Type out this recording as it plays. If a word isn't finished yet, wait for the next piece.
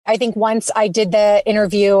I think once I did the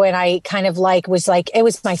interview and I kind of like, was like, it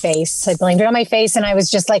was my face. I blamed it on my face. And I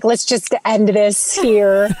was just like, let's just end this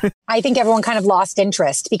here. I think everyone kind of lost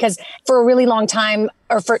interest because for a really long time,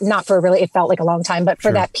 or for not for really, it felt like a long time, but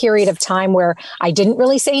for that period of time where I didn't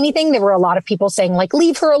really say anything, there were a lot of people saying like,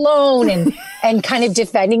 leave her alone and kind of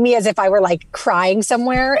defending me as if I were like crying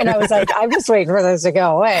somewhere. And I was like, I'm just waiting for this to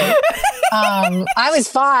go away. I was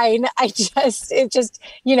fine. I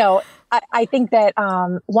think that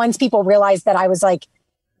once people realized that I was like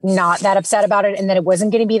not that upset about it and that it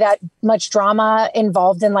wasn't going to be that much drama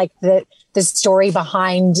involved in like the story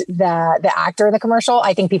behind the actor in the commercial,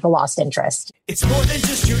 I think people lost interest. It's more than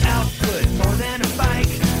just your output, more than a bike.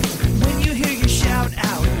 When you hear your shout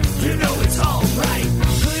out, you know it's all right.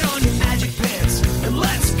 Put on your magic pants and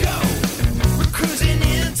let's go. We're cruising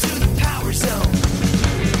into the power zone.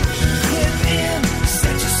 Clip in,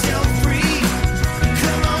 set yourself free.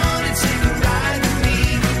 Come on and take a ride with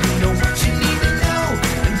me. Know what you need to know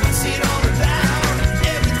and what's it all about.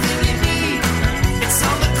 Everything you need, it's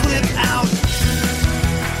on the Clip Out.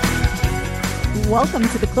 Welcome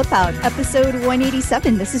to the Clip Out, episode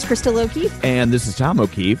 187. This is Crystal O'Keefe. And this is Tom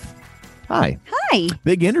O'Keefe. Hi. Hi.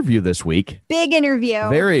 Big interview this week. Big interview.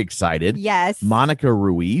 Very excited. Yes. Monica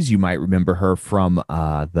Ruiz, you might remember her from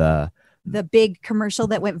the big commercial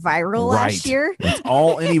that went viral last year. It's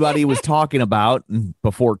all anybody was talking about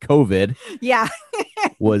before COVID. Yeah.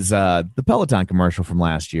 was the Peloton commercial from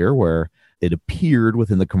last year where it appeared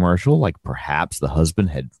within the commercial like perhaps the husband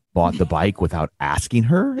had bought the bike without asking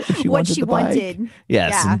her if she wanted the bike.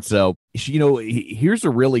 Yes. Yeah. And so, here's a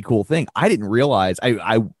really cool thing. I didn't realize, I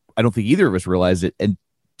don't think either of us realized it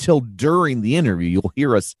until during the interview. You'll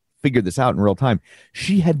hear us figure this out in real time.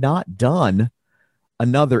 She had not done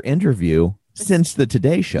another interview since the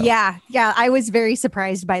Today Show. Yeah. I was very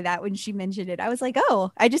surprised by that when she mentioned it. I was like,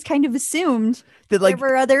 oh, I just kind of assumed that there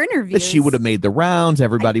were other interviews. That she would have made the rounds.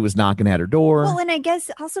 Everybody was knocking at her door. Well, and I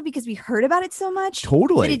guess also because we heard about it so much.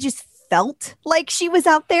 Totally. That it just felt like she was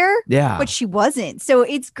out there. Yeah. But she wasn't. So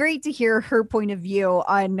it's great to hear her point of view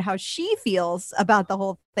on how she feels about the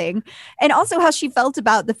whole thing. And also how she felt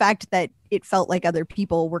about the fact that it felt like other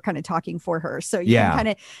people were kind of talking for her. So you can kind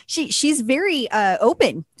of, she's very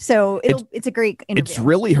open. So it's a great interview. It's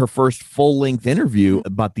really her first full length interview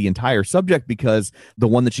about the entire subject because the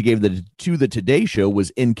one that she gave to the Today Show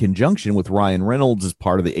was in conjunction with Ryan Reynolds as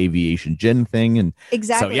part of the Aviation Gin thing. And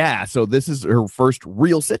exactly. So this is her first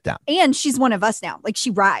real sit down. And she's one of us now. Like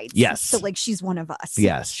she rides. Yes. So like she's one of us.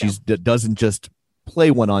 Yes. She doesn't just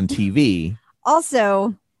play one on TV.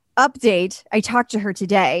 Also, update, I talked to her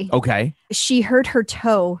today. Okay. She hurt her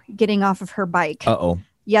toe getting off of her bike.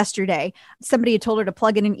 Yesterday. Somebody had told her to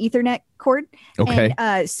plug in an Ethernet cord. Okay.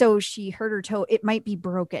 And so she hurt her toe. It might be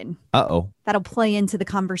broken. That'll play into the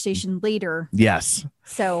conversation later. Yes.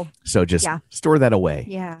 So just store that away.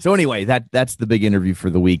 Yeah. So anyway, that's the big interview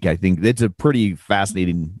for the week. I think it's a pretty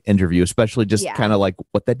fascinating interview, especially just kind of like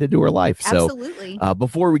what that did to her life. Absolutely. So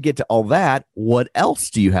before we get to all that, what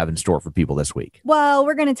else do you have in store for people this week? Well,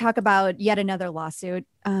 we're going to talk about yet another lawsuit.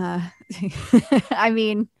 I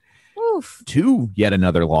mean, oof. 2 yet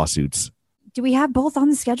another lawsuits. Do we have both on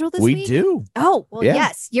the schedule this week? We do. Oh, well,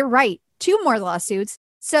 yes, you're right. 2 more lawsuits.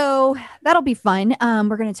 So that'll be fun.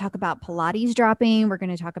 We're going to talk about Pilates dropping. We're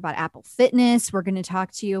going to talk about Apple Fitness. We're going to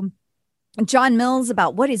talk to John Mills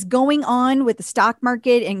about what is going on with the stock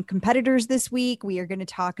market and competitors this week. We are going to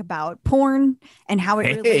talk about porn and how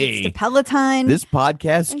it relates to Peloton. This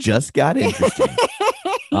podcast just got interesting.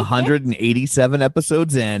 187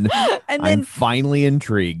 episodes in, and then, I'm finally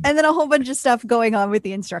intrigued. And then a whole bunch of stuff going on with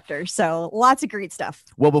the instructor. So lots of great stuff.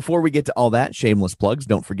 Well, before we get to all that, shameless plugs,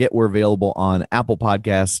 don't forget we're available on Apple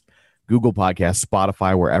Podcasts, Google Podcasts,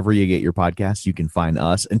 Spotify, wherever you get your podcasts. You can find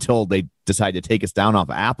us until they decide to take us down off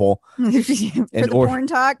of Apple. For the porn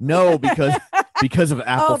talk? No, because of Apple Fitness.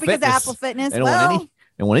 Oh, because of Apple Fitness. I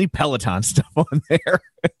don't want any Peloton stuff on there.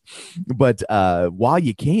 But while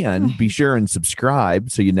you can, be sure and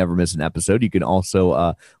subscribe so you never miss an episode. You can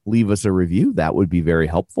also leave us a review. That would be very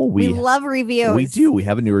helpful. We love reviews. We do. We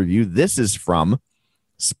have a new review. This is from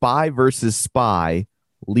Spy versus Spy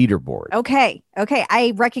Leaderboard. Okay.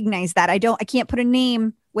 I recognize that. I can't put a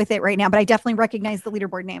name with it right now, but I definitely recognize the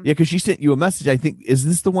leaderboard name. Yeah, because she sent you a message. I think, is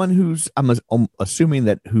this the one who's, I'm assuming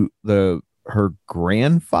that her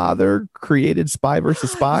grandfather created Spy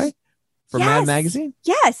versus Spy for Mad Magazine?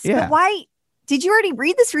 Yes. Yeah. But why? Did you already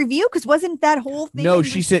read this review? Because wasn't that whole thing? No,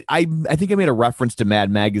 she said, I think I made a reference to Mad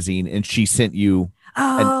Magazine and she sent you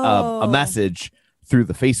a message through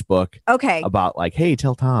the Facebook. Okay. About like, hey,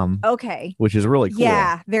 tell Tom. Okay. Which is really cool.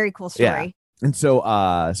 Yeah. Very cool story. And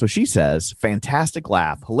so she says, fantastic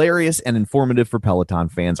laugh, hilarious and informative for Peloton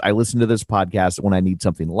fans. I listen to this podcast when I need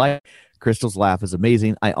something light. Crystal's laugh is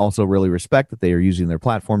amazing. I also really respect that they are using their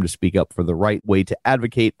platform to speak up for the right way to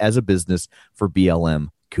advocate as a business for BLM.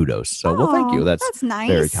 Kudos. So, well, thank you. That's nice.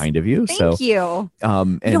 Very kind of you. Thank you.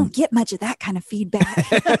 And you don't get much of that kind of feedback.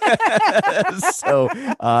 So,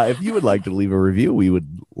 if you would like to leave a review, we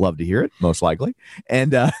would love to hear it, most likely.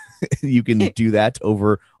 And you can do that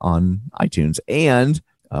over on iTunes. And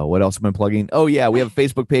what else am I plugging? Oh, yeah, we have a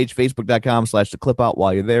Facebook page, facebook.com/theclipout.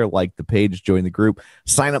 While you're there, like the page, join the group,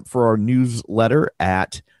 sign up for our newsletter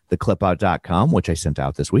at theclipout.com, which I sent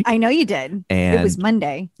out this week. I know you did. And it was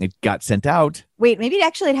Monday. It got sent out. Wait, maybe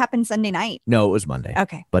it happened Sunday night. No, it was Monday.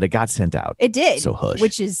 Okay. But it got sent out. It did. So hush.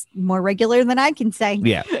 Which is more regular than I can say.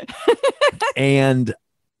 Yeah. And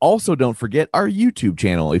also don't forget our YouTube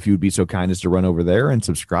channel. If you would be so kind as to run over there and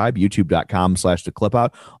subscribe,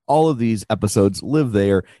 youtube.com/theclipout. All of these episodes live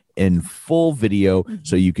there in full video,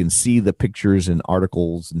 so you can see the pictures and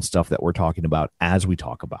articles and stuff that we're talking about as we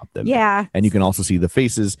talk about them. Yeah. And you can also see the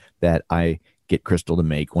faces that I get Crystal to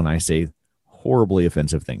make when I say horribly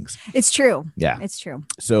offensive things. It's true. Yeah. It's true.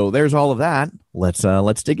 So there's all of that. Let's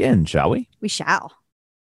dig in, shall we? We shall.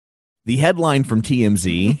 The headline from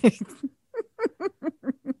TMZ: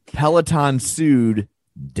 Peloton sued,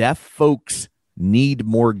 deaf folks need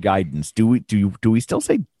more guidance. Do we still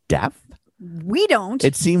say deaf? We don't.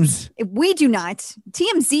 It seems we do not.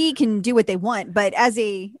 TMZ can do what they want, but as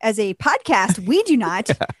a podcast, we do not.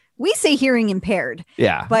 We say hearing impaired.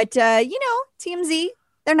 Yeah. But TMZ,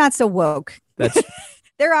 they're not so woke. That's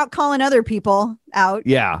they're out calling other people out.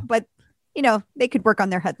 Yeah. But they could work on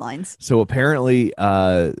their headlines. So apparently,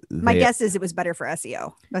 my guess is it was better for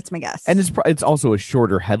SEO. That's my guess. And it's also a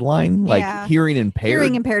shorter headline, like hearing impaired.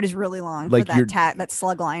 Hearing impaired is really long, like for that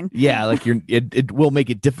slug line. Yeah, like it will make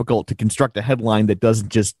it difficult to construct a headline that doesn't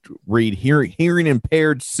just read hearing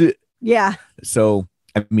impaired. Yeah. So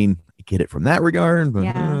I mean, I get it from that regard. But,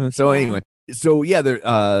 anyway. So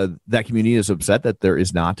that community is upset that there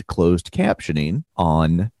is not closed captioning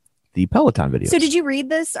on the Peloton videos. So did you read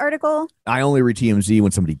this article? I only read TMZ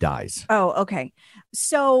when somebody dies. Oh, okay.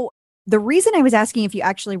 So the reason I was asking if you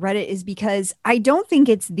actually read it is because I don't think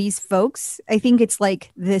it's these folks. I think it's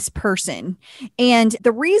like this person. And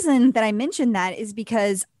the reason that I mentioned that is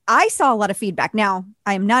because I saw a lot of feedback. Now,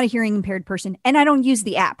 I am not a hearing impaired person and I don't use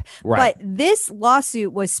the app. Right. But this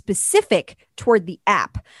lawsuit was specific toward the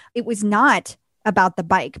app. It was not about the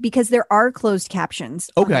bike because there are closed captions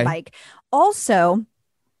on the bike. Also,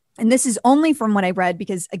 and this is only from what I read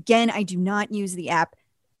because, again, I do not use the app.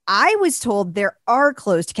 I was told there are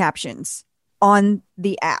closed captions on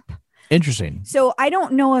the app. Interesting. So I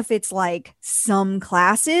don't know if it's like some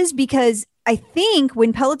classes because I think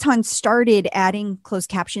when Peloton started adding closed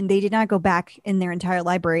caption, they did not go back in their entire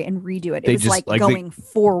library and redo it. It was like going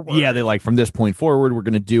forward. Yeah, they from this point forward, we're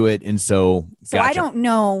going to do it. And so gotcha. I don't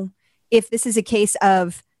know if this is a case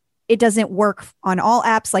of it doesn't work on all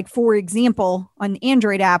apps. Like, for example, on the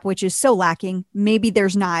Android app, which is so lacking, maybe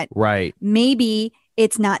there's not. Right. Maybe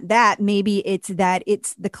it's not that. Maybe it's that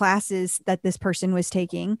it's the classes that this person was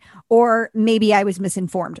taking, or maybe I was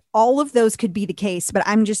misinformed. All of those could be the case, but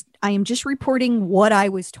I am just reporting what I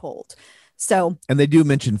was told. So, and they do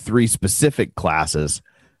mention 3 specific classes,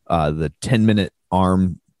 the 10-minute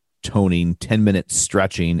arm toning, 10-minute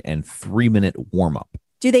stretching, and 3-minute warm up.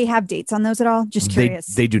 Do they have dates on those at all? Just curious.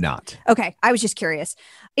 They do not. Okay. I was just curious.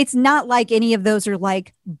 It's not like any of those are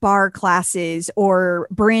like bar classes or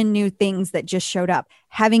brand new things that just showed up.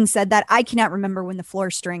 Having said that, I cannot remember when the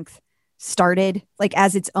floor strength started, like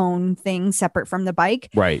as its own thing separate from the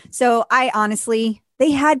bike. Right. So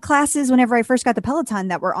they had classes whenever I first got the Peloton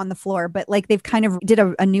that were on the floor, but like they've kind of did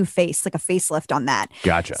a new face, like a facelift on that.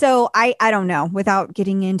 Gotcha. So I don't know. Without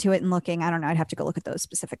getting into it and looking, I don't know. I'd have to go look at those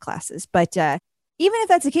specific classes. But even if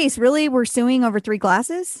that's the case, really, we're suing over 3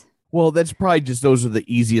 classes? Well, that's probably just those are the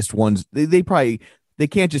easiest ones. They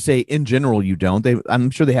can't just say in general you don't.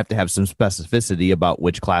 I'm sure they have to have some specificity about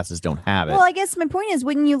which classes don't have it. Well, I guess my point is,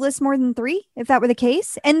 wouldn't you list more than 3 if that were the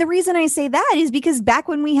case? And the reason I say that is because back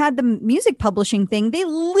when we had the music publishing thing, they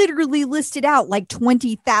literally listed out like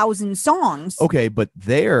 20,000 songs. Okay, but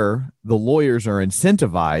the lawyers are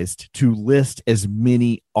incentivized to list as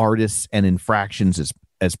many artists and infractions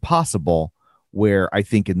as possible. Where I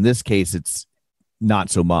think in this case it's not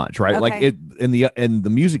so much, right? Okay. Like in the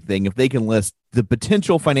music thing, if they can list, the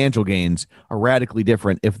potential financial gains are radically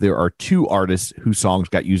different if there are 2 artists whose songs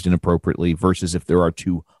got used inappropriately versus if there are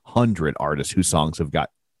 200 artists whose songs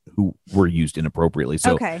who were used inappropriately.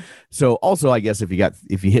 So also, I guess if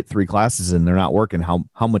you hit 3 classes and they're not working,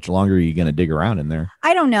 how much longer are you going to dig around in there?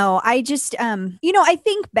 I don't know. I just, I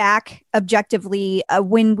think back objectively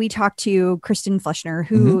when we talked to Kristen Fleschner,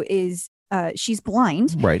 who is, she's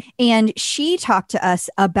blind. Right. And she talked to us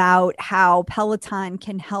about how Peloton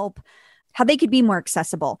can help, how they could be more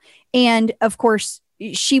accessible. And of course,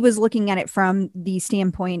 she was looking at it from the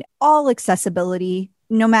standpoint, all accessibility,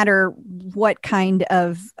 no matter what kind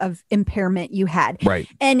of impairment you had. Right.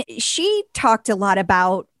 And she talked a lot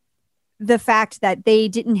about the fact that they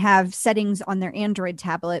didn't have settings on their Android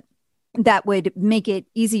tablet that would make it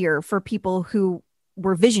easier for people who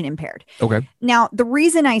were vision impaired. Okay. Now, the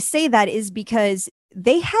reason I say that is because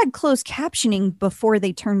they had closed captioning before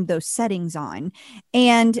they turned those settings on.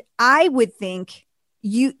 And I would think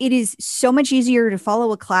it is so much easier to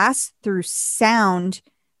follow a class through sound.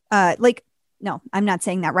 No, I'm not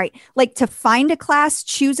saying that right. Like to find a class,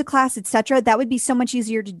 choose a class, etc. That would be so much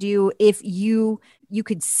easier to do if you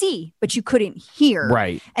could see, but you couldn't hear.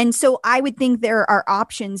 Right. And so I would think there are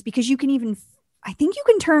options because you can even, I think you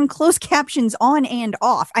can turn closed captions on and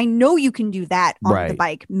off. I know you can do that on the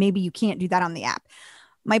bike. Maybe you can't do that on the app.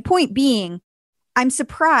 My point being, I'm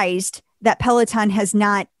surprised that Peloton has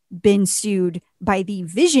not been sued by the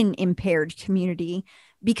vision impaired community,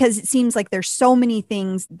 because it seems like there's so many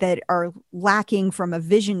things that are lacking from a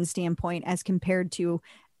vision standpoint as compared to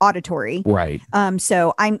auditory. Right.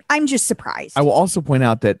 So I'm just surprised. I will also point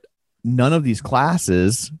out that none of these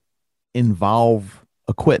classes involve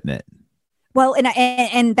equipment. Well,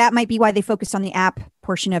 and that might be why they focused on the app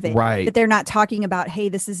portion of it. Right. That they're not talking about, hey,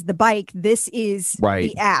 this is the bike, this is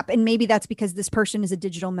the app. And maybe that's because this person is a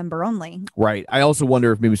digital member only. Right. I also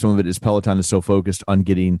wonder if maybe some of it is Peloton is so focused on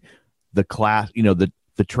getting the class,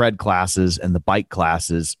 the tread classes and the bike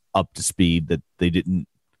classes up to speed that they didn't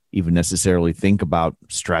even necessarily think about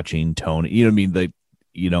stretching, tone. You know what I mean?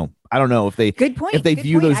 I don't know if they good point. If they good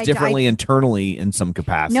view point. those differently internally in some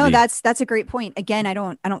capacity. No, that's a great point. Again, I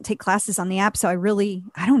don't take classes on the app, so I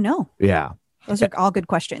don't know. Yeah. Those are all good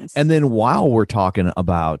questions. And then while we're talking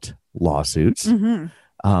about lawsuits,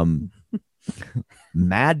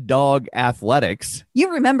 Mad Dog Athletics.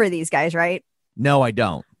 You remember these guys, right? No, I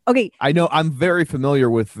don't. Okay. I know I'm very familiar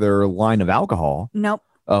with their line of alcohol. Nope.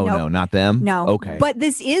 Oh, no, not them? No. Okay. But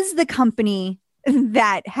this is the company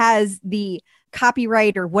that has the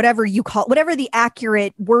copyright or whatever you call, whatever the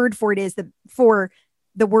accurate word for it is, for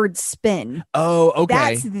the word spin. Oh, okay.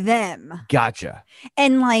 That's them. Gotcha.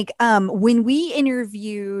 And when we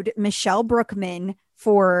interviewed Michelle Brookman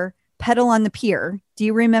for Pedal on the Pier, do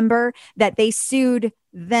you remember that they sued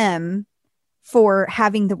them for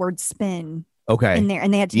having the word spin in there,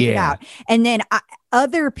 and they had to take it out? And then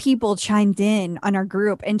other people chimed in on our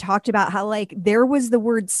group and talked about how there was the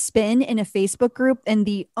word spin in a Facebook group, and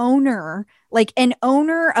the owner, an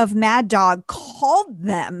owner of Mad Dog, called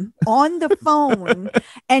them on the phone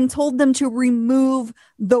and told them to remove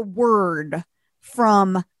the word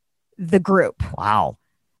from the group. Wow.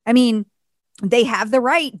 I mean, they have the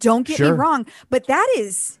right. Don't get me wrong, but that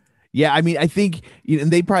is. Yeah, I mean, I think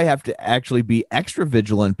and they probably have to actually be extra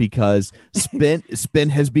vigilant because spin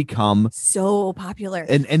has become so popular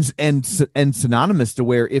and synonymous to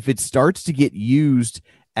where if it starts to get used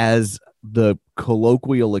as the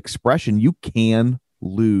colloquial expression, you can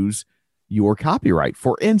lose your copyright.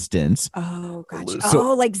 For instance, like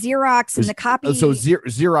Xerox and the copy. So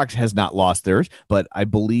Xerox has not lost theirs, but I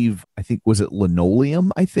think was it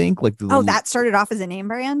Linoleum? I think that started off as a name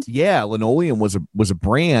brand. Yeah, Linoleum was a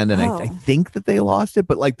brand, and I think that they lost it.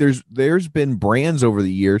 But there's been brands over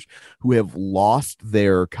the years who have lost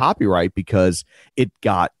their copyright because it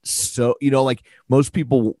got so most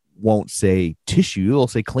people won't say tissue, they'll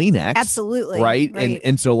say Kleenex. Absolutely. Right.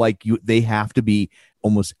 And so they have to be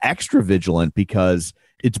almost extra vigilant because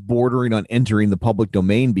it's bordering on entering the public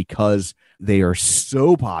domain because they are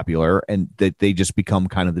so popular and that they just become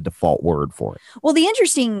kind of the default word for it. Well,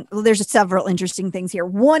 there's several interesting things here.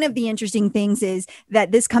 One of the interesting things is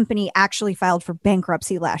that this company actually filed for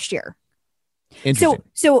bankruptcy last year. Interesting.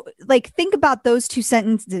 So think about those two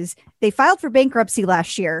sentences. They filed for bankruptcy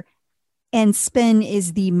last year, and spin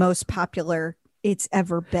is the most popular it's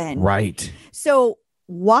ever been. Right. So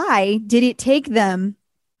why did it take them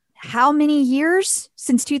how many years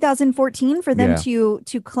since 2014 for them to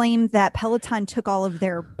claim that Peloton took all of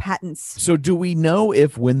their patents? So do we know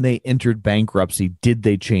if when they entered bankruptcy, did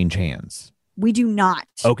they change hands? We do not.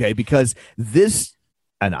 Okay, because this,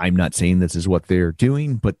 and I'm not saying this is what they're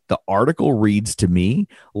doing, but the article reads to me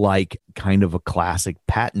like kind of a classic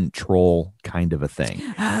patent troll kind of a thing.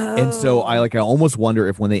 And so I almost wonder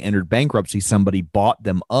if when they entered bankruptcy, somebody bought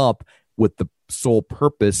them up with the sole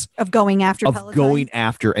purpose of going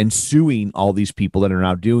after and suing all these people that are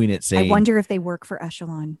now doing it, saying, I wonder if they work for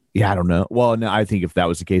Echelon. Yeah, I don't know. Well, no, I think if that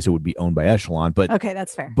was the case, it would be owned by Echelon. But okay,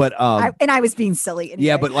 that's fair. But I was being silly. Anyway.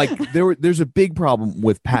 Yeah, but like there's a big problem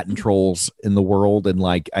with patent trolls in the world, and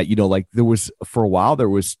like like there was for a while there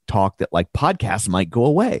was talk that like podcasts might go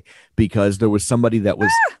away because there was somebody that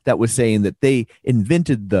was saying that they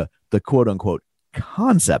invented the quote unquote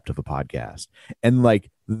concept of a podcast, and like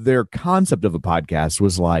their concept of a podcast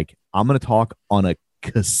was like, I'm going to talk on a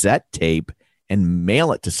cassette tape and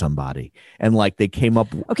mail it to somebody. And like they came up.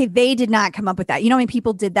 Okay, they did not come up with that. You know how many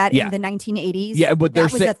people did that in the 1980s? Yeah, but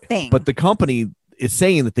that was a thing. But the company is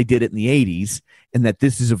saying that they did it in the 80s and that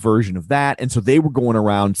this is a version of that. And so they were going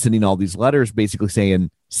around sending all these letters basically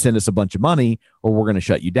saying, send us a bunch of money or we're going to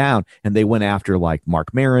shut you down. And they went after like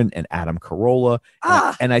Mark Maron and Adam Carolla.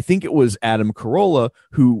 And I think it was Adam Carolla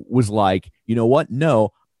who was like, you know what?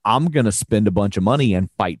 No, I'm going to spend a bunch of money and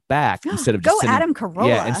fight back instead of just Adam Carolla.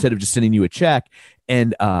 Yeah, instead of just sending you a check.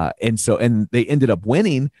 And they ended up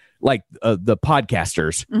winning, like the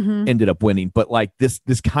podcasters ended up winning. But like this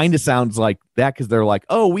kind of sounds like that because they're like,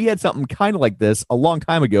 oh, we had something kind of like this a long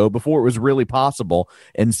time ago before it was really possible.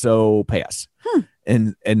 And so pay us.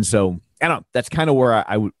 And so I don't know. That's kind of where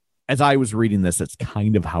I would. As I was reading this, that's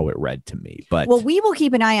kind of how it read to me. But well, we will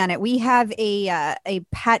keep an eye on it. We have a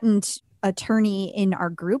patent attorney in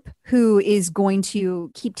our group who is going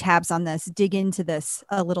to keep tabs on this, dig into this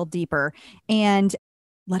a little deeper, and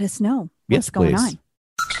let us know what's going on.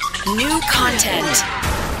 New content.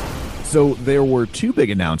 So there were two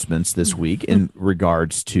big announcements this week in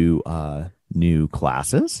regards to new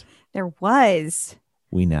classes. There was.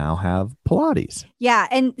 We now have Pilates. Yeah.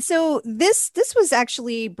 And so this was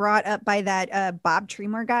actually brought up by that Bob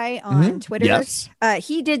Tremor guy on Twitter. Yes.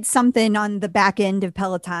 He did something on the back end of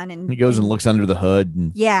Peloton. And he goes and looks under the hood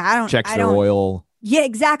and checks their oil. Yeah,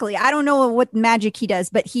 exactly. I don't know what magic he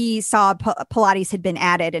does, but he saw Pilates had been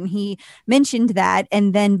added and he mentioned that.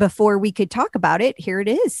 And then before we could talk about it, here it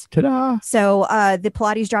is. Ta-da. So the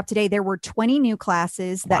Pilates dropped today. There were 20 new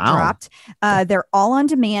classes that dropped. They're all on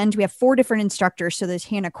demand. We have 4 different instructors. So there's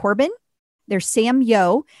Hannah Corbin. There's Sam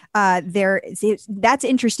Yo. That's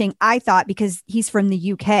interesting, I thought, because he's from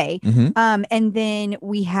the UK. And then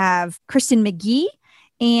we have Kristen McGee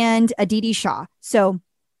and Aditi Shah. So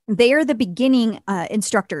they are the beginning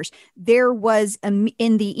instructors. There was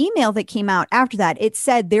in the email that came out after that, it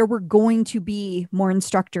said there were going to be more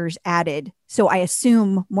instructors added. So I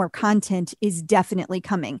assume more content is definitely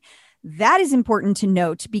coming. That is important to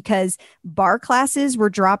note because bar classes were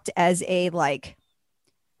dropped as a, like,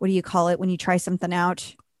 what do you call it when you try something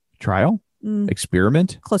out? Trial?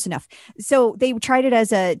 Experiment? Close enough. So they tried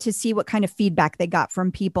it to see what kind of feedback they got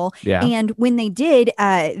from people. Yeah. And when they did,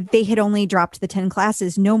 they had only dropped the 10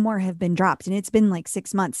 classes. No more have been dropped. And it's been like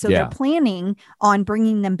 6 months. So they're planning on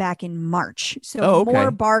bringing them back in March. So more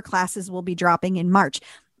bar classes will be dropping in March.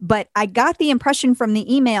 But I got the impression from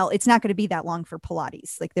the email, it's not going to be that long for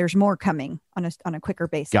Pilates. Like there's more coming on a quicker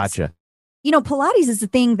basis. Gotcha. You know, Pilates is the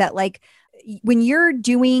thing that, like, when you're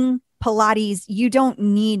doing Pilates, you don't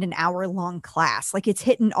need an hour-long class. Like, it's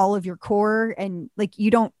hitting all of your core, and like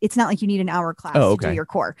it's not like you need an hour class to do your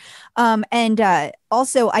core. And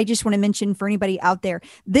also, I just want to mention for anybody out there,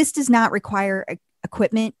 this does not require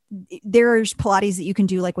equipment. There's Pilates that you can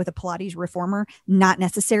do like with a Pilates reformer, not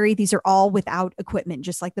necessary. These are all without equipment,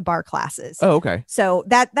 just like the bar classes. Oh, okay. So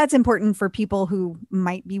that's important for people who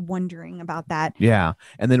might be wondering about that. Yeah.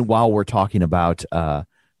 And then while we're talking about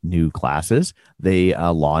new classes, they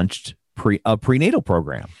launched a prenatal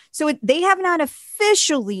program. So they have not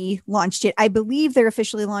officially launched it. I believe they're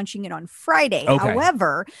officially launching it on Friday. Okay.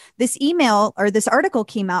 However, this email or this article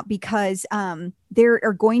came out because there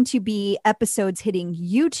are going to be episodes hitting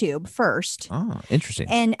YouTube first. Oh, interesting.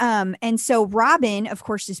 And so Robin, of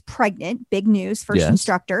course, is pregnant. Big news, first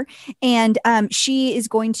instructor. And she is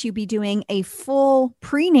going to be doing a full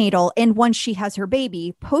prenatal and once she has her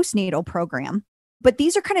baby, postnatal program. But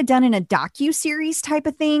these are kind of done in a docu-series type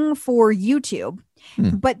of thing for YouTube.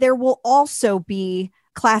 But there will also be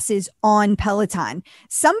classes on Peloton.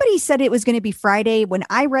 Somebody said it was going to be Friday. When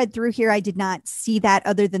I read through here, I did not see that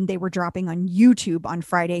other than they were dropping on YouTube on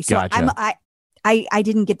Friday. So gotcha. I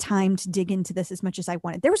didn't get time to dig into this as much as I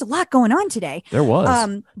wanted. There was a lot going on today. There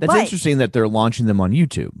was. That's interesting that they're launching them on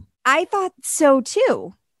YouTube. I thought so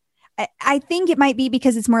too. I think it might be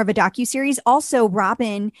because it's more of a docuseries. Also,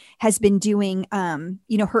 Robin has been doing,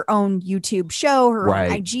 her own YouTube show, her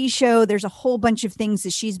own IG show. There's a whole bunch of things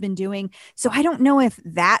that she's been doing. So I don't know if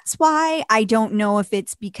that's why. I don't know if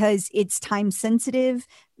it's because it's time sensitive.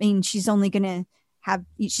 I mean, she's only going to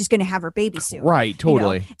she's going to have her baby soon. Right.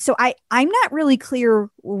 Totally. You know? So I'm not really clear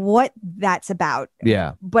what that's about.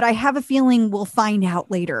 Yeah. But I have a feeling we'll find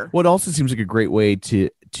out later. Well, it also seems like a great way to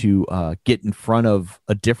get in front of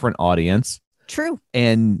a different audience. True.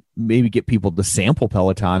 And maybe get people to sample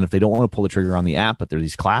Peloton. If they don't want to pull the trigger on the app, but there's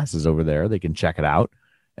these classes over there, they can check it out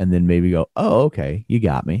and then maybe go, oh, okay, you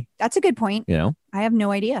got me. That's a good point. You know, I have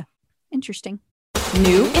no idea. Interesting.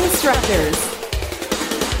 New instructors.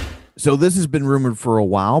 So this has been rumored for a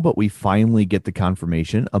while, but we finally get the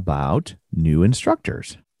confirmation about new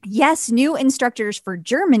instructors. Yes, new instructors for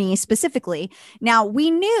Germany specifically. Now, we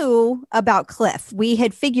knew about Cliff. We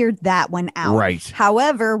had figured that one out. Right.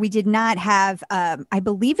 However, we did not have, I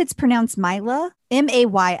believe it's pronounced Myla,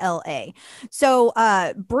 Mayla. So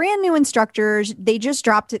brand new instructors. They just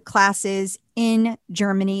dropped classes in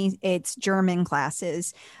Germany. It's German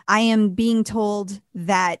classes. I am being told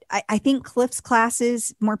that I think Cliff's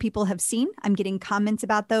classes more people have seen. I'm getting comments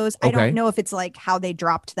about those. Okay. I don't know if it's like how they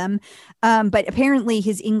dropped them, but apparently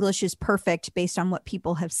his English is perfect based on what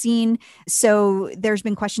people have seen. So there's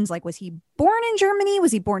been questions like, was he born in Germany?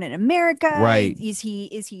 Was he born in America? Right. Is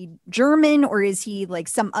he German, or is he like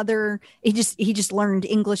some other? He just learned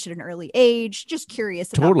English at an early age. Just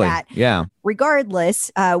curious about that. Yeah.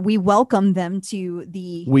 Regardless, we welcome them to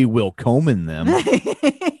the. We will comb them.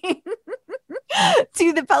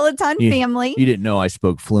 To the Peloton family. You didn't know I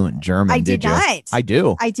spoke fluent German, did you? I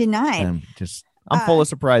do. I did not. I'm full of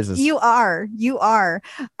surprises. You are.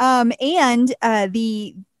 And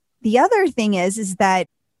the other thing is that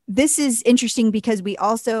this is interesting because we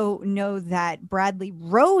also know that Bradley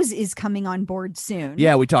Rose is coming on board soon.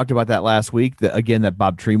 Yeah, we talked about that last week. That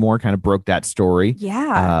Bob Tremore kind of broke that story.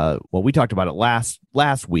 Yeah. Well, we talked about it last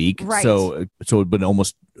week. Right. So it'd been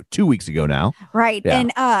almost 2 weeks ago now. Right. Yeah.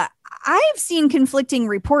 And I've seen conflicting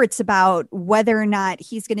reports about whether or not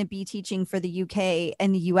he's going to be teaching for the UK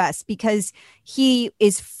and the US, because he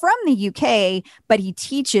is from the UK, but he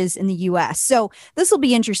teaches in the US. So this will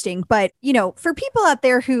be interesting. But, you know, for people out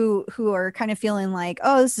there who are kind of feeling like,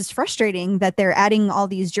 oh, this is frustrating that they're adding all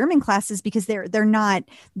these German classes because they're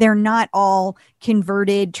not all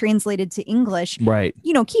converted, translated to English. Right.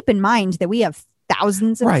 You know, keep in mind that we have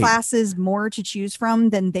thousands of classes more to choose from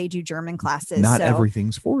than they do German classes. Not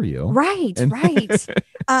everything's for you. Right.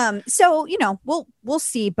 So, you know, we'll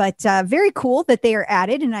see, but very cool that they are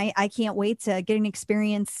added. And I can't wait to get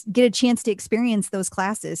a chance to experience those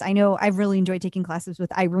classes. I know I've really enjoyed taking classes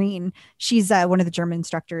with Irene. She's one of the German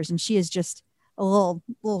instructors, and she is just a little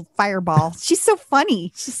fireball. She's so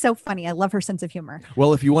funny. I love her sense of humor.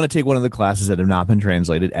 Well, if you want to take one of the classes that have not been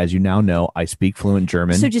translated, as you now know, I speak fluent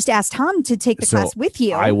German. So just ask Tom to take the class with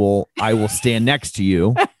you. I will stand next to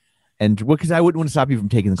you, and because I wouldn't want to stop you from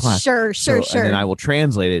taking the class. Sure. And then I will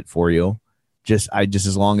translate it for you. Just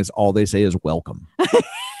as long as all they say is welcome.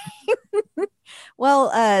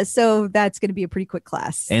 Well, so that's going to be a pretty quick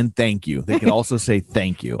class. And thank you. They could also say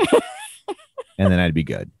thank you. And then I'd be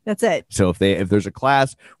good. That's it. So if there's a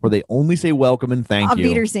class where they only say welcome and thank you. I'll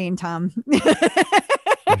beat her saying, Tom.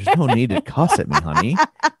 There's no need to cuss at me, honey.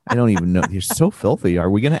 I don't even know. You're so filthy. Are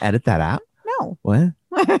we going to edit that out? No. What?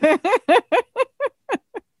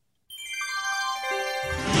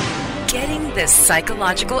 Getting the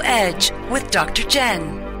psychological edge with Dr.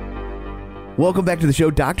 Jen. Welcome back to the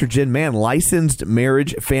show. Dr. Jen Mann, licensed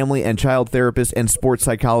marriage, family, and child therapist and sports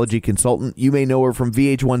psychology consultant. You may know her from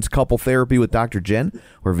VH1's Couple Therapy with Dr. Jen,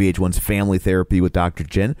 or VH1's Family Therapy with Dr.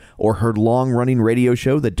 Jen, or her long-running radio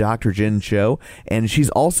show, The Dr. Jen Show. And she's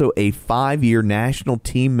also a 5-year national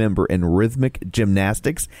team member in rhythmic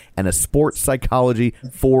gymnastics and a sports psychology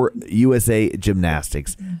for USA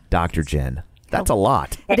Gymnastics. Dr. Jen. That's a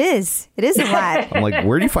lot. It is a lot. I'm like,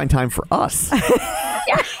 where do you find time for us?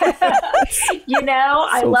 You know,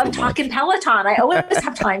 I love talking Peloton. I always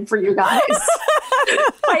have time for you guys.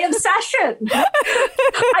 My obsession.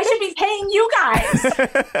 I should be paying you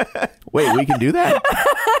guys. Wait, we can do that?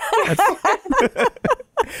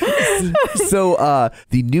 So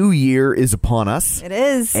the new year is upon us. It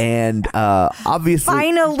is. And obviously.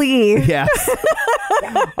 Finally. Yes.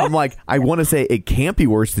 I'm like, I want to say it can't be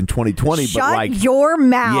worse than 2020, Shut but like your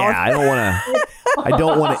mouth. Yeah, I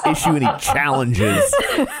don't want to issue any challenges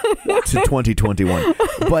to 2021.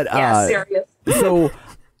 But serious. So,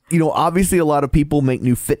 you know, obviously a lot of people make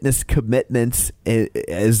new fitness commitments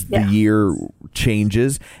as the year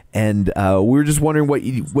changes. And we were just wondering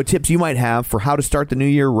what tips you might have for how to start the new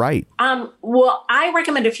year right. Well, I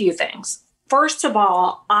recommend a few things. First of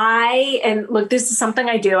all, this is something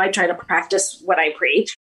I do. I try to practice what I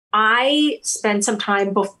preach. I spend some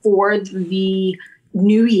time before the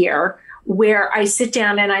new year where I sit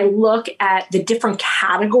down and I look at the different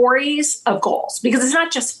categories of goals, because it's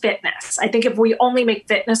not just fitness. I think if we only make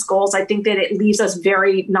fitness goals, I think that it leaves us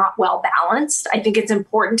very not well balanced. I think it's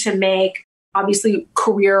important to make obviously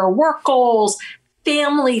career or work goals,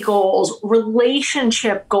 family goals,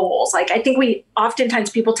 relationship goals. Like, I think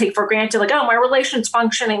oftentimes people take for granted, like, oh, my relation's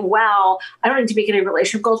functioning well, I don't need to make any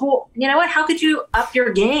relationship goals. Well, you know what? How could you up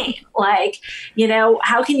your game? Like,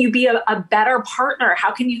 how can you be a better partner?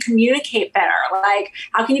 How can you communicate better? Like,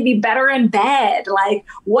 how can you be better in bed? Like,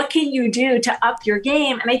 what can you do to up your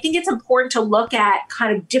game? And I think it's important to look at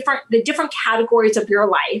kind of the different categories of your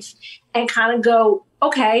life and kind of go,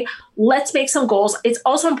 okay, let's make some goals. It's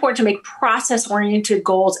also important to make process-oriented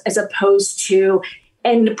goals as opposed to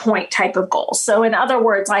endpoint type of goals. So in other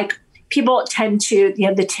words, like, people tend to,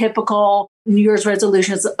 the typical New Year's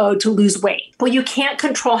resolutions, to lose weight. Well, you can't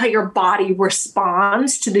control how your body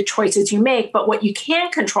responds to the choices you make, but what you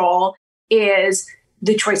can control is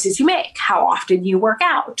the choices you make, how often you work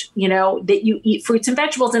out, that you eat fruits and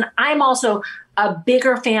vegetables. And I'm also a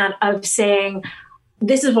bigger fan of saying,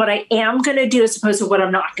 this is what I am going to do as opposed to what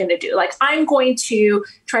I'm not going to do. Like, I'm going to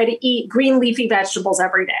try to eat green leafy vegetables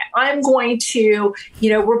every day. I'm going to,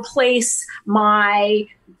 replace my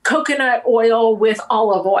coconut oil with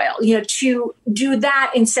olive oil, to do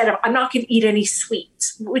that instead of, I'm not going to eat any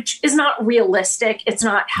sweets, which is not realistic. It's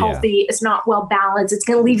not healthy. Yeah. It's not well balanced. It's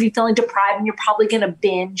going to leave you feeling deprived, and you're probably going to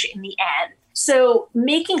binge in the end. So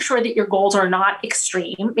making sure that your goals are not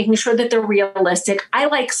extreme, making sure that they're realistic. I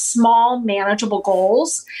like small, manageable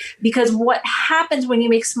goals, because what happens when you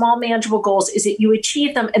make small, manageable goals is that you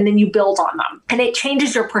achieve them and then you build on them, and it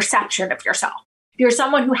changes your perception of yourself. If you're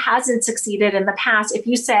someone who hasn't succeeded in the past, if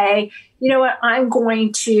you say, you know what, I'm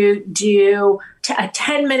going to do a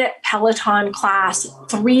 10-minute Peloton class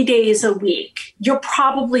 3 days a week, you're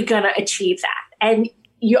probably going to achieve that. And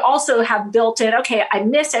you also have built in, okay, I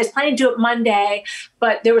was planning to do it Monday,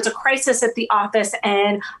 but there was a crisis at the office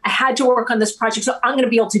and I had to work on this project, so I'm going to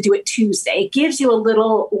be able to do it Tuesday. It gives you a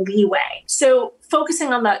little leeway. So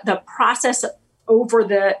focusing on the process over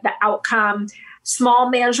the outcome,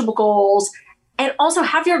 small manageable goals, and also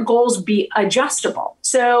have your goals be adjustable.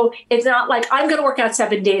 So it's not like, I'm going to work out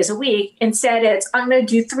 7 days a week. Instead, it's, I'm going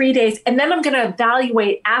to do 3 days, and then I'm going to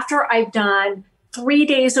evaluate after I've done 3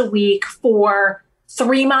 days a week for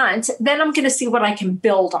 3 months, then I'm going to see what I can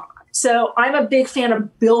build on. So I'm a big fan of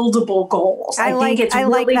buildable goals. I like that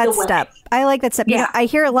step. I like that step. Yeah. I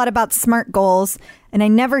hear a lot about SMART goals, and I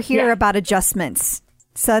never hear about adjustments.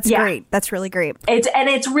 So that's great. That's really great.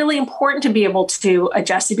 It's really important to be able to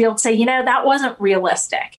adjust, to be able to say, that wasn't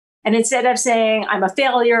realistic. And instead of saying I'm a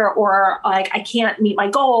failure or like I can't meet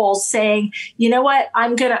my goals, saying, you know what,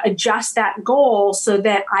 I'm going to adjust that goal so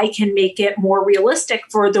that I can make it more realistic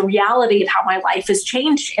for the reality of how my life has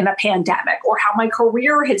changed in a pandemic, or how my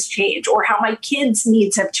career has changed, or how my kids'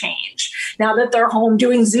 needs have changed now that they're home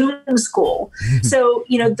doing Zoom school. So,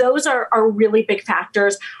 those are really big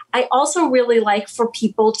factors. I also really like for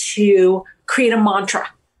people to create a mantra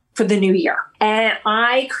for the new year. And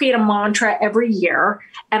I create a mantra every year,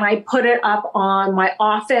 and I put it up on my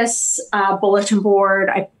office bulletin board.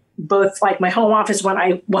 Both like my home office when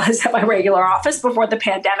I was at my regular office before the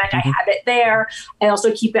pandemic, I have it there. I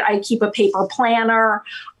also keep a paper planner.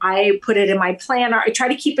 I put it in my planner. I try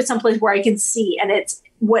to keep it someplace where I can see. And it's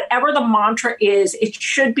whatever the mantra is, it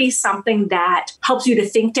should be something that helps you to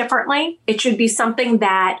think differently. It should be something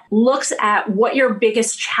that looks at what your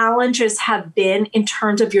biggest challenges have been in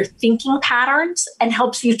terms of your thinking patterns and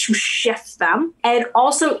helps you to shift them. And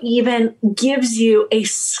also even gives you a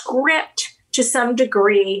script to some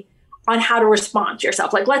degree on how to respond to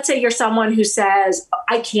yourself. Like, let's say you're someone who says,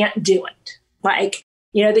 I can't do it. Like,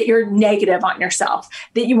 that you're negative on yourself,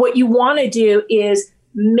 what you want to do is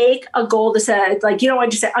make a goal that says, like, I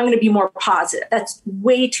just say, I'm going to be more positive. That's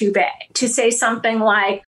way too vague. To say something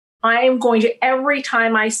like, I am going to, every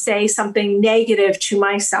time I say something negative to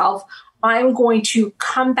myself, I'm going to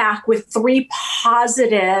come back with 3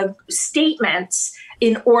 positive statements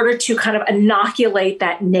in order to kind of inoculate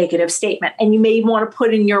that negative statement. And you may want to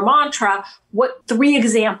put in your mantra what 3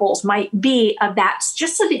 examples might be of that,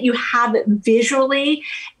 just so that you have it visually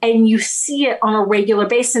and you see it on a regular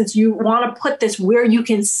basis. You want to put this where you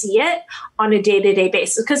can see it on a day-to-day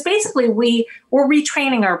basis, because basically we're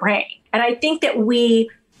retraining our brain. And I think that we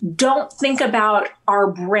don't think about our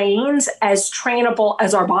brains as trainable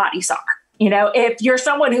as our bodies are. If you're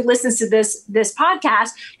someone who listens to this podcast,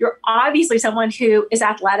 you're obviously someone who is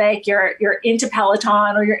athletic, you're into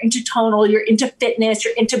Peloton, or you're into tonal, you're into fitness,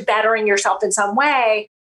 you're into bettering yourself in some way.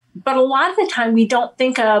 But a lot of the time we don't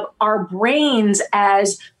think of our brains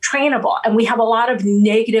as trainable. And we have a lot of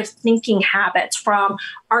negative thinking habits from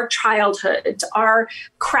our childhoods, our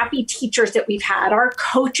crappy teachers that we've had, our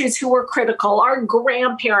coaches who were critical, our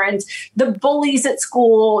grandparents, the bullies at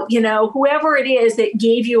school, whoever it is that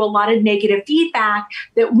gave you a lot of negative feedback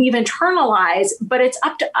that we've internalized. But it's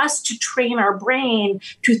up to us to train our brain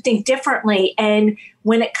to think differently. And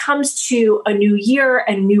when it comes to a new year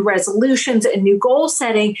and new resolutions and new goal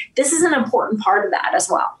setting, this is an important part of that as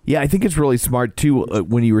well. Yeah, I think it's really smart too,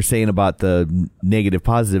 when you were saying about the negative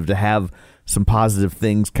positive, to have some positive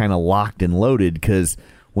things kind of locked and loaded, because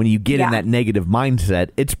when you get in that negative mindset,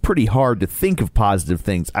 it's pretty hard to think of positive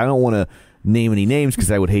things. I don't want to name any names because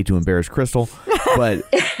I would hate to embarrass Crystal, but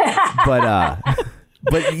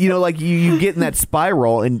But, you get in that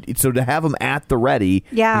spiral. And so to have them at the ready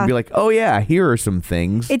and be like, oh, yeah, here are some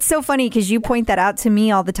things. It's so funny because you point that out to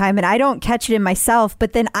me all the time and I don't catch it in myself.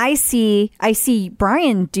 But then I see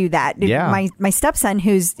Brian do that. Yeah. My stepson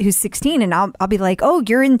who's 16, and I'll be like, oh,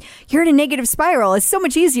 you're in a negative spiral. It's so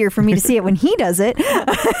much easier for me to see it when he does it.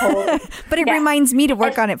 But it reminds me to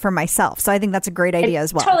work on it for myself. So I think that's a great idea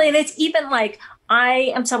as well. Totally. And it's even like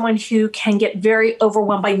I am someone who can get very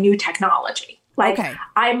overwhelmed by new technology.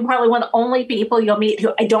 I'm probably one of the only people you'll meet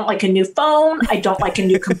who I don't like a new phone. I don't like a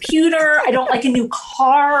new computer. I don't like a new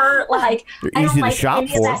car. You're I don't easy like to shop any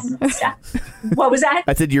for. of that stuff. What was that?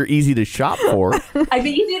 I said you're easy to shop for. I'm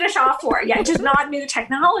easy to shop for. Yeah, just not new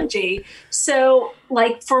technology. So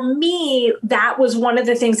for me, that was one of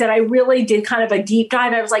the things that I really did kind of a deep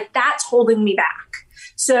dive. I was like, that's holding me back.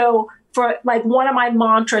 So for one of my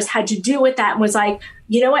mantras had to do with that and was like,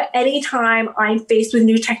 you know what? Anytime I'm faced with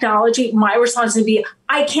new technology, my response would be,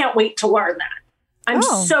 I can't wait to learn that. I'm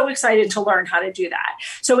so excited to learn how to do that.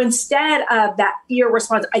 So instead of that fear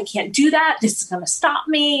response, I can't do that. This is going to stop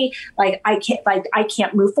me. I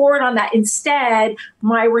can't move forward on that. Instead,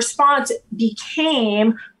 my response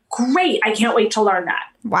became, great. I can't wait to learn that.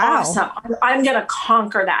 Wow. Awesome. I'm going to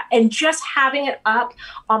conquer that. And just having it up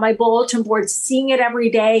on my bulletin board, seeing it every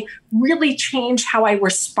day really changed how I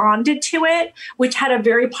responded to it, which had a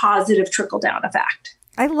very positive trickle down effect.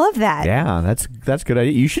 I love that. Yeah, that's a good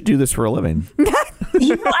idea. You should do this for a living. I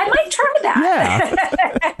might try that. Yeah.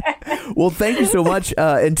 Well, thank you so much.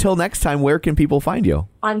 Until next time, where can people find you?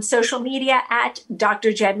 On social media at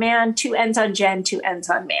Dr. Jen Man, 2 N's on Jen, 2 N's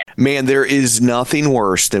on Man. Man, there is nothing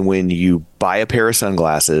worse than when you buy a pair of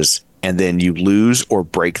sunglasses and then you lose or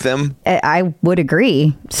break them. I would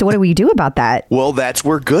agree. So what do we do about that? Well, that's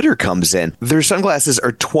where Gooder comes in. Their sunglasses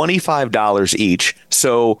are $25 each,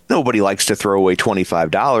 so nobody likes to throw away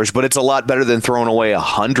 $25, but it's a lot better than throwing away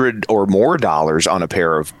 $100 or more on a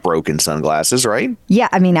pair of broken sunglasses, right? Yeah,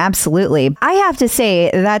 I mean, absolutely. I have to say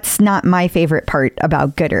that's not my favorite part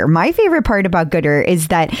about Gooder. My favorite part about Gooder is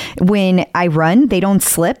that when I run, they don't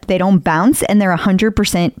slip, they don't bounce, and they're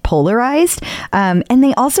 100% polarized. And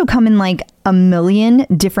they also come in a million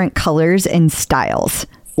different colors and styles.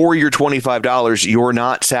 For your $25, you're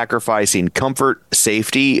not sacrificing comfort,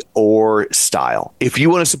 safety, or style. If you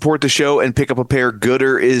want to support the show and pick up a pair,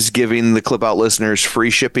 Gooder is giving the Clip Out listeners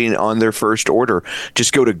free shipping on their first order.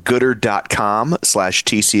 Just go to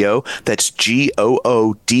gooder.com/TCO. That's GOODR.com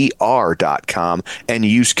and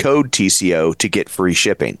use code TCO to get free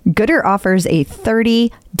shipping. Gooder offers a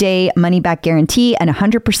 30-day money-back guarantee and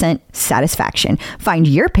 100% satisfaction. Find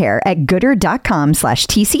your pair at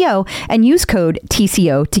gooder.com/TCO and use code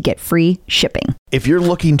TCO to get free shipping. If you're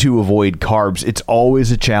looking to avoid carbs, it's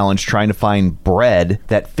always a challenge trying to find bread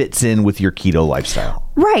that fits in with your keto lifestyle.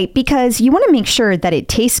 Right, because you want to make sure that it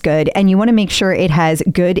tastes good and you want to make sure it has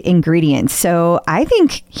good ingredients. So I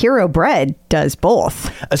think Hero Bread does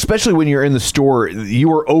both. Especially when you're in the store,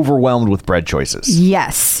 you are overwhelmed with bread choices.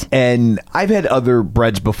 Yes. And I've had other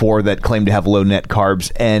breads before that claim to have low net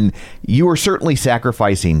carbs, and you are certainly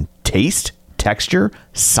sacrificing taste, texture,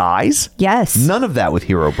 size. Yes. None of that with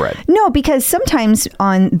Hero Bread. No, because sometimes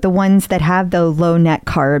on the ones that have the low net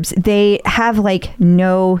carbs, they have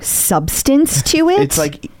no substance to it. It's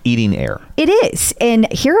like eating air. It is. And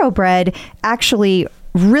Hero Bread actually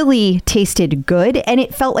really tasted good, and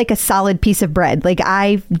it felt like a solid piece of bread.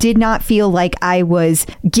 I did not feel like I was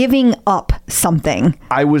giving up something.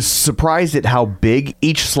 I was surprised at how big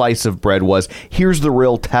each slice of bread was. Here's the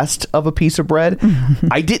real test of a piece of bread.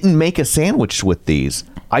 I didn't make a sandwich with these.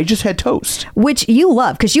 I just had toast. Which you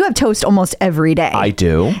love, because you have toast almost every day. I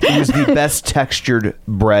do. It was the best textured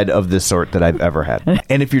bread of this sort that I've ever had.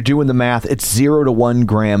 And if you're doing the math, it's 0 to 1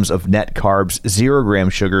 grams of net carbs, 0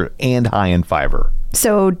 grams sugar, and high in fiber.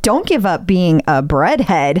 So don't give up being a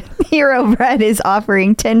breadhead. Hero Bread is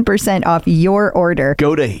offering 10% off your order.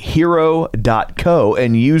 Go to hero.co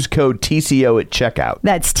and use code TCO at checkout.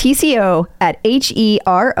 That's TCO at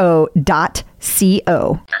HERO.co.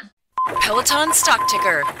 Peloton stock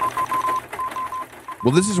ticker.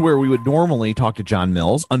 Well, this is where we would normally talk to John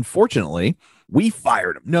Mills. Unfortunately, we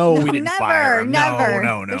fired him. No, we didn't fire him. Never.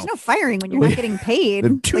 No. There's no firing when you're not getting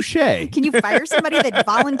paid. Touche. Can you fire somebody that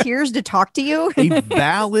volunteers to talk to you? A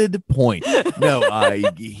valid point. No,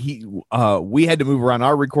 we had to move around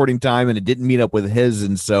our recording time, and it didn't meet up with his,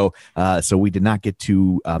 and so we did not get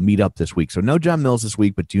to meet up this week. So no John Mills this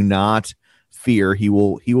week, but do not fear, he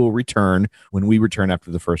will return when we return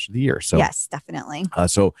after the first of the year. So yes, definitely.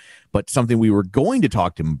 But something we were going to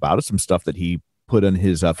talk to him about is some stuff that he put on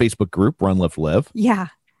his Facebook group, Run Lift Live. Yeah.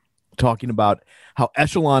 Talking about how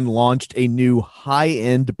Echelon launched a new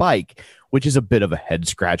high-end bike, which is a bit of a head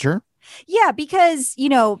scratcher. Yeah, because,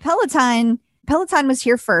 Peloton was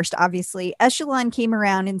here first, obviously. Echelon came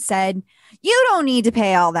around and said, you don't need to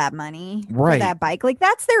pay all that money for that bike. Like,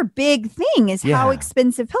 that's their big thing, is how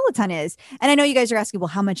expensive Peloton is. And I know you guys are asking, well,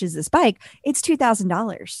 how much is this bike? It's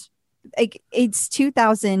 $2,000. Like, it's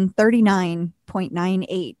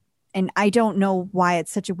 $2,039.98. And I don't know why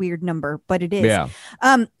it's such a weird number, but it is. Yeah.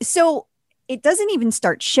 So it doesn't even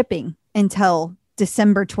start shipping until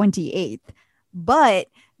December 28th. But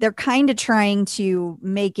they're kind of trying to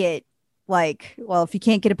make it like, well, if you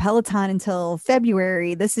can't get a Peloton until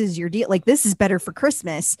February, this is your deal. Like, this is better for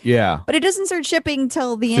Christmas. Yeah. But it doesn't start shipping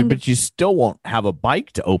till the end. But you still won't have a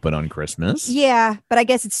bike to open on Christmas. Yeah, but I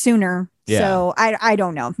guess it's sooner. Yeah. So I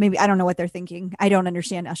don't know. Maybe I don't know what they're thinking. I don't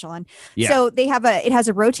understand Echelon. Yeah. So it has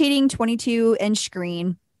a rotating 22-inch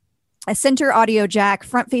screen, a center audio jack,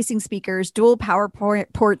 front-facing speakers, dual power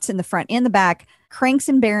ports in the front and the back, cranks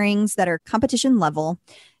and bearings that are competition level,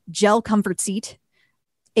 gel comfort seat,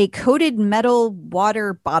 a coated metal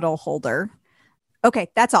water bottle holder. Okay,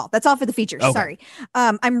 that's all. That's all for the features. Okay. Sorry.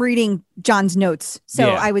 I'm reading John's notes,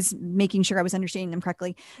 so I was making sure I was understanding them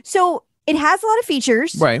correctly. So it has a lot of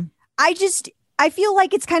features. Right. I feel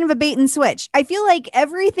like it's kind of a bait and switch. I feel like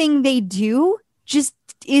everything they do just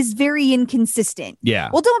is very inconsistent. Yeah.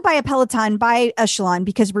 Well, don't buy a Peloton, buy Echelon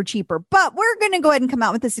because we're cheaper, but we're going to go ahead and come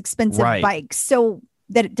out with this expensive bike so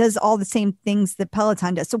that it does all the same things that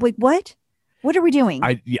Peloton does. So wait, what? What are we doing?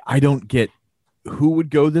 I don't get who would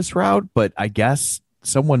go this route, but I guess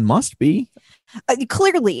someone must be.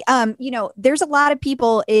 Clearly, there's a lot of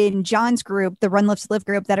people in John's group, the Run Lift Live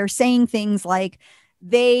group, that are saying things like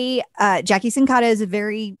Jackie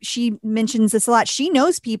Sincata she mentions this a lot. She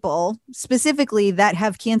knows people specifically that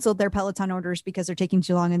have canceled their Peloton orders because they're taking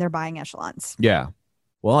too long and they're buying Echelons. Yeah.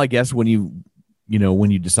 Well, I guess when you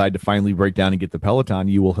decide to finally break down and get the Peloton,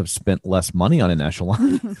 you will have spent less money on an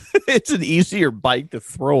Echelon. It's an easier bike to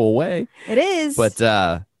throw away. It is. But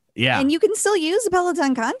yeah. And you can still use the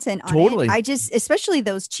Peloton content on totally. it. Especially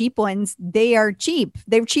those cheap ones, they are cheap.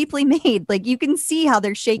 They're cheaply made. Like, you can see how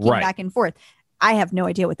they're shaking back and forth. I have no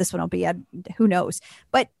idea what this one will be. Who knows?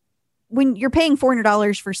 But when you're paying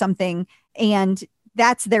 $400 for something and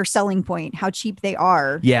that's their selling point, how cheap they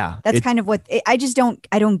are. Yeah. That's kind of what I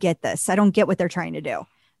don't get this. I don't get what they're trying to do.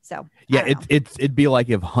 So yeah, it'd be like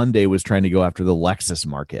if Hyundai was trying to go after the Lexus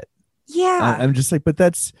market. Yeah. I'm just like, but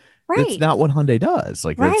that's not what Hyundai does.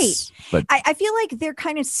 Like, but I feel like they're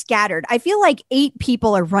kind of scattered. I feel like 8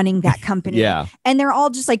 people are running that company. Yeah. And they're all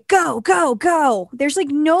just like, go, go, go. There's like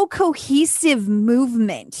no cohesive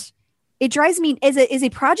movement. It drives me, as a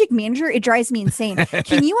project manager, it drives me insane.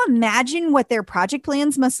 Can you imagine what their project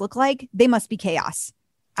plans must look like? They must be chaos.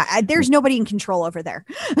 There's nobody in control over there.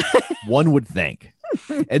 One would think.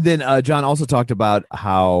 And then John also talked about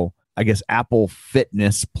how, I guess, Apple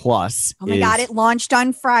Fitness Plus. Oh my God, it launched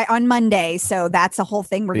on Monday. So that's a whole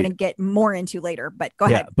thing we're going to get more into later, but go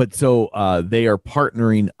ahead. But so they are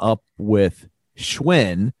partnering up with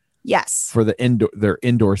Schwinn. Yes. For their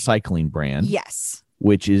indoor cycling brand. Yes.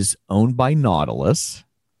 Which is owned by Nautilus.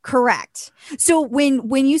 Correct. So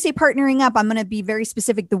when you say partnering up, I'm going to be very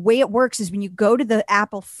specific. The way it works is when you go to the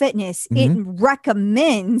Apple Fitness, it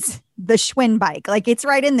recommends the Schwinn bike. Like, it's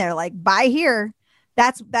right in there, like, buy here.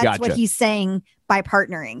 That's gotcha. What he's saying by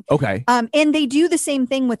partnering. Okay. And they do the same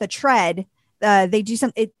thing with a tread. They do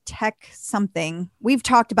tech something. We've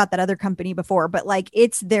talked about that other company before, but like,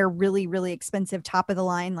 it's their really, really expensive top of the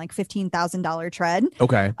line, like $15,000 tread.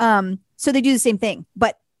 Okay. So they do the same thing,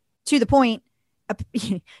 but to the point,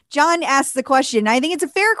 John asked the question. I think it's a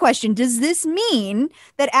fair question. Does this mean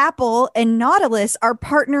that Apple and Nautilus are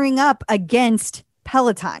partnering up against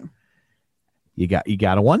Peloton? You got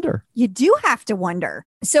to wonder. You do have to wonder.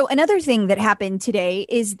 So another thing that happened today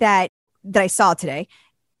is that that I saw today.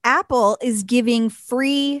 Apple is giving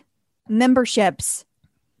free memberships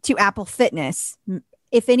to Apple Fitness.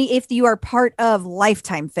 If you are part of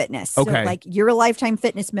Lifetime Fitness. Okay. So like you're a Lifetime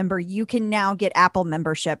Fitness member, you can now get Apple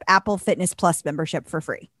membership, Apple Fitness Plus membership for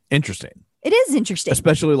free. Interesting. It is interesting.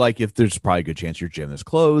 Especially like if there's probably a good chance your gym is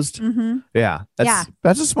closed. Mm-hmm. Yeah.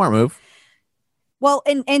 That's a smart move. Well,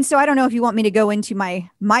 and so I don't know if you want me to go into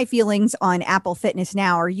my feelings on Apple Fitness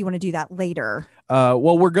now, or you want to do that later.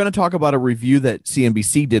 Well, we're going to talk about a review that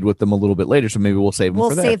CNBC did with them a little bit later, so maybe we'll save them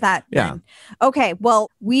for save that. Yeah. Then. Okay.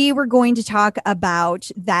 Well, we were going to talk about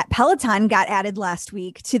that Peloton got added last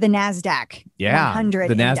week to the NASDAQ 100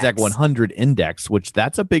 the NASDAQ index. 100 index, which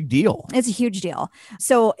that's a big deal. It's a huge deal.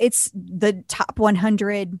 So it's the top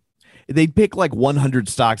 100. They pick like 100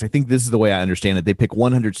 stocks. I think this is the way I understand it. They pick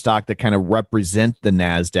 100 stock that kind of represent the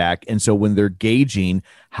NASDAQ. And so when they're gauging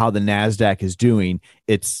how the NASDAQ is doing,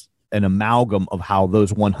 it's an amalgam of how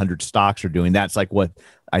those 100 stocks are doing. That's like what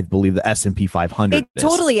I believe the S&P 500 It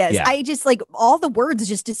totally is. Yeah. I just like all the words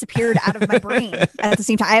just disappeared out of my brain at the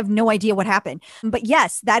same time. I have no idea what happened. But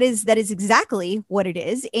yes, that is exactly what it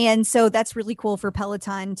is. And so that's really cool for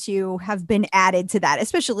Peloton to have been added to that,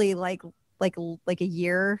 especially like a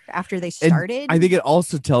year after they started. And I think it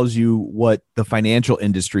also tells you what the financial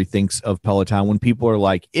industry thinks of Peloton when people are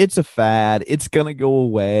like, it's a fad, it's gonna go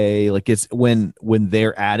away. Like it's when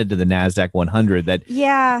they're added to the NASDAQ 100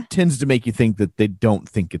 that tends to make you think that they don't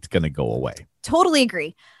think it's gonna go away. Totally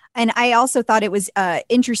agree. And I also thought it was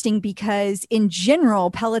interesting because in general,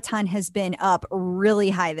 Peloton has been up really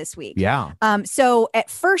high this week. Yeah. So at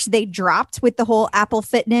first they dropped with the whole Apple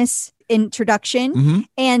Fitness introduction,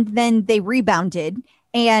 and then they rebounded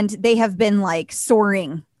and they have been like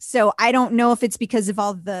soaring. So I don't know if it's because of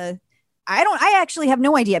all the I actually have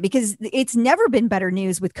no idea because it's never been better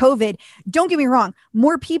news with COVID. Don't get me wrong.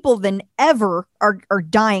 More people than ever are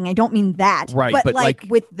dying. I don't mean that. Right. But like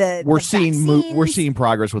with we're seeing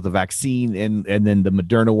progress with the vaccine and then the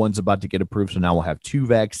Moderna one's about to get approved. So now we'll have 2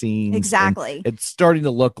 vaccines. Exactly. It's starting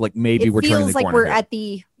to look like maybe we're turning the corner. It feels like we're at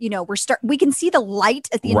the, we can see the light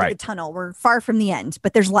at the end of the tunnel. We're far from the end,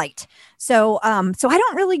 but there's light. So I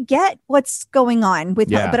don't really get what's going on with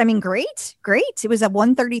but I mean, great. It was at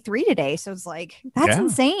 133 today. So it's like, that's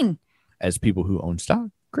insane. As people who own stock,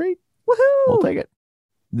 great. Woohoo. We'll take it.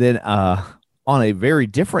 Then on a very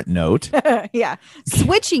different note,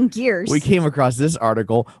 switching gears, we came across this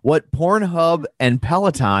article, what Pornhub and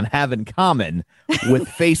Peloton have in common with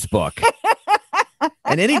Facebook.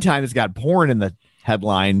 And anytime it's got porn in the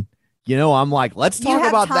headline, I'm like, let's talk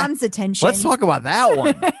about Tom's attention. Let's talk about that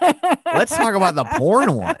one. Let's talk about the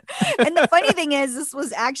porn one. And the funny thing is, this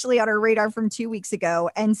was actually on our radar from 2 weeks ago,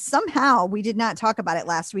 and somehow we did not talk about it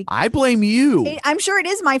last week. I blame you. I'm sure it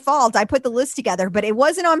is my fault. I put the list together, but it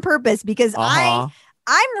wasn't on purpose because I'm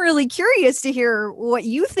really curious to hear what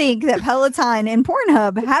you think that Peloton and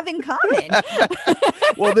Pornhub have in common.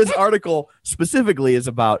 Well, this article specifically is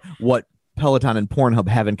about what Peloton and Pornhub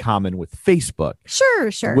have in common with Facebook. Sure.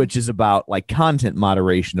 Which is about like content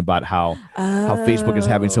moderation, about how Facebook is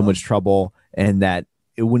having so much trouble, and that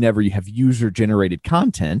whenever you have user-generated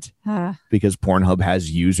content, because Pornhub has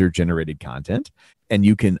user-generated content, and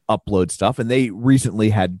you can upload stuff. And they recently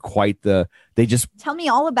had tell me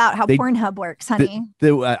all about how Pornhub works, honey.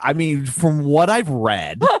 I mean, from what I've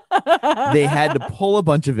read, they had to pull a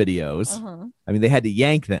bunch of videos. I mean, they had to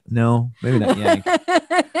yank them. No, maybe not yank.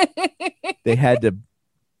 They had to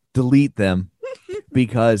delete them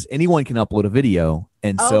because anyone can upload a video.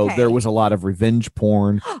 And so there was a lot of revenge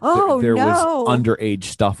porn. There was underage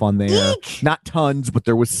stuff on there. Eek. Not tons, but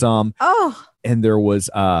there was some. And there was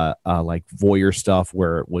like voyeur stuff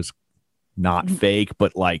where it was not fake,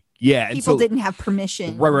 but like, people didn't have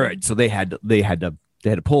permission. Right. So they had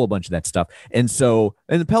to pull a bunch of that stuff. And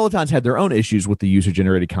the Pelotons had their own issues with the user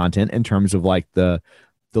generated content in terms of like the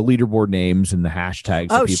leaderboard names and the hashtags.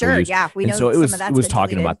 Oh, sure. Use. Yeah. We know so it was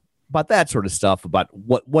talking about that sort of stuff, about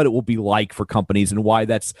what it will be like for companies and why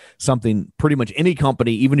that's something pretty much any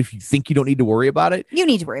company, even if you think you don't need to worry about it, you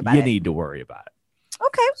need to worry about it. You need to worry about it.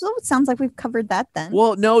 Okay, so it sounds like we've covered that then.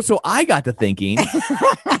 Well, no, so I got to thinking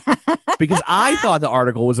because I thought the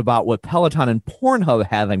article was about what Peloton and Pornhub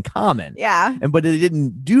have in common. Yeah. But it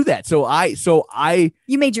didn't do that. So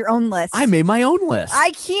You made your own list. I made my own list. I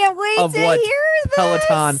can't wait to hear this.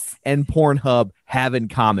 Peloton and Pornhub have in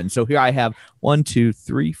common. So here I have 1, 2,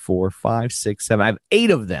 3, 4, 5, 6, 7. I have 8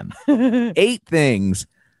 of them. 8 things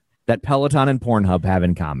that Peloton and Pornhub have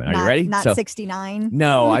in common. Are you ready? Not 69.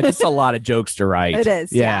 No, just a lot of jokes to write. It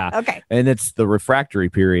is. Yeah. Okay. And it's the refractory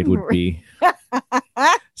period would be.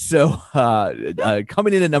 So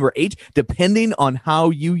coming in at number 8, depending on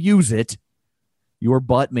how you use it, your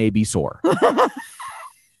butt may be sore.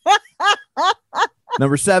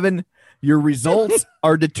 Number 7, your results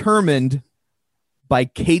are determined by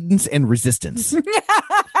cadence and resistance.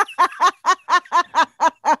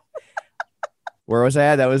 Where was I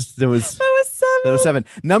at? That was 7.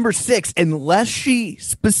 Number 6, unless she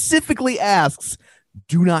specifically asks,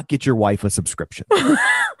 do not get your wife a subscription.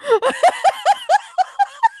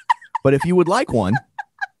 But if you would like one.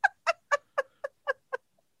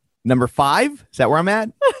 Number 5, is that where I'm at?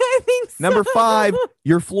 I think so. Number 5,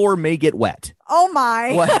 your floor may get wet. Oh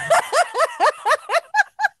my. What?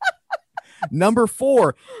 Number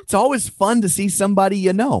 4, it's always fun to see somebody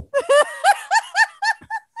you know.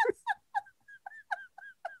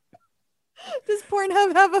 Does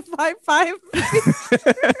Pornhub have a 5.5?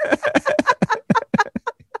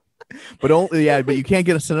 But you can't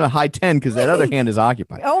get a high 10 because that other hand is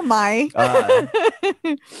occupied. Oh my.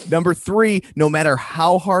 Number 3, no matter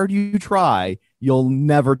how hard you try, you'll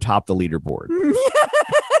never top the leaderboard.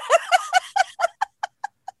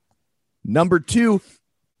 Number 2,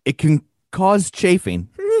 it can cause chafing.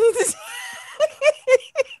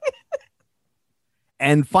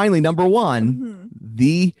 And finally, number 1,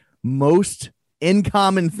 the most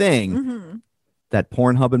uncommon thing that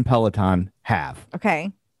Pornhub and Peloton have.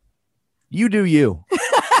 Okay. You do you.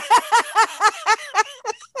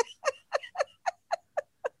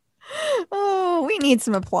 Oh, we need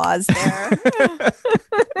some applause there.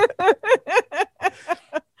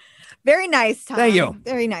 Very nice, Tom. Thank you.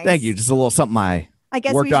 Very nice. Thank you. Just a little something I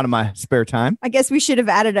guess worked on in my spare time. I guess we should have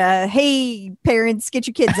added hey, parents, get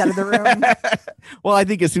your kids out of the room. Well, I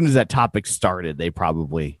think as soon as that topic started, they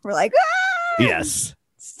probably We're like, yes.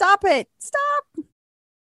 Stop it. Stop.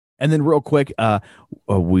 And then real quick,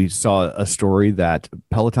 we saw a story that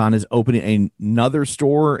Peloton is opening another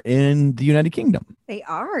store in the United Kingdom. They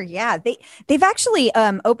are, yeah. They've actually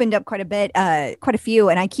opened up quite a few,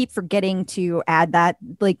 and I keep forgetting to add that,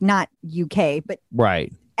 like not UK, but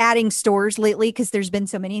right. Adding stores lately because there's been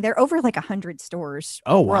so many. They're over like 100 stores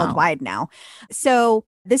worldwide now. So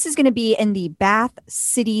this is going to be in the Bath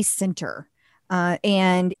City Center.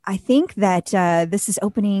 And I think that this is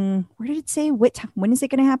opening. Where did it say? When is it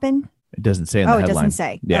going to happen? It doesn't say in the headline. It doesn't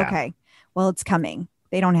say. Yeah. Okay. Well, it's coming.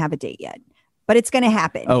 They don't have a date yet, but it's going to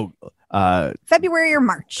happen. February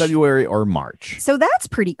or March. So that's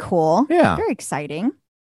pretty cool. Yeah. Very exciting.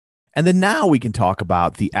 And then now we can talk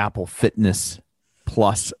about the Apple Fitness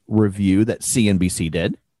Plus review that CNBC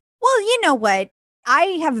did. Well, you know what? I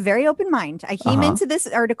have a very open mind. I came into this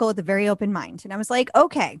article with a very open mind, and I was like,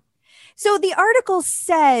 okay. So the article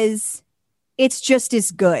says it's just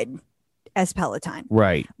as good as Peloton.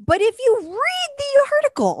 Right. But if you read the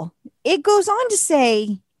article, it goes on to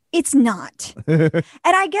say it's not. And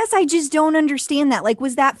I guess I just don't understand that. Like,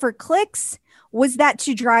 was that for clicks? Was that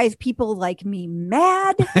to drive people like me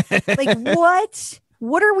mad? Like, what?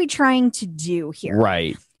 What are we trying to do here?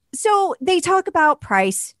 Right. So they talk about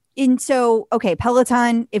price. And so, okay,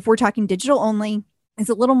 Peloton, if we're talking digital only, is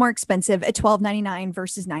a little more expensive at $12.99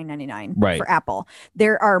 versus $9.99 for Apple.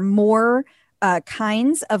 There are more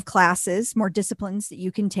kinds of classes, more disciplines that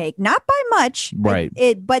you can take, not by much, right?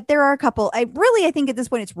 But there are a couple. I think at this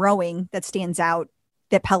point it's rowing that stands out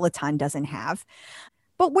that Peloton doesn't have.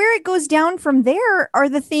 But where it goes down from there are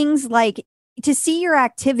the things like to see your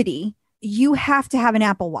activity, you have to have an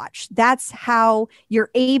Apple Watch. That's how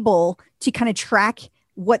you're able to kind of track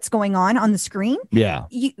what's going on the screen. Yeah.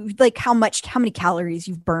 You like how many calories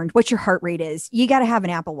you've burned, what your heart rate is. You got to have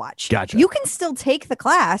an Apple Watch. Gotcha. You can still take the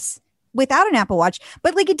class without an Apple Watch,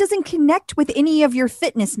 but like it doesn't connect with any of your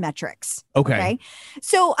fitness metrics. Okay.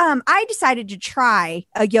 So I decided to try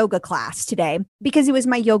a yoga class today because it was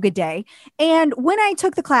my yoga day. And when I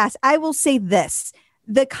took the class, I will say this,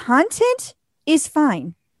 the content is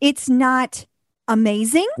fine. It's not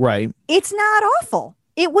amazing. Right. It's not awful.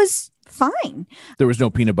 It was fine. There was no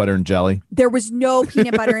peanut butter and jelly. There was no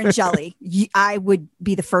peanut butter and jelly. I would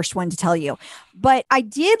be the first one to tell you. But I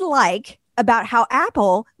did like about how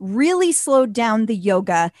Apple really slowed down the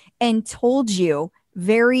yoga and told you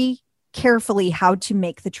very carefully how to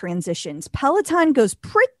make the transitions. Peloton goes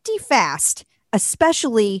pretty fast,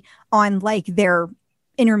 especially on like their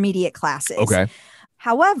intermediate classes. Okay.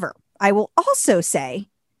 However, I will also say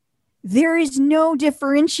there is no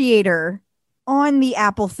differentiator on the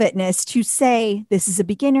Apple Fitness to say this is a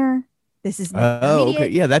beginner, this is okay.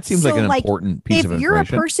 Yeah, that seems like an important piece of information. If you're a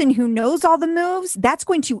person who knows all the moves, that's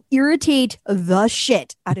going to irritate the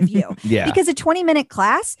shit out of you. Yeah. Because a 20-minute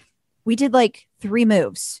class, we did like 3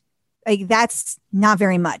 moves. Like, that's not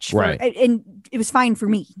very much. Right. And it was fine for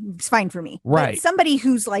me. It's fine for me. Right. But somebody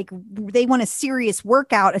who's like, they want a serious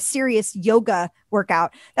workout, a serious yoga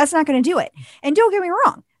workout, that's not going to do it. And don't get me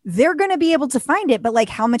wrong, they're going to be able to find it. But like,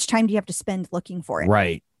 how much time do you have to spend looking for it?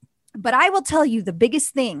 Right. But I will tell you the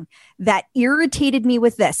biggest thing that irritated me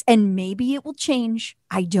with this, and maybe it will change,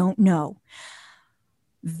 I don't know.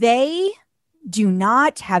 They do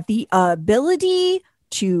not have the ability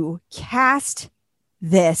to cast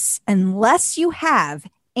this unless you have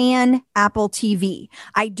an Apple TV.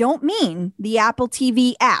 I don't mean the Apple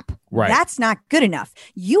TV app. Right. That's not good enough.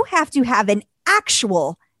 You have to have an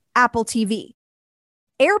actual Apple TV.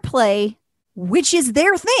 AirPlay, which is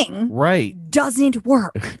their thing, right, doesn't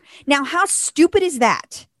work. Now, how stupid is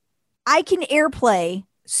that? I can AirPlay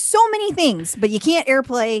so many things, but you can't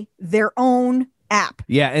AirPlay their own app.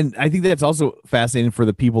 Yeah, and I think that's also fascinating for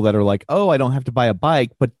the people that are like, oh, I don't have to buy a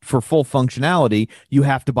bike, but for full functionality, you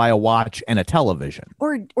have to buy a watch and a television.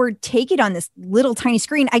 Or take it on this little tiny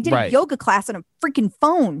screen. I did a yoga class on a freaking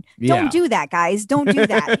phone. Don't do that, guys. Don't do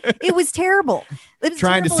that. It was terrible. It was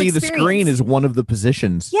trying to see the screen is one of the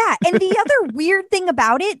positions. Yeah, and the other weird thing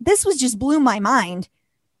about it, this was just blew my mind.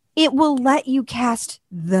 It will let you cast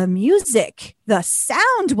the music. The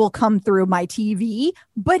sound will come through my TV,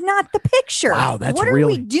 but not the picture. Wow, that's what are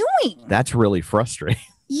we doing? That's really frustrating.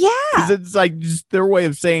 Yeah. Because it's like just their way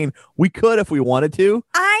of saying we could if we wanted to.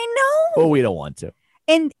 I know. But we don't want to.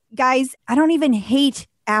 And guys, I don't even hate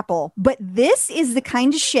Apple, but this is the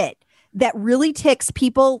kind of shit that really ticks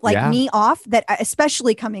people like me off, that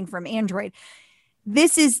especially coming from Android.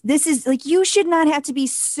 This is like, you should not have to be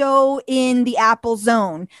so in the Apple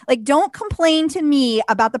zone. Like, don't complain to me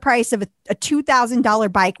about the price of a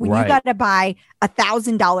 $2,000 bike when you got to buy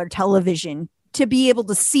 $1,000 television to be able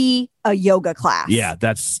to see a yoga class. Yeah,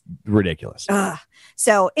 that's ridiculous.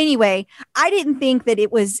 So anyway, I didn't think that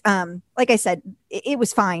it was, like I said, it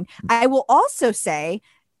was fine. I will also say,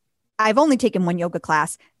 I've only taken one yoga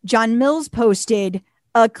class. John Mills posted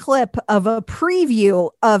a clip of a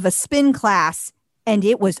preview of a spin class, and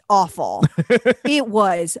it was awful. It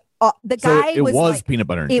was the guy it was like, peanut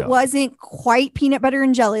butter and jelly. It wasn't quite peanut butter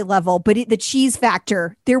and jelly level, but the cheese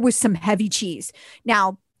factor, there was some heavy cheese.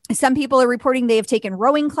 Now, some people are reporting they have taken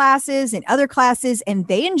rowing classes and other classes, and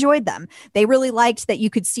they enjoyed them. They really liked that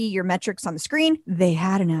you could see your metrics on the screen. They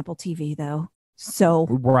had an Apple TV though. So,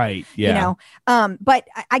 yeah. But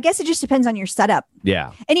I guess it just depends on your setup.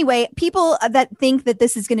 Yeah. Anyway, people that think that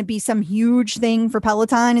this is going to be some huge thing for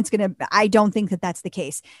Peloton, I don't think that that's the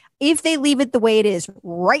case. If they leave it the way it is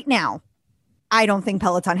right now, I don't think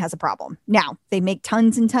Peloton has a problem. Now, they make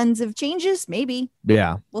tons and tons of changes, maybe.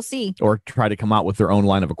 Yeah. We'll see. Or try to come out with their own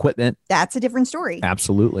line of equipment. That's a different story.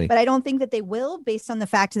 Absolutely. But I don't think that they will, based on the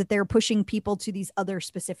fact that they're pushing people to these other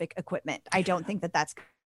specific equipment. I don't think that that's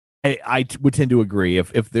I would tend to agree.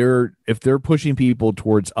 If they're pushing people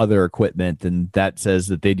towards other equipment, then that says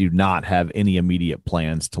that they do not have any immediate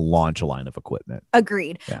plans to launch a line of equipment.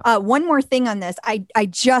 Agreed. Yeah. One more thing on this. I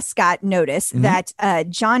just got notice that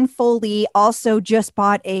John Foley also just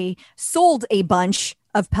sold a bunch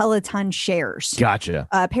of Peloton shares. Gotcha.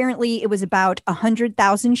 Apparently, it was about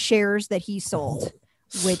 100,000 shares that he sold,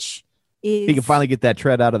 which is, he can finally get that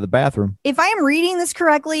tread out of the bathroom. If I am reading this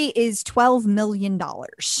correctly, is $12 million.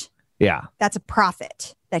 Yeah. That's a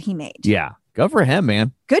profit that he made. Yeah. Good for him,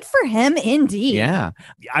 man. Good for him indeed. Yeah.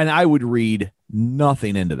 And I would read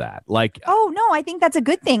nothing into that. Like, oh, no, I think that's a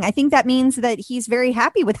good thing. I think that means that he's very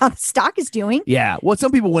happy with how the stock is doing. Yeah. Well,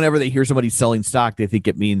 some people, whenever they hear somebody selling stock, they think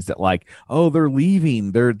it means that like, oh, they're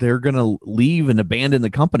leaving. They're going to leave and abandon the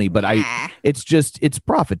company. But it's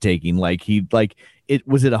profit taking. Like it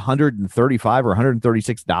was at $135 or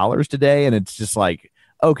 $136 today. And it's just like,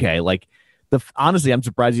 okay, like honestly, I'm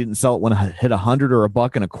surprised you didn't sell it when it hit $100 or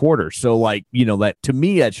 $1.25. So like, that to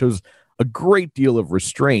me, that shows a great deal of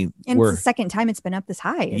restraint. And it's the second time it's been up this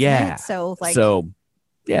high. Isn't it? So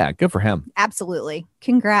yeah, good for him. Absolutely.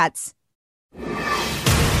 Congrats.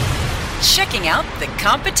 Checking out the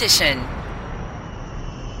competition.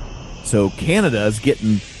 So Canada is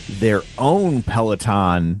getting their own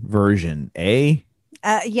Peloton version, eh?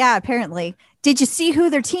 Yeah, apparently. Did you see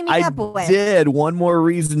who they're teaming up with? I did. One more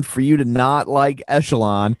reason for you to not like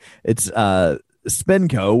Echelon. It's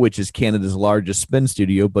Spinco, which is Canada's largest spin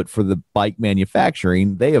studio, but for the bike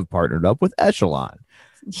manufacturing, they have partnered up with Echelon.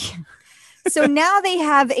 So now they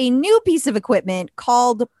have a new piece of equipment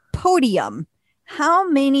called Podium. How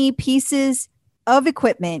many pieces of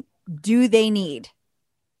equipment do they need?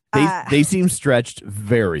 They seem stretched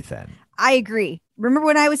very thin. I agree. Remember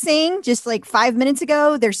when I was saying just like 5 minutes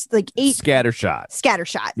ago, there's like 8 scattershot.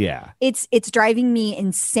 Scattershot. Yeah. It's driving me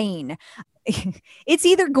insane. it's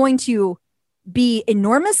either going to be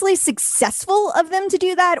enormously successful of them to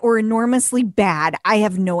do that or enormously bad. I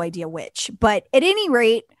have no idea which, but at any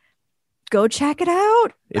rate, go check it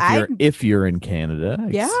out. If you're in Canada,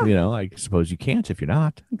 yeah. I suppose you can't if you're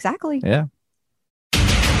not. Exactly. Yeah.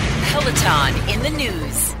 Peloton in the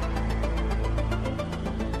news.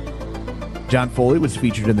 John Foley was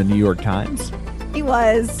featured in the New York Times. He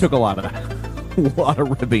was. Took a lot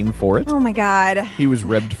of ribbing for it. Oh my God. He was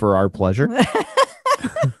ribbed for our pleasure.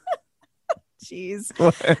 Jeez.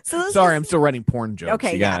 Sorry, I'm still writing porn jokes.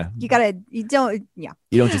 Okay, you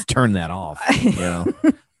don't just turn that off. I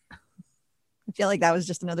feel like that was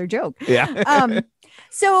just another joke. Yeah.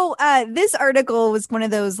 So this article was one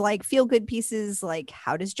of those like feel good pieces, like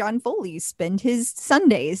how does John Foley spend his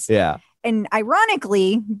Sundays? Yeah. And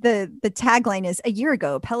ironically, the tagline is, a year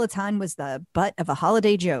ago, Peloton was the butt of a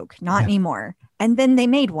holiday joke. Not anymore. And then they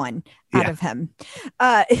made one out of him.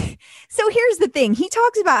 So here's the thing. He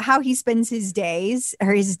talks about how he spends his days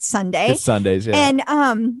or his Sunday. His Sundays, yeah.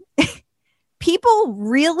 And people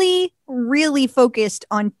really, really focused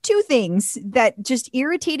on two things that just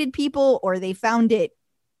irritated people, or they found it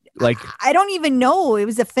like, I don't even know. It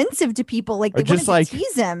was offensive to people. Like they just wanted to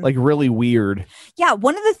tease him. Like really weird. Yeah.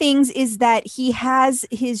 One of the things is that he has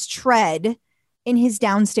his tread in his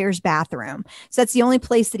downstairs bathroom. So that's the only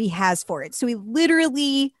place that he has for it. So he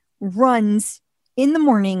literally runs in the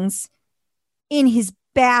mornings in his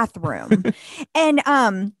bathroom. And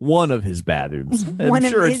one of his bathrooms. One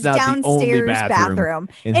of his downstairs bathroom.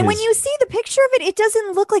 And when you see the picture of it, it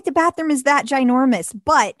doesn't look like the bathroom is that ginormous,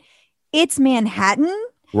 but it's Manhattan.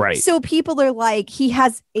 Right. So people are like, he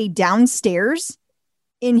has a downstairs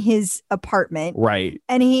in his apartment. Right.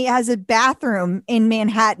 And he has a bathroom in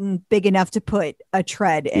Manhattan big enough to put a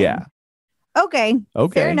tread in. Yeah. Okay.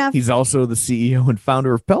 Fair enough. He's also the CEO and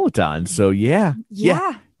founder of Peloton. So yeah.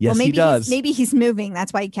 Yes, maybe he does. Maybe he's moving.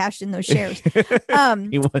 That's why he cashed in those shares.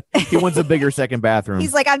 He wants a bigger second bathroom.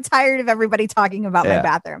 He's like, I'm tired of everybody talking about my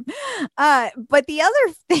bathroom. But the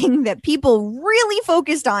other thing that people really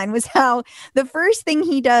focused on was how the first thing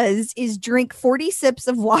he does is drink 40 sips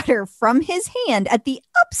of water from his hand at the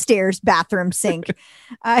upstairs bathroom sink.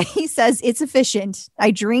 He says, it's efficient. I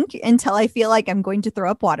drink until I feel like I'm going to throw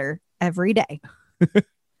up water every day.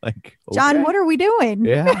 John, what are we doing?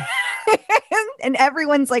 Yeah. And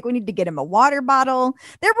everyone's like, we need to get him a water bottle.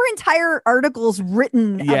 There were entire articles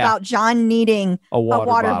written about John needing a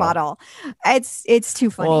water bottle. It's too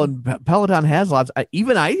funny. Well, and Peloton has lots.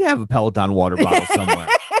 Even I have a Peloton water bottle somewhere.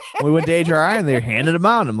 We went to HRI and they handed them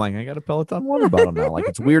out. I'm like, I got a Peloton water bottle now. Like,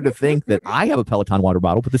 it's weird to think that I have a Peloton water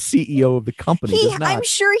bottle, but the CEO of the company does not. I'm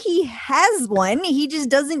sure he has one. He just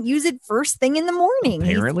doesn't use it first thing in the morning.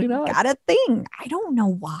 Apparently not. Got a thing. I don't know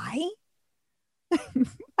why.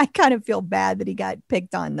 I kind of feel bad that he got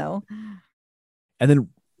picked on, though. And then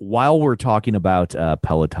while we're talking about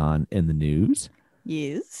Peloton in the news.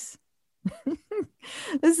 Yes.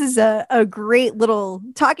 This is a great little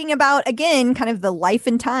talking about, again, kind of the life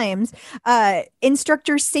and times.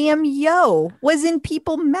 Instructor Sam Yo was in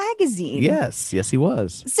People magazine. Yes, he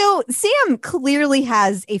was. So Sam clearly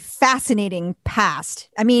has a fascinating past.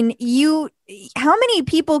 I mean, how many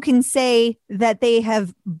people can say that they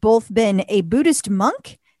have both been a Buddhist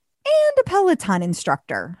monk and a Peloton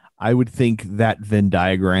instructor? I would think that Venn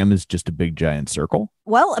diagram is just a big giant circle.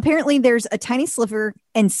 Well, apparently there's a tiny sliver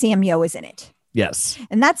and Sam Yo is in it. Yes.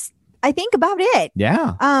 And that's, I think, about it.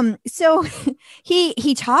 Yeah. So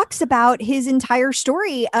he talks about his entire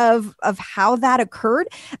story of how that occurred.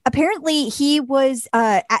 Apparently he was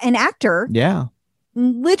an actor. Yeah.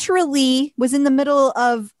 Literally was in the middle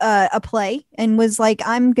of a play and was like,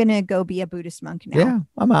 I'm going to go be a Buddhist monk now. Yeah,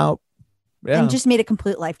 I'm out. Yeah. And just made a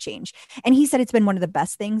complete life change. And he said it's been one of the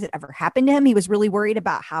best things that ever happened to him. He was really worried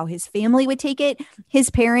about how his family would take it. His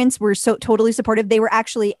parents were so totally supportive. They were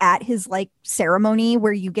actually at his ceremony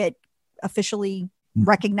where you get officially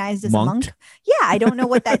recognized as a monk. Yeah, I don't know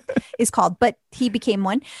what that is called, but he became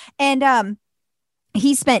one. And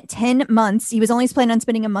he spent 10 months. He was only planning on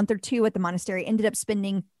spending a month or two at the monastery, ended up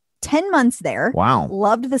spending 10 months there. Wow.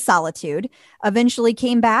 Loved the solitude. Eventually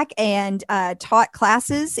came back and taught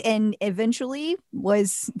classes and eventually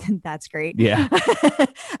was, that's great. Yeah.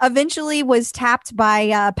 Eventually was tapped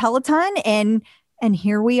by Peloton and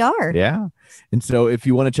here we are. Yeah. And so if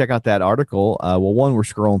you want to check out that article, one, we're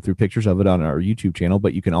scrolling through pictures of it on our YouTube channel,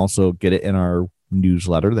 but you can also get it in our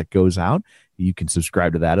newsletter that goes out. You can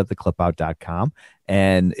subscribe to that at theclipout.com.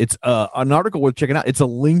 And it's an article worth checking out. It's a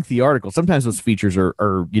lengthy article. Sometimes those features are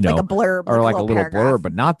like a blurb, or like a little blurb,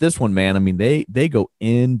 but not this one, man. I mean, they go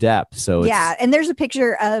in depth. So yeah, and there's a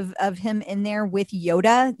picture of him in there with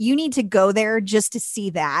Yoda. You need to go there just to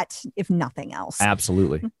see that, if nothing else.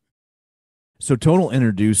 Absolutely. So Tonal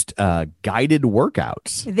introduced guided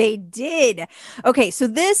workouts. They did. Okay, so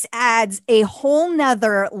this adds a whole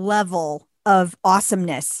nother level of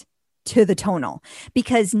awesomeness to the Tonal,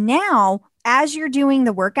 because now as you're doing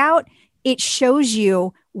the workout, it shows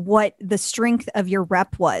you what the strength of your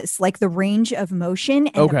rep was, like the range of motion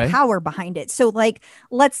and the power behind it. So like,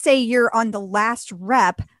 let's say you're on the last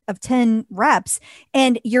rep of 10 reps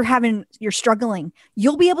and you're struggling.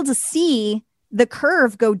 You'll be able to see the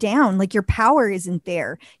curve go down, like your power isn't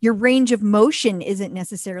there. Your range of motion isn't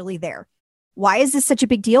necessarily there. Why is this such a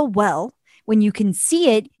big deal? Well, when you can see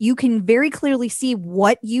it, you can very clearly see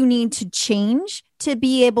what you need to change to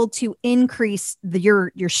be able to increase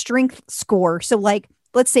your strength score. So like,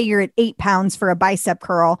 let's say you're at 8 pounds for a bicep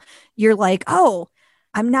curl. You're like, oh,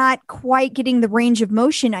 I'm not quite getting the range of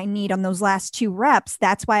motion I need on those last 2 reps.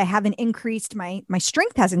 That's why I haven't increased my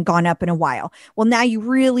strength hasn't gone up in a while. Well, now you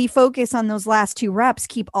really focus on those last 2 reps,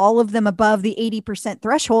 keep all of them above the 80%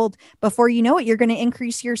 threshold. Before you know it, you're going to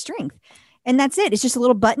increase your strength. And that's it. It's just a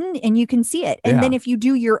little button and you can see it. And then if you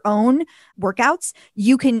do your own workouts,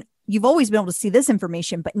 you've always been able to see this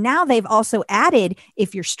information, but now they've also added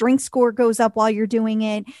if your strength score goes up while you're doing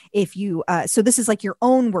it, if you, so this is like your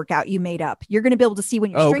own workout you made up. You're going to be able to see when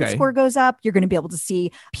your strength score goes up. You're going to be able to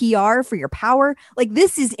see PR for your power. Like,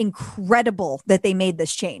 this is incredible that they made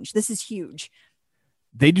this change. This is huge.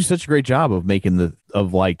 They do such a great job of making the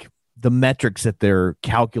metrics that they're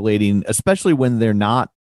calculating, especially when they're not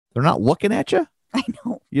looking at you. I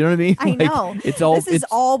know. You know what I mean? I know. This is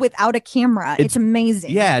all without a camera. It's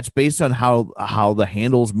amazing. Yeah, it's based on how the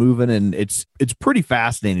handle's moving, and it's pretty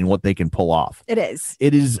fascinating what they can pull off. It is.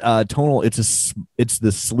 It is Tonal. It's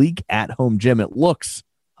the sleek at-home gym. It looks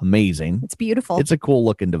amazing. It's beautiful. It's a cool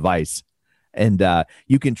looking device. And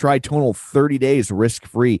you can try Tonal 30 days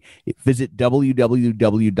risk-free. Visit www.tonal.com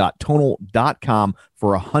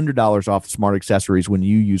for $100 off smart accessories when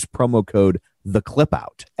you use promo code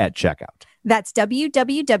TheClipOut at checkout. That's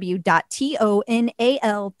www.tonal.com.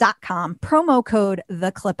 Promo code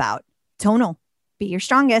TheClipOut. Tonal, be your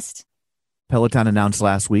strongest. Peloton announced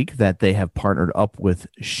last week that they have partnered up with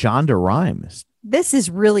Shonda Rhimes. This is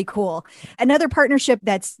really cool. Another partnership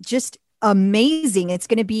that's just amazing. It's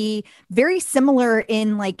going to be very similar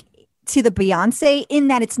in to the Beyonce in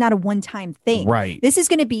that it's not a one-time thing. Right. This is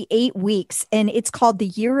going to be 8 weeks and it's called the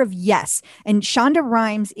Year of Yes. And Shonda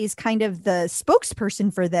Rhimes is kind of the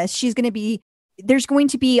spokesperson for this. There's going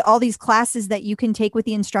to be all these classes that you can take with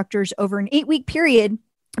the instructors over an 8-week period,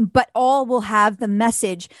 but all will have the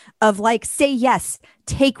message of say yes,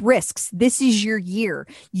 take risks. This is your year.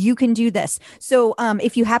 You can do this. So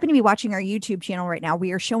if you happen to be watching our YouTube channel right now,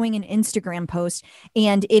 we are showing an Instagram post.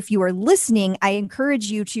 And if you are listening, I encourage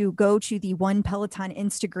you to go to the One Peloton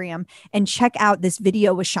Instagram and check out this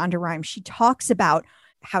video with Shonda Rhimes. She talks about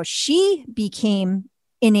how she became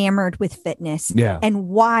enamored with fitness and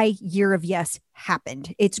why Year of Yes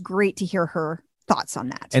happened. It's great to hear her thoughts on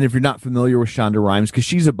that. And if you're not familiar with Shonda Rhimes, because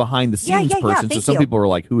she's a behind the scenes person, so some people are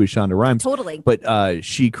like, who is Shonda Rhimes? Totally. But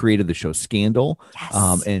she created the show Scandal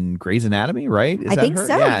and Grey's Anatomy, right? I think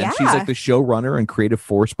so. Yeah. And she's like the showrunner and creative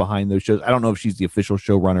force behind those shows. I don't know if she's the official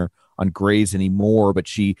showrunner on Grey's anymore, but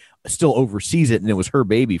she still oversees it. And it was her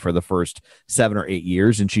baby for the first 7 or 8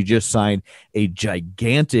 years. And she just signed a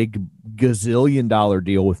gigantic gazillion-dollar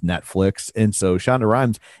deal with Netflix. And so Shonda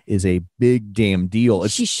Rhimes is a big damn deal.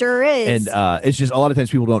 She sure is. And it's just a lot of times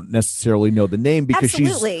people don't necessarily know the name because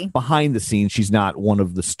Absolutely. She's behind the scenes. She's not one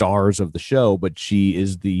of the stars of the show, but she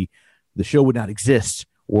is the show would not exist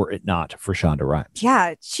were it not for Shonda Rhimes.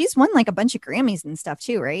 Yeah. She's won a bunch of Grammys and stuff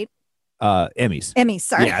too, right? Emmys,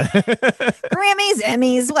 sorry. Yeah. Grammys,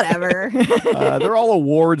 Emmys, whatever. They're all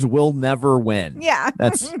awards we'll never win. Yeah.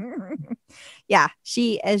 That's yeah.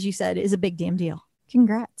 She, as you said, is a big damn deal.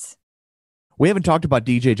 Congrats. We haven't talked about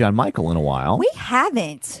DJ John Michael in a while. We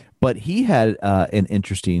haven't. But he had an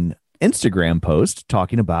interesting Instagram post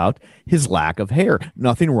talking about his lack of hair.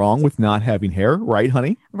 Nothing wrong with not having hair, right,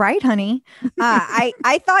 honey? Right, honey.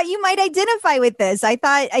 I thought you might identify with this. I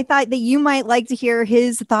thought that you might like to hear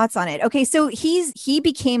his thoughts on it. Okay, so he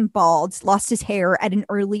became bald, lost his hair at an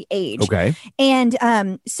early age. Okay. And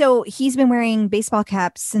so he's been wearing baseball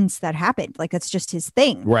caps since that happened. That's just his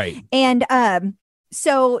thing. Right. And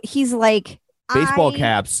so he's like, Baseball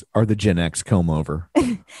caps are the Gen X comb over.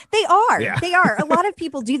 They are. Yeah. They are. A lot of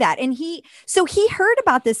people do that. And he heard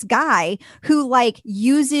about this guy who like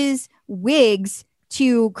uses wigs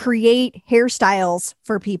to create hairstyles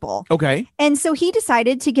for people. Okay. And so he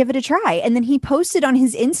decided to give it a try. And then he posted on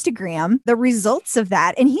his Instagram the results of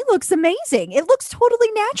that. And he looks amazing. It looks totally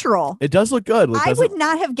natural. It does look good. I would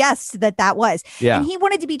not have guessed that was. Yeah. And he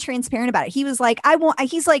wanted to be transparent about it. He was like,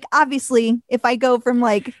 he's like, obviously, if I go from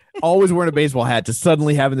like always wearing a baseball hat to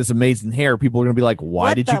suddenly having this amazing hair, people are going to be like,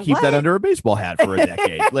 why did you keep that under a baseball hat for a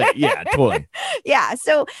decade? Like, yeah, totally. Yeah.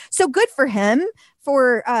 So good for him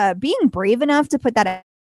for being brave enough to put that out,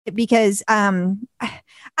 because I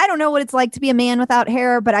don't know what it's like to be a man without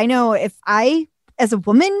hair, but I know if I as a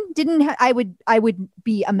woman didn't I would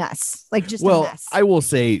be a mess, like just a mess. I will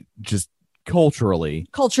say just culturally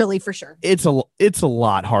for sure, it's a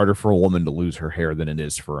lot harder for a woman to lose her hair than it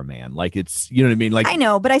is for a man. Like, it's, you know what I mean? Like, I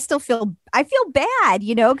know, but I feel bad,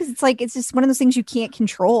 you know, because it's like, it's just one of those things you can't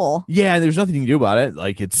control. Yeah, there's nothing you can do about it.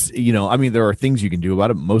 Like, it's, you know, I mean, there are things you can do about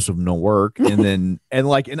it. Most of them don't work. And then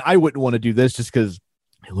and I wouldn't want to do this just because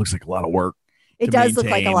it looks like a lot of work. It does look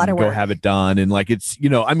like a lot of work. Go have it done. And like, it's, you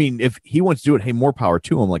know, I mean, if he wants to do it, hey, more power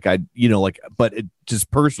to him. Like, but it just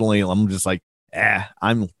personally, I'm just like,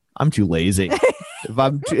 I'm too lazy.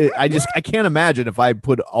 I can't imagine if I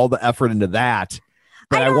put all the effort into that,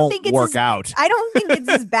 but I won't work out. I don't think it's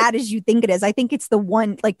as bad as you think it is. I think it's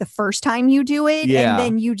the first time you do it, and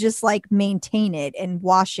then you just like maintain it and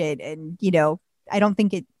wash it. And, you know, I don't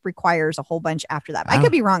think it requires a whole bunch after that. I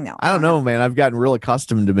could be wrong though. I don't know, man. I've gotten real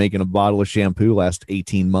accustomed to making a bottle of shampoo last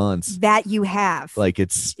 18 months. That you have. Like,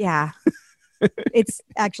 it's. Yeah. It's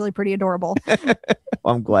actually pretty adorable.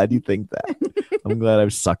 I'm glad you think that. I'm glad I've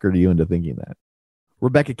suckered you into thinking that.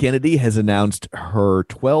 Rebecca Kennedy has announced her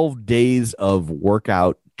 12 days of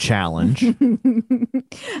workout challenge.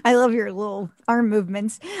 I love your little arm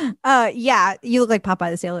movements. Yeah, you look like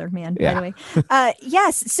Popeye the Sailor Man, by the way.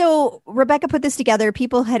 Yes. So Rebecca put this together.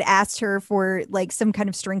 People had asked her for like some kind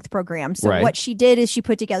of strength program. So what she did is she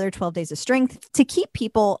put together 12 days of strength to keep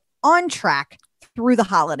people on track through the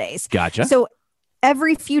holidays. Gotcha. So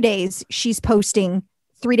every few days she's posting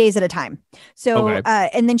 3 days at a time. So,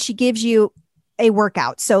 and then she gives you a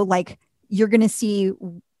workout. So like, you're going to see,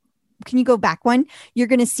 can you go back one? You're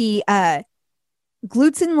going to see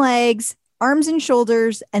glutes and legs, arms and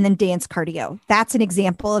shoulders, and then dance cardio. That's an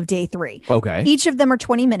example of day 3. Okay. Each of them are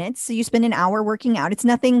 20 minutes. So you spend an hour working out. It's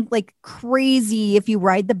nothing like crazy. If you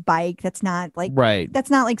ride the bike, that's not like, that's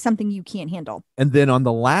not like something you can't handle. And then on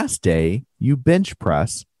the last day, you bench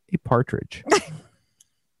press a partridge.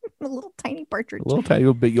 A little tiny partridge. A little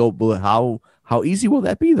tiny, but how easy will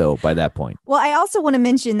that be though by that point? Well, I also want to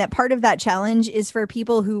mention that part of that challenge is for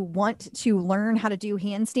people who want to learn how to do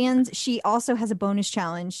handstands. She also has a bonus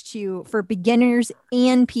challenge for beginners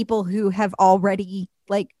and people who have already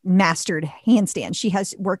like mastered handstands. She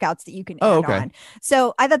has workouts that you can add on.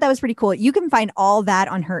 So I thought that was pretty cool. You can find all that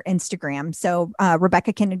on her Instagram. So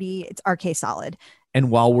Rebecca Kennedy, it's RK Solid. And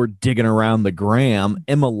while we're digging around the gram,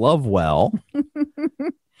 Emma Lovewell.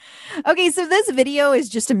 Okay, so this video is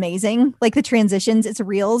just amazing. Like the transitions, it's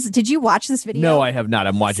reels. Did you watch this video? No, I have not.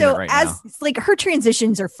 I'm watching it right now. Like her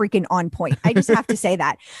transitions are freaking on point. I just have to say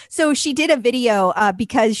that. So she did a video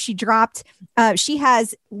because she dropped, she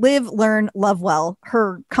has Live, Learn, Love Well,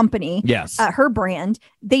 her company. Yes. Her brand.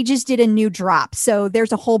 They just did a new drop. So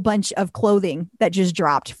there's a whole bunch of clothing that just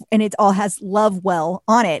dropped and it all has Love Well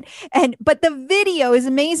on it. But the video is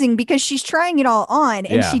amazing because she's trying it all on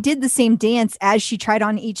and she did the same dance as she tried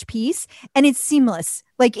on each piece and it's seamless.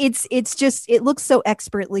 Like it looks so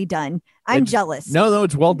expertly done. I'm jealous. No,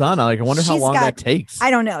 it's well done. I wonder how long that takes.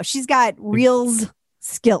 I don't know. She's got reels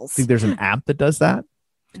skills. Think there's an app that does that?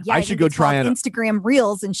 Yeah, I should go try on Instagram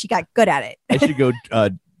Reels and she got good at it. I should go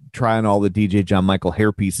try on all the DJ John Michael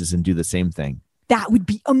hair pieces and do the same thing. That would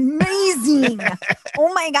be amazing.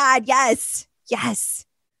 Oh my God. Yes.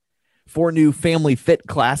 4 new family fit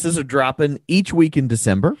classes are dropping each week in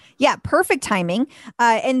December. Yeah, perfect timing.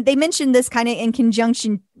 And they mentioned this kind of in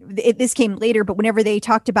conjunction. This came later, but whenever they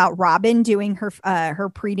talked about Robin doing her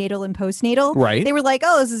prenatal and postnatal, they were like,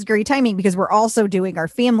 "Oh, this is great timing because we're also doing our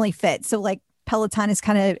family fit." So like Peloton is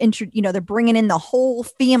kind of, they're bringing in the whole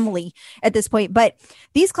family at this point. But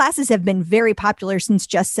these classes have been very popular since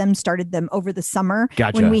Just Sim started them over the summer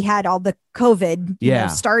when we had all the COVID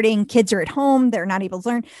starting. Kids are at home. They're not able to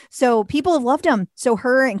learn. So people have loved them. So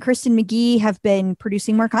her and Kristen McGee have been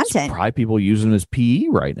producing more content. Probably people using them as PE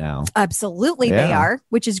right now. Absolutely, they are,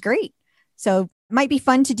 which is great. So it might be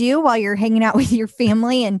fun to do while you're hanging out with your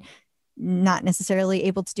family and not necessarily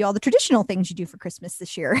able to do all the traditional things you do for Christmas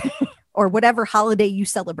this year or whatever holiday you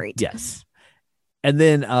celebrate. Yes. And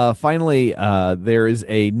then finally, there is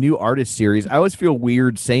a new artist series. I always feel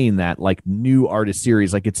weird saying that, like new artist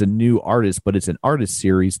series, like it's a new artist, but it's an artist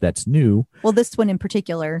series that's new. Well, this one in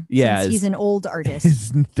particular, since he's an old artist. It's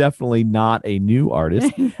definitely not a new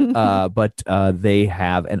artist, but they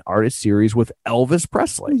have an artist series with Elvis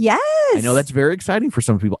Presley. Yes. I know that's very exciting for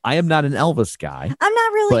some people. I am not an Elvis guy. I'm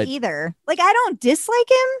not really either. Like, I don't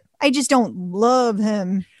dislike him. I just don't love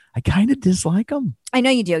him. I kind of dislike him. I know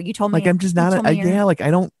you do. You told me. Like, I'm just not, I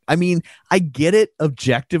get it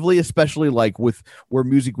objectively, especially like with where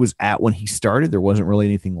music was at when he started. There wasn't really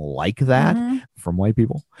anything like that from white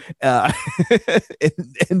people.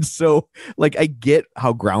 And so like, I get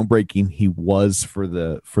how groundbreaking he was for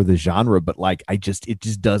the genre, but like, it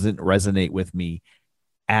just doesn't resonate with me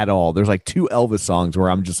at all. There's like 2 Elvis songs where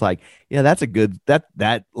I'm just like, yeah, that's a good,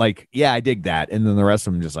 that like, yeah, I dig that. And then the rest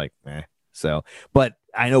of them just like, eh. So, but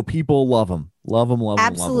I know people love him.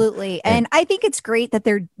 Absolutely. And I think it's great that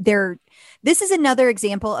they're this is another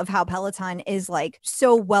example of how Peloton is like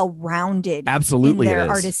so well-rounded. Absolutely. In their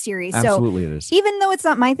artist series. Absolutely so it is. Even though it's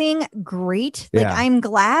not my thing, great. Like I'm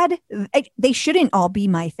glad they shouldn't all be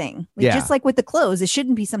my thing. Like, just like with the clothes, it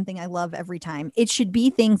shouldn't be something I love every time. It should be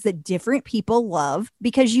things that different people love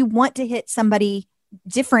because you want to hit somebody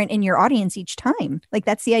different in your audience each time. Like,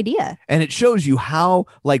 that's the idea. And it shows you how,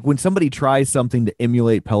 like, when somebody tries something to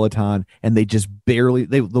emulate Peloton and they just barely,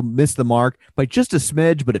 they'll miss the mark by just a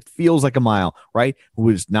smidge, but it feels like a mile, right?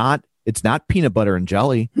 It's not peanut butter and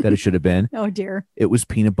jelly that it should have been. Oh dear. It was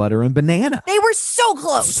peanut butter and banana. They were so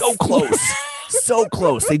close. So close. So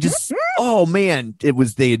close. They just, oh man,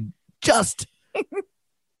 they had just,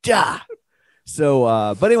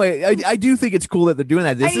 So, but anyway, I do think it's cool that they're doing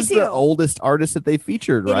that. This is the oldest artist that they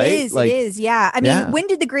featured, right? It is. Yeah. I mean, when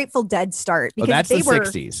did the Grateful Dead start? Because that's the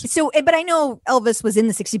 60s. So, but I know Elvis was in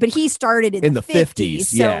the 60s, but he started in the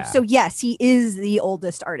 50s. So yes, he is the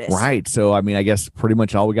oldest artist. Right. So, I mean, I guess pretty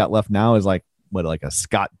much all we got left now is like a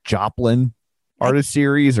Scott Joplin artist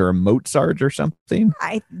series or a Mozart or something.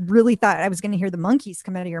 I really thought I was going to hear the Monkees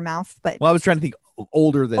come out of your mouth, but I was trying to think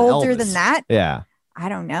older than that. Yeah. I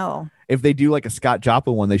don't know. If they do like a Scott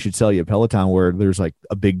Joplin one, they should sell you a Peloton where there's like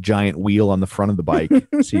a big giant wheel on the front of the bike.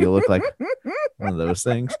 So you look like one of those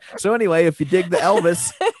things. So anyway, if you dig the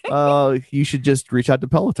Elvis, you should just reach out to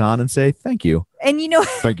Peloton and say thank you. And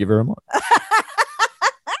thank you very much.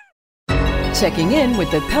 Checking in with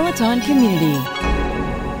the Peloton community.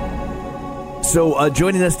 So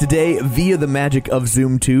joining us today via the magic of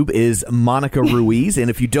ZoomTube is Monica Ruiz. And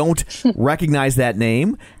if you don't recognize that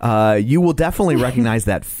name, you will definitely recognize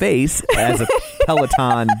that face as a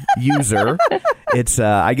Peloton user. It's,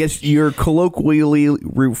 I guess you're colloquially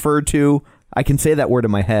referred to, I can say that word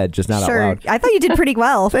in my head, just not out loud. I thought you did pretty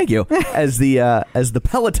well. Thank you. As the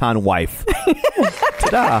Peloton wife.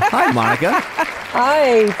 Ta-da. Hi, Monica.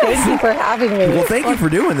 Hi. Thank you for having me. Well, thank you for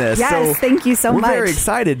doing this. Yes, thank you so much. We're very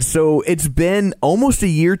excited. So it's been almost a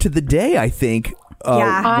year to the day, I think.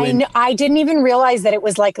 I didn't even realize that it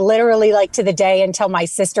was like literally like to the day until my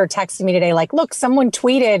sister texted me today, like, look, someone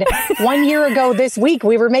tweeted 1 year ago this week,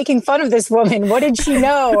 we were making fun of this woman. What did she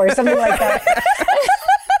know? Or something like that.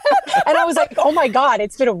 And I was like, oh my God,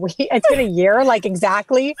 it's been a year, like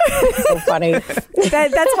exactly. It's so funny.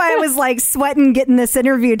 That's why I was like sweating getting this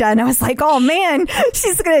interview done. I was like, oh man,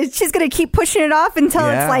 she's gonna keep pushing it off until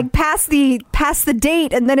it's like past the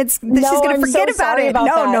date, and then she's gonna forget about it.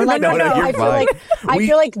 No. I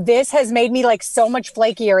feel like this has made me like so much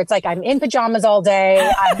flakier. It's like I'm in pajamas all day.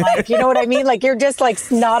 I'm like, you know what I mean? Like you're just like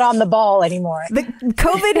not on the ball anymore. The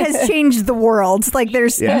COVID has changed the world. Like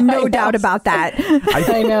there's no doubt about that.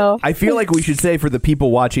 I know. I feel like we should say for the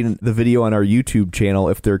people watching the video on our YouTube channel,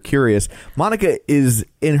 if they're curious, Monica is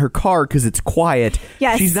in her car because it's quiet.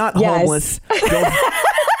 Yes. She's not homeless.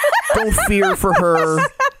 Don't fear for her.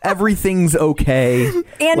 Everything's okay.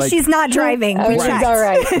 And she's not driving. She's all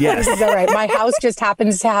right. Yes. She's all right. My house just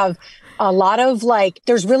happens to have a lot of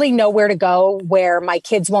there's really nowhere to go where my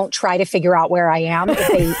kids won't try to figure out where I am.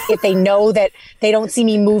 If they know that they don't see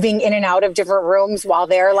me moving in and out of different rooms while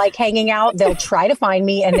they're like hanging out, they'll try to find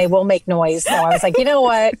me and they will make noise. So I was like, you know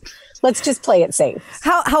what? Let's just play it safe.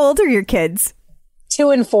 How old are your kids?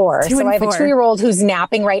 2 and 4. So I have a 2-year-old who's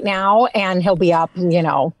napping right now, and he'll be up, in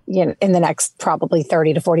the next probably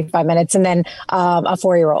 30 to 45 minutes, and then a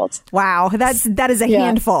 4-year-old. Wow, that is a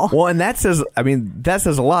handful. Well, and that says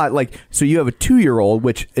a lot. Like, so you have a 2-year-old,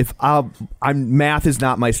 which if math is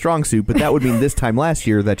not my strong suit, but that would mean this time last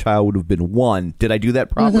year that child would have been 1. Did I do that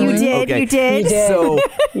properly? You did. Okay. You did. So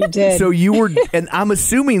you did. So you were, and I'm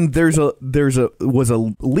assuming was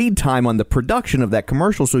a lead time on the production of that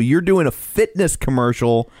commercial. So you're doing a fitness commercial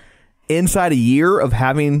inside a year of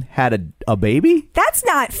having had a baby? That's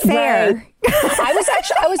not fair. Right.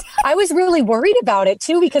 I was really worried about it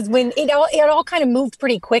too, because when it all kind of moved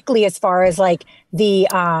pretty quickly as far as like the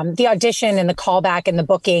audition and the callback and the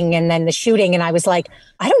booking and then the shooting. And I was like,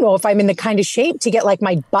 I don't know if I'm in the kind of shape to get like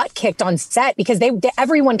my butt kicked on set, because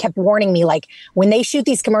everyone kept warning me, like, when they shoot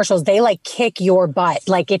these commercials, they like kick your butt.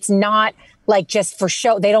 Like, it's not like just for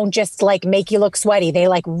show. They don't just like make you look sweaty. They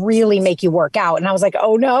like really make you work out. And I was like,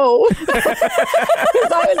 oh no. Because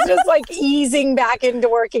I was just like easing back into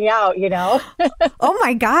working out, you know? Oh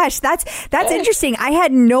my gosh. That's interesting. I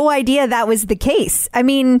had no idea that was the case. I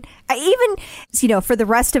mean, for the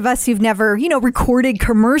rest of us who've never, recorded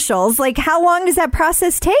commercials, like how long does that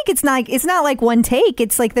process take? It's not like one take.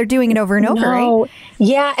 It's like they're doing it over and over, right?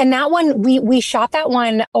 Yeah. And that one, we shot that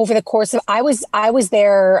one over the course of, I was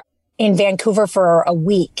there in Vancouver for a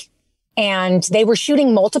week, and they were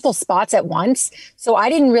shooting multiple spots at once. So I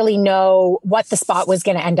didn't really know what the spot was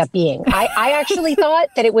going to end up being. I actually thought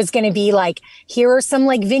that it was going to be like, here are some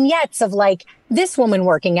like vignettes of like this woman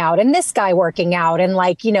working out and this guy working out and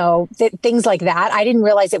like, things like that. I didn't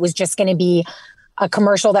realize it was just going to be a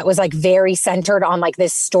commercial that was like very centered on like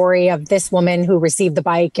this story of this woman who received the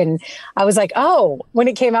bike. And I was like, oh, when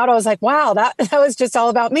it came out, I was like, wow, that was just all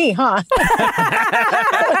about me, huh?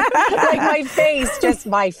 Like my face,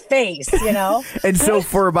 And so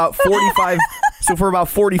for about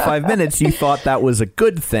 45 minutes, you thought that was a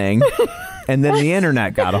good thing. And then the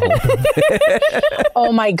internet got a hold of it.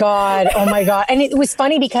 Oh my God. And it was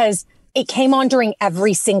funny because it came on during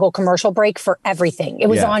every single commercial break for everything. It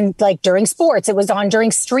was on like during sports. It was on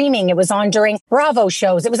during streaming. It was on during Bravo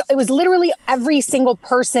shows. It was literally every single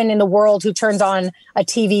person in the world who turns on a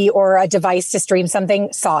TV or a device to stream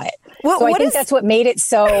something saw it. So I think that's what made it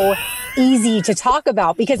so easy to talk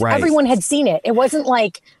about, because everyone had seen it. It wasn't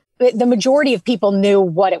like the majority of people knew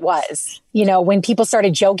what it was. When people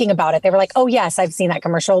started joking about it, they were like, oh yes, I've seen that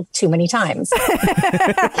commercial too many times.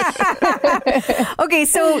 Okay.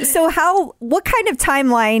 So what kind of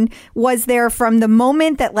timeline was there from the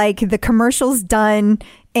moment that like the commercial's done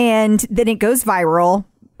and then it goes viral?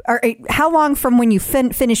 Or how long from when you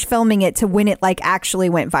finished filming it to when it like actually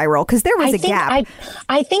went viral? Because there was a gap.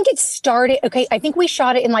 I think it started. Okay, I think we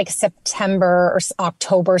shot it in like September or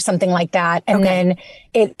October, something like that, and then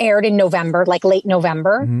it aired in November, like late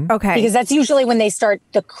November. Mm-hmm. Okay, because that's usually when they start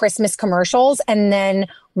the Christmas commercials, and then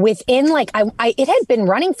within like it had been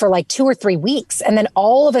running for like 2 or 3 weeks, and then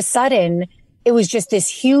all of a sudden, it was just this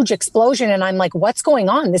huge explosion. And I'm like, what's going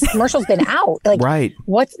on? This commercial's been out. Like, I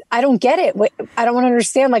don't get it. I don't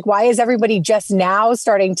understand. Like, why is everybody just now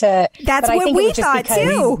starting to? That's what we thought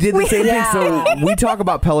too. We did the same thing. So we talk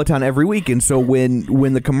about Peloton every week. And so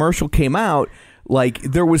when the commercial came out, like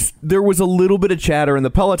there was a little bit of chatter in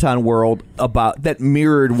the Peloton world about that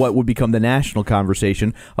mirrored what would become the national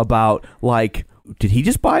conversation about like, did he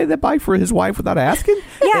just buy that bike for his wife without asking?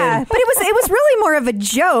 Yeah, but it was really more of a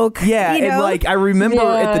joke. Yeah, and like I remember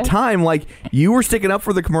at the time, like you were sticking up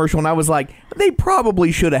for the commercial, and I was like, they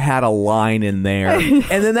probably should have had a line in there, and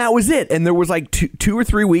then that was it. And there was like 2 or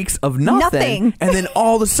 3 weeks of nothing, and then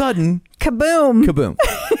all of a sudden, kaboom!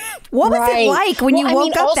 What was it like when you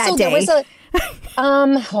woke up that day?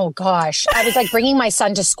 Oh gosh, I was like bringing my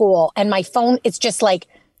son to school, and my phone. It's just like.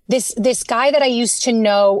 This guy that I used to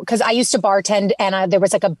know, because I used to bartend, and there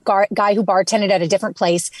was like a guy who bartended at a different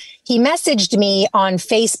place. He messaged me on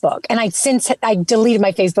Facebook, and I deleted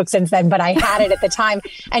my Facebook since then, but I had it at the time.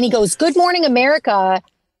 And he goes, "Good morning, America,"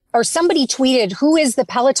 or somebody tweeted, "Who is the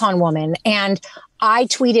Peloton woman?" And I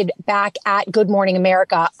tweeted back at Good Morning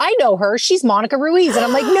America, "I know her. She's Monica Ruiz." And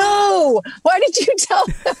I'm like, no, why did you tell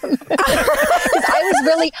them?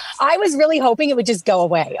 I was really hoping it would just go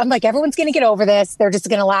away. I'm like, everyone's going to get over this. They're just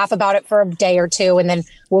going to laugh about it for a day or two, and then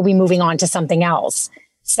we'll be moving on to something else.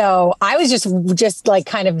 So I was just like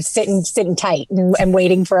kind of sitting tight and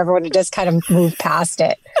waiting for everyone to just kind of move past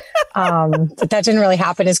it. But that didn't really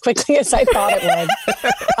happen as quickly as I thought it would.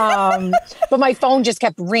 But my phone just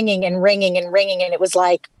kept ringing and ringing and ringing. And it was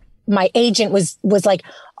like, my agent was like,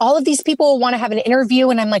 all of these people want to have an interview.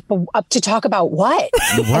 And I'm like, but up to talk about what?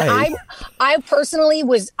 Right. And I personally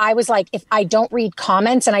was like, if I don't read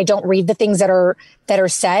comments and I don't read the things that are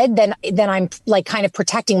said, then I'm like kind of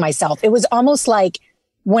protecting myself. It was almost like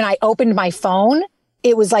when I opened my phone,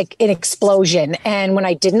 it was like an explosion. And when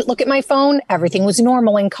I didn't look at my phone, everything was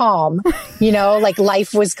normal and calm, like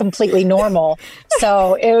life was completely normal.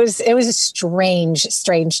 So it was a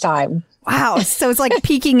strange time. Wow. So it's like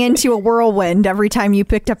peeking into a whirlwind every time you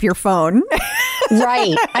picked up your phone.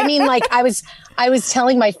 Right. I mean, like I was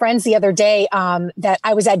telling my friends the other day that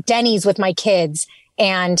I was at Denny's with my kids,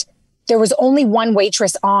 and there was only one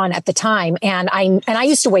waitress on at the time. And I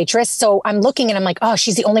used to waitress. So I'm looking and I'm like, oh,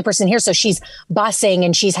 she's the only person here. So she's bussing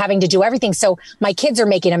and she's having to do everything. So my kids are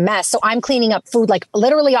making a mess. So I'm cleaning up food, like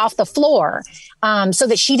literally off the floor, so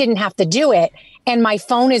that she didn't have to do it. And my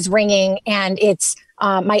phone is ringing and it's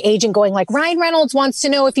my agent going like, Ryan Reynolds wants to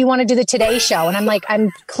know if you want to do the Today Show. And I'm like, I'm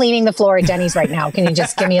cleaning the floor at Denny's right now. Can you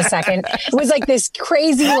just give me a second? It was like this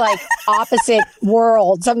crazy, like opposite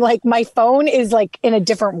worlds. I'm like, my phone is like in a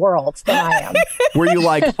different world than I am. Were you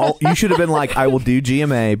like, oh, you should have been like, I will do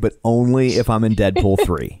GMA, but only if I'm in Deadpool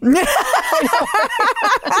 3.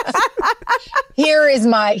 Here is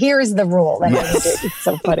the rule that I did. It's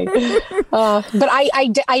so funny. But I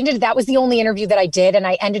did, that was the only interview that I did. And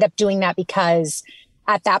I ended up doing that because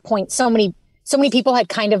at that point, so many people had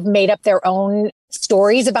kind of made up their own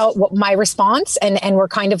stories about what my response and were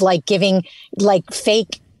kind of like giving like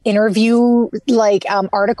fake interview like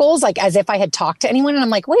articles like as if I had talked to anyone, and I'm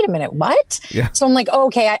like, wait a minute, what? Yeah. So I'm like, oh,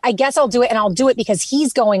 okay, I guess I'll do it, and I'll do it because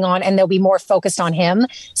he's going on and they'll be more focused on him,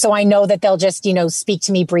 so I know that they'll just speak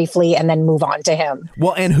to me briefly and then move on to him.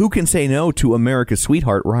 Well, and who can say no to America's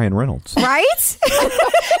sweetheart Ryan Reynolds, right?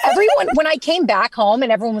 Everyone, when I came back home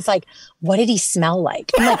and everyone was like, what did he smell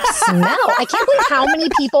like? I'm like, smell? I can't believe how many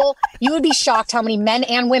people, you would be shocked how many men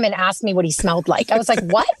and women asked me what he smelled like. I was like,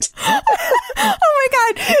 what? Oh my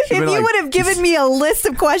God. If you would have given me a list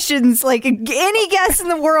of questions, like any guess in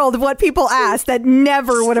the world of what people asked, that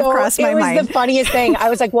never would have crossed my mind. It was the funniest thing. I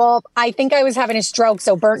was like, well, I think I was having a stroke.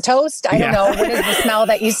 So burnt toast. I don't know. What is the smell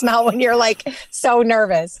that you smell when you're like so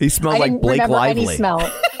nervous? He smelled like Blake Lively. Any smell.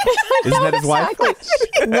 Isn't that his wife?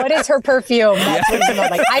 What is her perfume? That's what it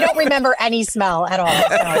smelled like. I don't remember any smell at all.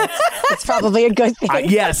 So it's probably a good thing.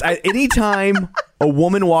 Yes. Anytime a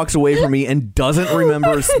woman walks away from me and doesn't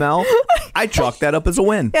remember a smell, I chalk that up as a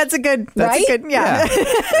win. That's a good, yeah.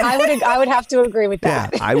 I would have to agree with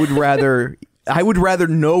that. Yeah, I would rather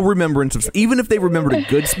no remembrance of, even if they remembered a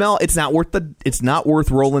good smell, it's not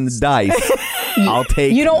worth rolling the dice. I'll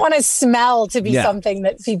take. You don't want a smell to be something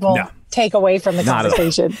that people take away from the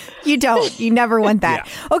conversation. You don't. You never want that.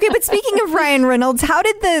 Yeah. Okay, but speaking of Ryan Reynolds, how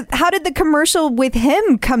did the commercial with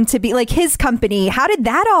him come to be, like his company? How did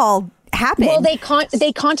that all happen? Well, they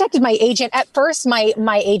contacted my agent. At first,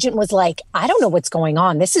 my agent was like, I don't know what's going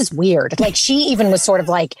on. This is weird. Like she even was sort of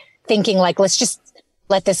like thinking like, let's just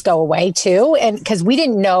let this go away too. And because we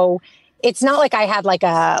didn't know, it's not like I had like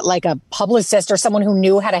a publicist or someone who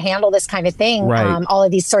knew how to handle this kind of thing. Right. All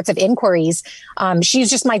of these sorts of inquiries. She's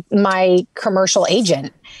just my commercial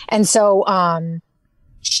agent. And so,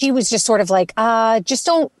 she was just sort of like, just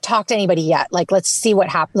don't talk to anybody yet. Like, let's see what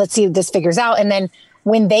happens. Let's see if this figures out. And then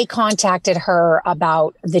when they contacted her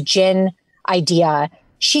about the gin idea,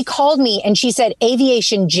 she called me and she said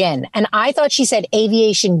aviation gin. And I thought she said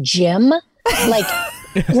aviation gym, like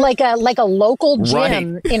a local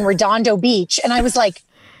gym in Redondo Beach. And I was like,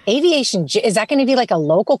 aviation gym, is that going to be like a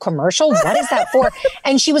local commercial? What is that for?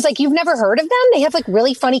 And she was like, you've never heard of them? They have like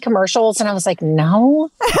really funny commercials. And I was like, no.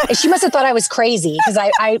 And she must have thought I was crazy because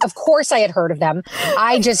I of course I had heard of them.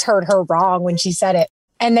 I just heard her wrong when she said it.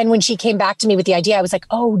 And then when she came back to me with the idea, I was like,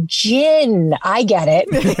 oh, gin, I get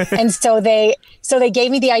it. And so they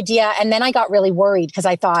gave me the idea. And then I got really worried because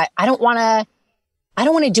I thought, I don't want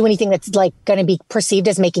to do anything that's like going to be perceived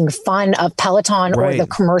as making fun of Peloton or the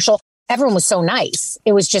commercial. Everyone was so nice.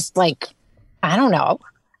 It was just like, I don't know.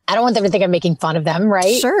 I don't want them to think I'm making fun of them,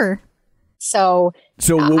 right? Sure. So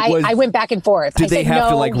I went back and forth. Did they have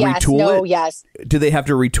to like retool it? Yes. Did they have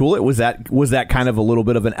to retool it? Was that kind of a little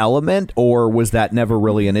bit of an element, or was that never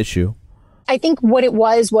really an issue? I think what it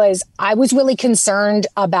was I was really concerned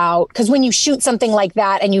about, because when you shoot something like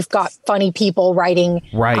that and you've got funny people writing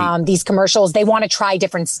these commercials, they want to try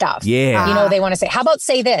different stuff. Yeah. They want to say, how about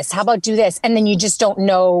say this? How about do this? And then you just don't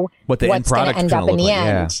know what's going to end up in the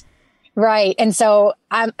end. Yeah. Right. And so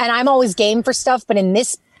I'm always game for stuff. But in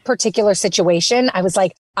this particular situation, I was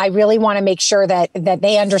like, I really want to make sure that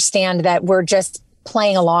they understand that we're just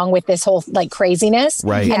playing along with this whole like craziness,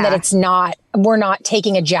 right? And that we're not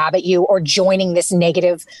taking a jab at you or joining this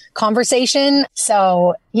negative conversation.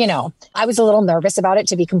 So, I was a little nervous about it,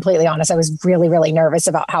 to be completely honest. I was really, really nervous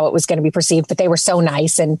about how it was going to be perceived, but they were so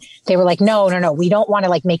nice and they were like, no, we don't want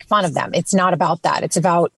to like make fun of them. It's not about that. It's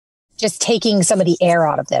about just taking some of the air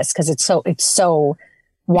out of this because it's so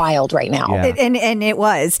wild right now. Yeah. And it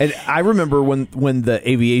was. And I remember when the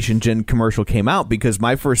aviation gin commercial came out, because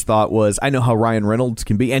my first thought was, I know how Ryan Reynolds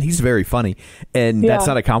can be, and he's very funny, and that's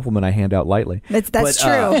not a compliment I hand out lightly. That's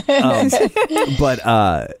true. But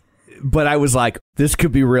I was like, this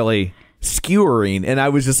could be really skewering, and I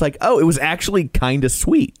was just like, oh, it was actually kind of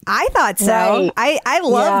sweet. I thought so. Right.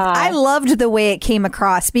 I loved the way it came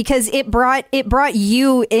across because it brought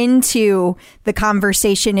you into the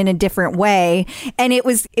conversation in a different way, and it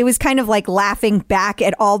was kind of like laughing back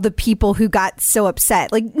at all the people who got so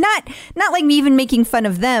upset. Like not like me even making fun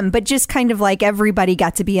of them, but just kind of like everybody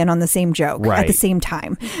got to be in on the same joke at the same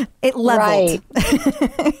time. It leveled.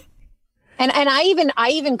 Right. And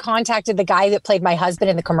I even contacted the guy that played my husband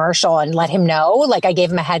in the commercial and let him know, like I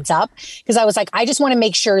gave him a heads up because I was like, I just want to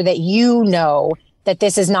make sure that you know that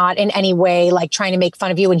this is not in any way like trying to make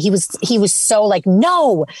fun of you. And he was so like,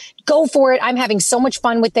 no, go for it. I'm having so much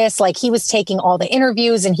fun with this. Like he was taking all the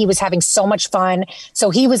interviews and he was having so much fun.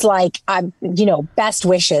 So he was like, best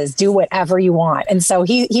wishes, do whatever you want. And so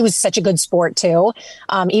he was such a good sport too.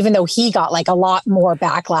 Even though he got like a lot more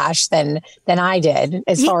backlash than I did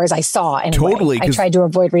as far as I saw. Anyway. Totally. I tried to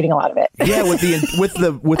avoid reading a lot of it. Yeah. With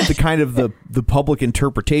the kind of the public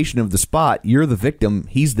interpretation of the spot, you're the victim.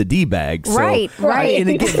 He's the D-bag. So, right. And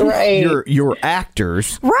again, you're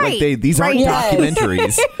actors. Right. Like these aren't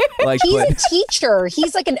documentaries. Like he's a teacher.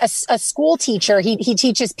 He's like a school teacher. He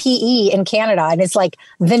teaches PE in Canada and is like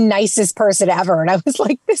the nicest person ever. And I was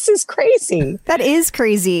like, this is crazy. That is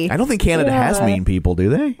crazy. I don't think Canada has mean people, do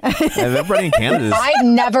they? Everybody in Canada.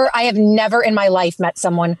 I have never in my life met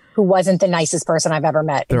someone who wasn't the nicest person I've ever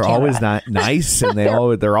met. They're always not nice, and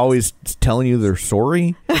they're always telling you they're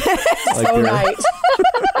sorry. Like so nice.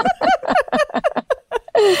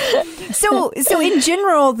 So in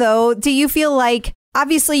general, though, do you feel like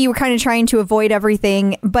obviously you were kind of trying to avoid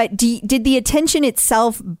everything, but did the attention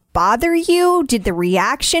itself bother you? Did the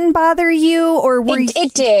reaction bother you, or were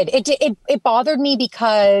it did. It bothered me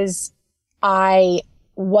because I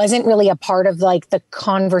wasn't really a part of like the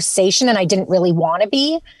conversation, and I didn't really want to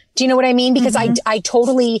be. Do you know what I mean? Because I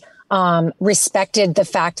totally respected the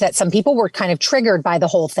fact that some people were kind of triggered by the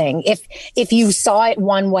whole thing. If you saw it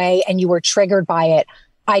one way and you were triggered by it,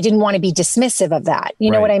 I didn't want to be dismissive of that.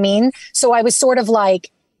 You know what I mean? So I was sort of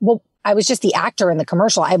like, well, I was just the actor in the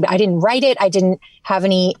commercial. I didn't write it. I didn't have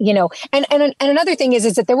any, and another thing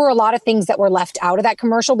is that there were a lot of things that were left out of that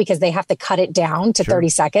commercial because they have to cut it down to 30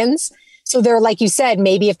 seconds. So they're, like you said,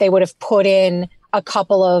 maybe if they would have put in a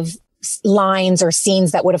couple of lines or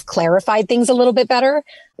scenes that would have clarified things a little bit better,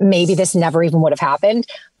 maybe this never even would have happened.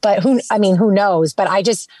 But who knows? But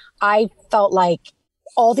I felt like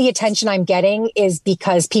all the attention I'm getting is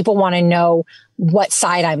because people want to know what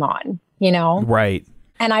side I'm on, Right.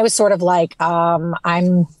 And I was sort of like,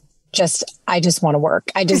 I just want to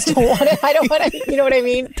work. I just don't want to, I don't want to, you know what I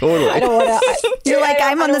mean? Totally. I don't want to. You're like,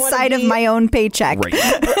 I'm on the side of my own paycheck. Right.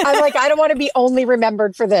 I'm like, I don't want to be only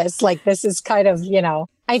remembered for this. Like, this is kind of,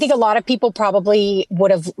 I think a lot of people probably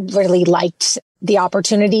would have really liked the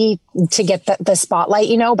opportunity to get the spotlight,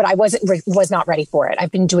 but I was not ready for it.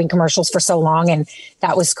 I've been doing commercials for so long, and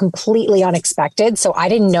that was completely unexpected. So I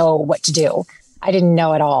didn't know what to do. I didn't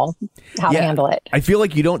know at all how to handle it. I feel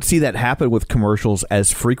like you don't see that happen with commercials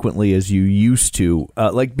as frequently as you used to,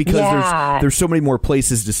 because there's so many more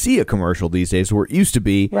places to see a commercial these days. Where it used to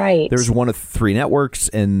be, there's one of 3 networks,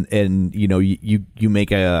 and you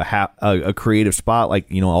make a creative spot, like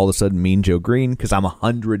all of a sudden Mean Joe Green, because I'm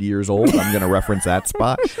 100 years old. I'm going to reference that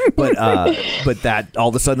spot, but that all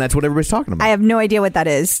of a sudden that's what everybody's talking about. I have no idea what that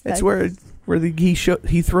is. That's where he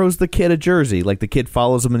throws the kid a jersey. Like the kid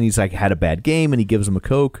follows him and he's like had a bad game and he gives him a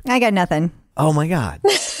Coke. I got nothing. Oh my God.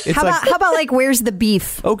 How about like where's the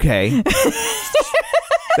beef? Okay.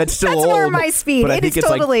 That's still old. That's more my speed. It is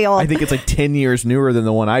totally old. I think it's like 10 years newer than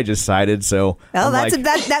the one I just cited. So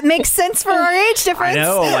that makes sense for our age difference. I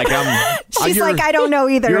know. Like She's like, I don't know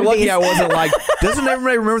either. You're lucky I wasn't like, doesn't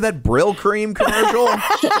everybody remember that Brill Cream commercial?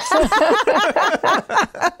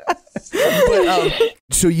 But,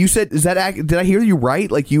 so you said, did I hear you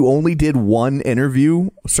right? Like you only did one interview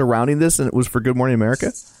surrounding this, and it was for Good Morning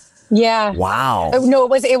America? Yeah. Wow. No,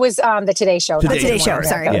 it was the Today Show. The Today Show.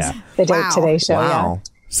 Sorry. Yeah. The Today Show. Wow.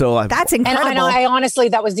 Yeah. So that's incredible. And I honestly,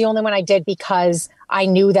 that was the only one I did because I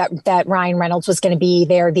knew that Ryan Reynolds was going to be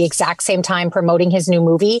there the exact same time promoting his new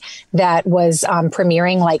movie that was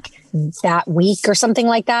premiering like that week or something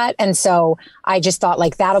like that. And so I just thought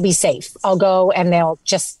like, that'll be safe. I'll go and they'll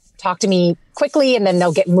just talk to me quickly and then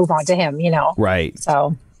they'll move on to him, Right.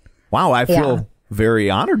 So. Wow. I feel very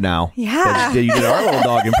honored now. Yeah. That you did our little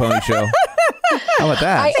dog and pony show. How about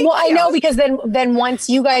that? I know, because then once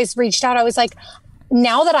you guys reached out, I was like,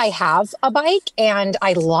 now that I have a bike and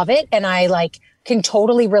I love it and I can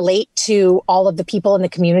totally relate to all of the people in the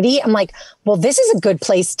community, I'm like, well, this is a good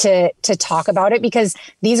place to talk about it because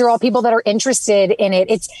these are all people that are interested in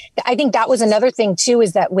it. I think that was another thing too,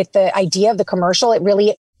 is that with the idea of the commercial, it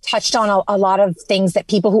really touched on a lot of things that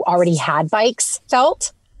people who already had bikes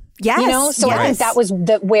felt. Yes. So I think that was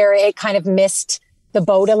where it kind of missed the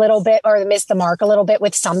boat a little bit, or missed the mark a little bit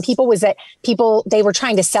with some people, was that they were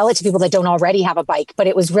trying to sell it to people that don't already have a bike. But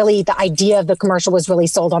it was really, the idea of the commercial was really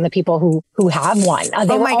sold on the people who have one.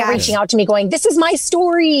 They were all reaching out to me going, this is my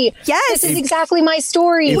story. Yes. This is exactly my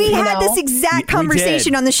story. We had this exact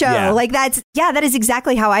conversation on the show. Yeah. Like that is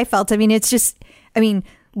exactly how I felt. I mean, it's just,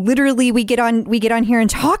 literally we get on here and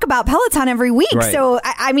talk about Peloton every week. Right. So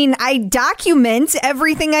I document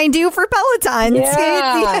everything I do for Peloton.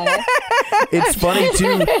 Yeah. It's funny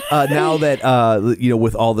too, now that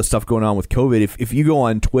with all the stuff going on with COVID, if you go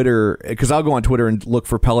on Twitter, because I'll go on Twitter and look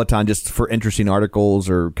for Peloton just for interesting articles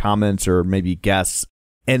or comments or maybe guests,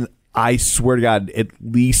 and I swear to God, at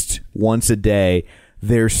least once a day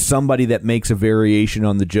there's somebody that makes a variation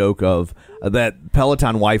on the joke of that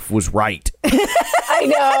Peloton wife was right. I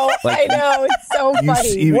know. It's so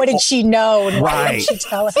funny. What did she know? And what did she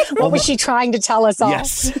tell us? What was she trying to tell us all?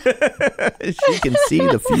 Yes. She can see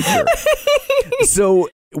the future. So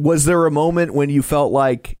was there a moment when you felt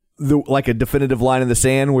like a definitive line in the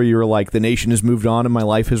sand where you were like, the nation has moved on and my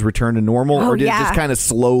life has returned to normal? Or did it just kind of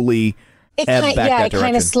slowly... It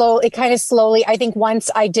kind of slowly. I think once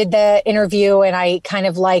I did the interview and I kind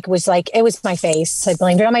of was like, it was my face. I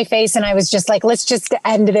blamed it on my face. And I was just like, let's just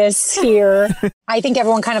end this here. I think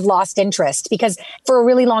everyone kind of lost interest because for a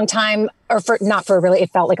really long time, it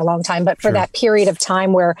felt like a long time, but for that period of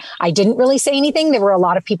time where I didn't really say anything, there were a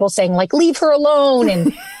lot of people saying like, leave her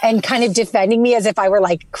alone and kind of defending me as if I were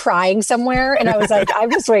like crying somewhere. And I was like, I'm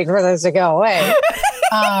just waiting for this to go away.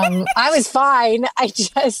 I was fine. I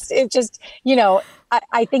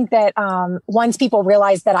think that once people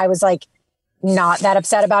realized that I was like not that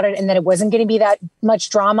upset about it and that it wasn't going to be that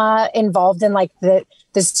much drama involved in like the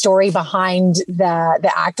story behind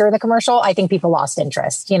the actor in the commercial, I think people lost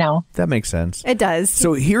interest, That makes sense. It does.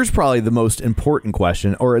 So here's probably the most important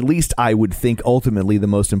question, or at least I would think ultimately the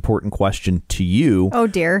most important question to you. Oh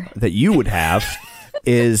dear. That you would have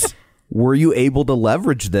is, were you able to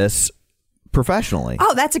leverage this professionally?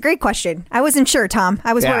 Oh, that's a great question. I wasn't sure, Tom.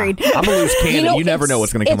 I was worried. I'm a loose cannon. You never know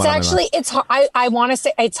what's going to come out. It's hard. I want to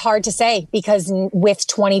say it's hard to say because with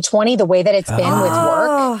 2020, the way that it's been with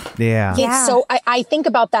work. Yeah. So I think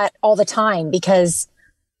about that all the time because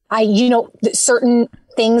certain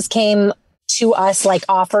things came to us, like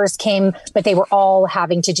offers came, but they were all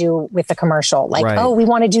having to do with the commercial. Like, oh, we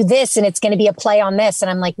want to do this and it's going to be a play on this.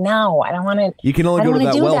 And I'm like, no, I don't want to. You can only go to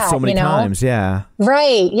that well so many times. Yeah.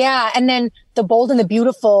 Right. Yeah. And then The Bold and the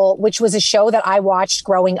Beautiful, which was a show that I watched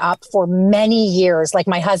growing up for many years. Like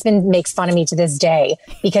my husband makes fun of me to this day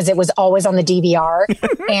because it was always on the DVR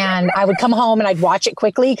and I would come home and I'd watch it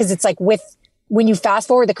quickly because it's like when you fast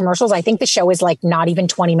forward the commercials, I think the show is like not even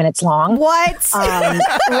 20 minutes long. What?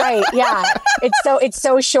 Right. Yeah. It's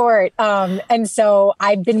so short. And so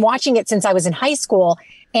I've been watching it since I was in high school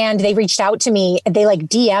and they reached out to me. They like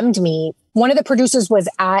DM'd me. One of the producers was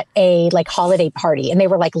at a like holiday party and they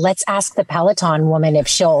were like, let's ask the Peloton woman if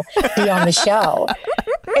she'll be on the show.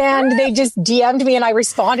 And they just DM'd me and I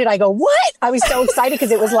responded. I go, what? I was so excited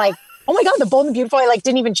because it was like, oh my God, The Bold and the Beautiful. I like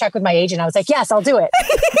didn't even check with my agent. I was like, yes, I'll do it.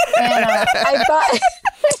 And I thought,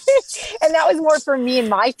 and that was more for me and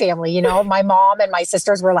my family. My mom and my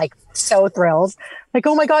sisters were like so thrilled. Like,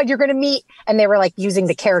 oh my God, you're going to meet. And they were like using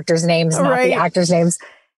the characters' names, not the actors' names.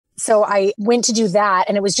 So I went to do that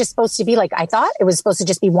and it was just supposed to be like, I thought it was supposed to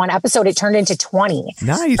just be one episode. It turned into 20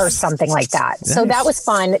 or something like that. Nice. So that was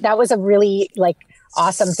fun. That was a really like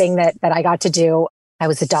awesome thing that I got to do. I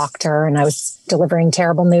was a doctor and I was delivering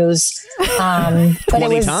terrible news. But it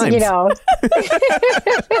was, times.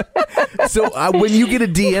 So when you get a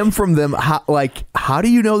DM from them, how do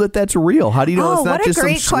you know that that's real? How do you know it's not just some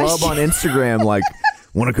schlub on Instagram like,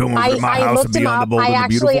 want to come over to my house and be on The Bold and the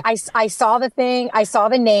Beautiful? I saw the thing. I saw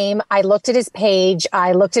the name. I looked at his page.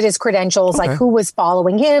 I looked at his credentials, like who was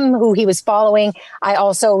following him, who he was following. I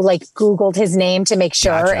also like Googled his name to make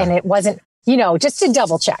sure. And it wasn't, just to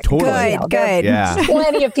double check. Totally. Good. Yeah.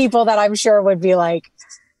 Plenty of people that I'm sure would be like,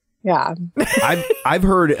 yeah. I've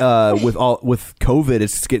heard with COVID,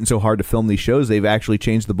 it's getting so hard to film these shows. They've actually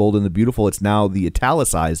changed The Bold and the Beautiful. It's now the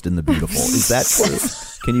italicized and the Beautiful. Is that true?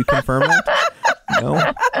 Can you confirm that?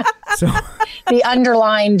 No. So the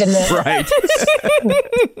underlined and the right.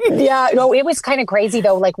 Yeah. No, it was kind of crazy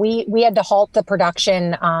though. Like we had to halt the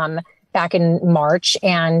production back in March.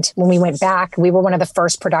 And when we went back, we were one of the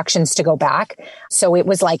first productions to go back. So it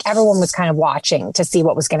was like everyone was kind of watching to see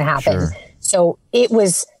what was going to happen. Sure. So it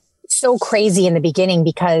was so crazy in the beginning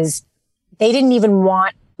because they didn't even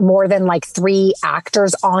want more than like 3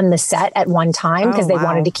 actors on the set at one time because they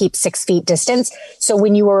wanted to keep 6 feet distance. So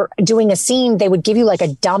when you were doing a scene, they would give you like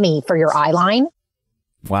a dummy for your eye line.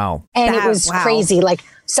 Wow. And it was crazy. Like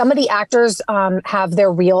some of the actors have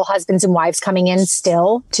their real husbands and wives coming in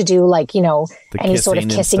still to do like, you know, any sort of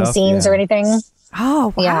kissing scenes or anything.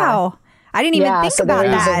 Oh, wow. Yeah. I didn't even think about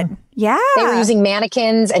that. They were using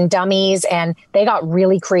mannequins and dummies, and they got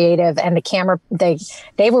really creative. And the camera, they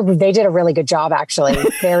did a really good job, actually.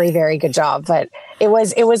 Very, very good job. But it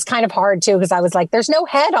was kind of hard too, because I was like, there's no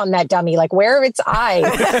head on that dummy. Like, where are its eyes?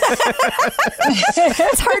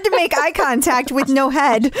 It's hard to make eye contact with no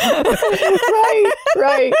head.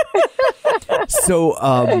 Right.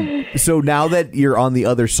 So now that you're on the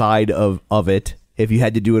other side of it, if you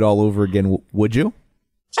had to do it all over again, would you?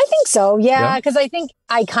 I think so. Yeah. Because I think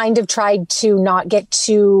I kind of tried to not get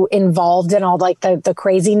too involved in all like the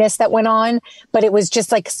craziness that went on. But it was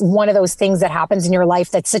just like one of those things that happens in your life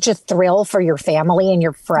that's such a thrill for your family and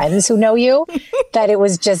your friends who know you that it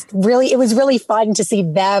was really fun to see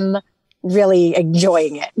them really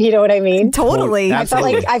enjoying it. You know what I mean? Totally. I felt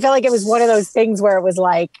like it was one of those things where it was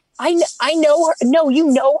like, I know her. No, you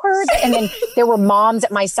know her. And then there were moms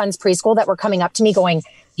at my son's preschool that were coming up to me going,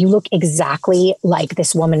 you look exactly like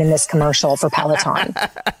this woman in this commercial for Peloton.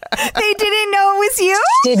 They didn't know it was you?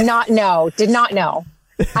 Did not know.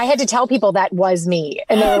 I had to tell people that was me.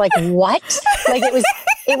 And they were like, what? Like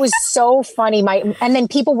it was so funny. And then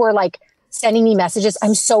people were like sending me messages.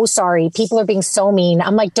 I'm so sorry. People are being so mean.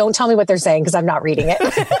 I'm like, don't tell me what they're saying because I'm not reading it.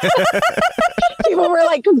 People were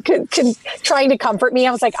like trying to comfort me.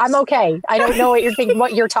 I was like, I'm okay. I don't know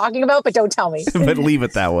what you're talking about, but don't tell me. But leave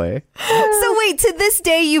it that way. So wait, to this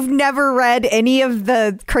day, you've never read any of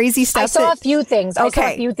the crazy stuff? I saw a few things.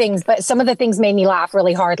 But some of the things made me laugh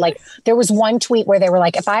really hard. Like there was one tweet where they were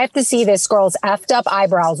like, if I have to see this girl's effed up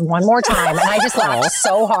eyebrows one more time, and I just laughed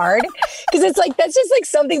so hard because it's like, that's just like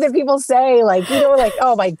something that people say, like, you know, like,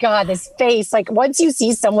 oh my God, this face. Like once you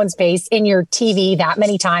see someone's face in your TV that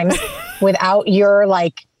many times without your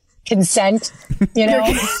like consent, you know,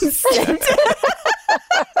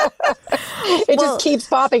 it just keeps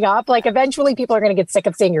popping up. Like eventually people are going to get sick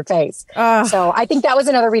of seeing your face. So I think that was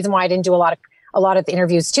another reason why I didn't do a lot of the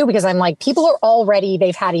interviews too, because I'm like, people are already,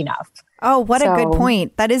 they've had enough. Oh, what a good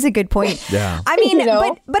point. That is a good point. Yeah. I mean, you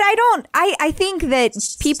know? but I think that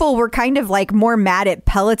people were kind of like more mad at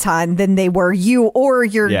Peloton than they were you or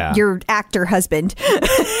your actor husband.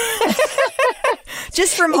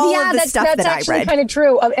 Just from all of the stuff that I read. That's actually kind of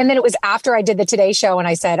true. And then it was after I did the Today Show and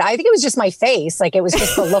I said, I think it was just my face. Like it was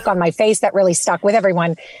just the look on my face that really stuck with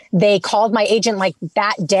everyone. They called my agent like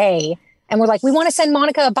that day and were like, we want to send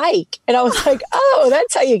Monica a bike. And I was like, oh,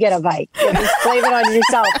 that's how you get a bike. You just blame it on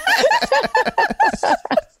yourself.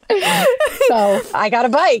 So I got a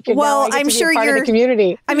bike. And well, I'm sure you're the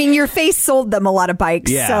community. I mean, your face sold them a lot of bikes.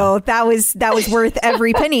 Yeah. So that was worth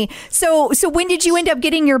every penny. So when did you end up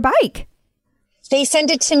getting your bike? They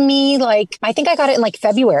sent it to me like, I think I got it in like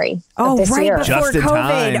February of this year. Before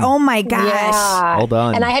COVID. Oh my gosh. Yeah. Well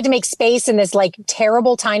done. And I had to make space in this like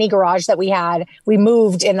terrible tiny garage that we had. We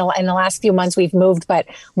moved in the last few months we've moved, but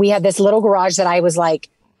we had this little garage that I was like,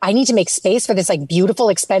 I need to make space for this like beautiful,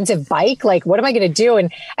 expensive bike. Like, what am I going to do?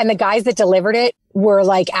 And the guys that delivered it were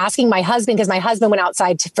like asking my husband, because my husband went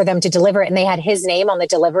outside for them to deliver it and they had his name on the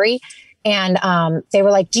delivery. And they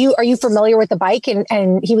were like, are you familiar with the bike?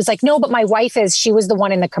 And he was like, no, but my wife is. She was the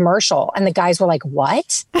one in the commercial. And the guys were like,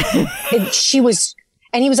 what? And he was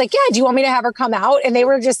like, yeah, do you want me to have her come out? And they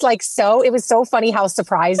were just like, it was so funny how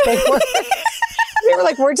surprised they were. They were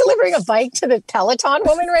like, we're delivering a bike to the Peloton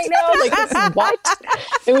woman right now. Like, what?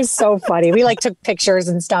 It was so funny. We like took pictures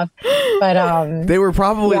and stuff. But they were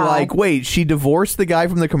probably like, wait, she divorced the guy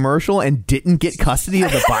from the commercial and didn't get custody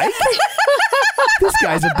of the bike? This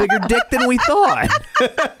guy's a bigger dick than we thought.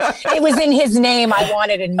 It was in his name. I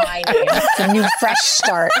want it in my name. It's a new fresh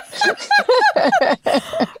start.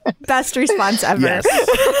 Best response ever. Yes.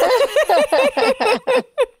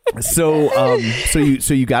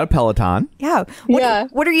 So you got a Peloton. Yeah.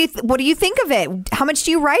 What do you think of it? How much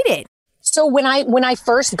do you ride it? So when I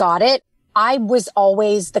first got it, I was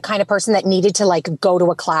always the kind of person that needed to like go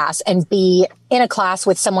to a class and be in a class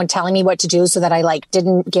with someone telling me what to do so that I like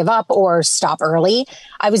didn't give up or stop early.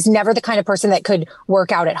 I was never the kind of person that could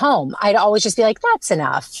work out at home. I'd always just be like, that's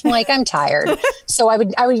enough. Like, I'm tired. So I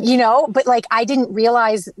would, you know, but like, I didn't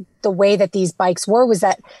realize the way that these bikes were was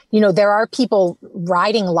that, you know, there are people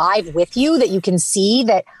riding live with you that you can see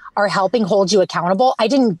that are helping hold you accountable. I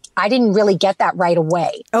didn't really get that right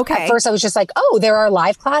away. Okay. At first I was just like, oh, there are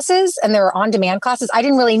live classes and there are on-demand classes. I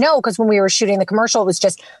didn't really know because when we were shooting the commercial, it was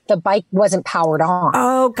just the bike wasn't powered on.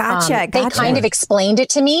 Oh, gotcha. They kind of explained it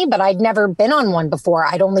to me, but I'd never been on one before.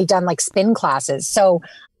 I'd only done like spin classes. So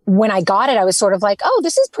when I got it, I was sort of like, oh,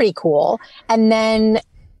 this is pretty cool. And then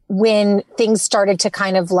when things started to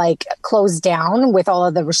kind of like close down with all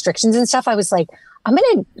of the restrictions and stuff, I was like, I'm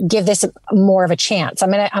going to give this more of a chance.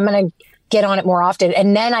 I'm going to get on it more often.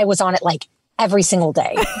 And then I was on it like every single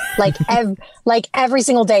day, like every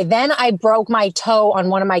single day. Then I broke my toe on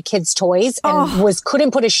one of my kids' toys and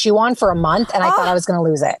couldn't put a shoe on for a month. And I thought I was going to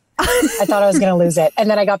lose it. I thought I was going to lose it.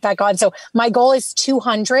 And then I got back on. So my goal is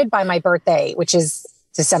 200 by my birthday, which is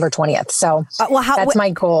December 20th. So that's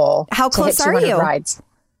my goal. How close are you? Rides.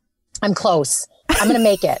 I'm close. I'm going to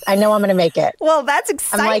make it. I know I'm going to make it. Well, that's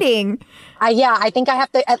exciting. I think I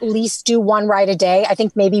have to at least do one ride a day. I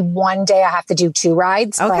think maybe one day I have to do 2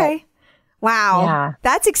 rides. Okay. Wow. Yeah.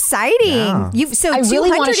 That's exciting. Yeah. I really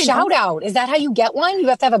want a shout out. Is that how you get one? You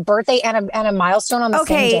have to have a birthday and a milestone on the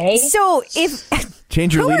same day? So if...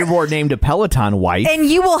 Change your leaderboard name to Peloton Wife. And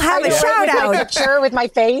you will have a shout out. My picture with my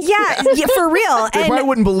face. Yeah, for real. They probably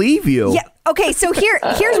wouldn't believe you. Yeah. Okay, so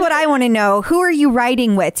here's what I want to know. Who are you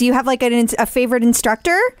riding with? Do you have like a favorite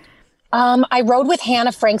instructor? I rode with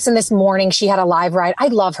Hannah Frankson this morning. She had a live ride. I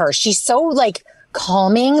love her. She's so like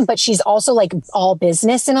calming, but she's also like all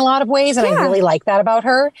business in a lot of ways. And I really like that about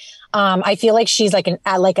her. I feel like she's like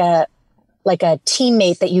a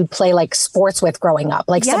teammate that you'd play like sports with growing up,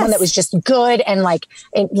 like someone that was just good and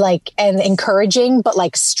and encouraging, but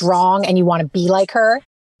like strong, and you want to be like her.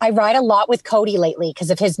 I ride a lot with Cody lately because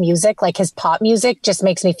of his music, like his pop music just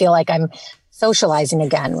makes me feel like I'm socializing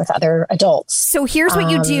again with other adults. So here's what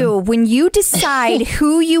you do when you decide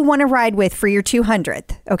who you want to ride with for your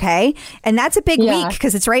 200th. Okay. And that's a big week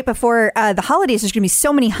because it's right before the holidays. There's going to be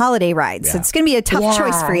so many holiday rides. So it's going to be a tough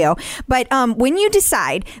choice for you. But when you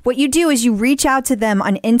decide, what you do is you reach out to them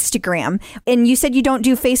on Instagram. And you said you don't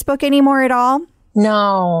do Facebook anymore at all?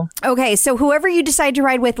 No. Okay, so whoever you decide to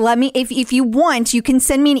ride with, let me, if you want, you can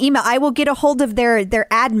send me an email. I will get a hold of their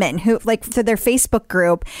admin who for their Facebook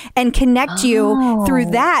group and connect you through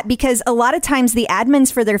that, because a lot of times the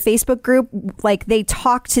admins for their Facebook group, like they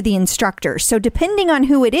talk to the instructors. So depending on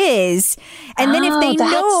who it is, and then if they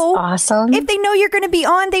know you're going to be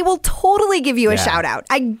on, they will totally give you a shout out.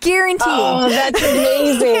 I guarantee. Oh, that's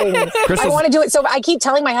amazing. I want to do it. So I keep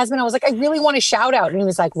telling my husband, I was like, I really want a shout out. And he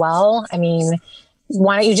was like, well, I mean,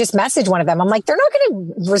 why don't you just message one of them? I'm like, they're not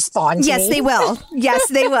going to respond to me. Yes, they will. Yes,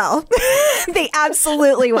 they will. They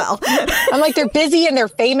absolutely will. I'm like, they're busy and they're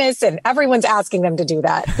famous and everyone's asking them to do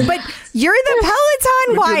that. But you're the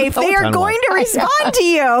Peloton wife. They are going to respond to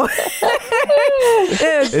you.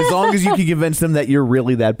 As long as you can convince them that you're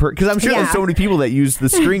really that person. Because I'm sure there's so many people that use the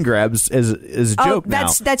screen grabs as a joke now.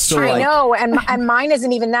 That's true. I know. And mine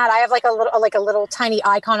isn't even that. I have like a little tiny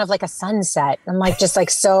icon of like a sunset. I'm like, just like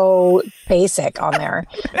so basic on there.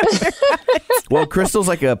 Well, Crystal's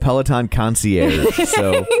like a Peloton concierge,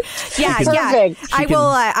 so perfect. I will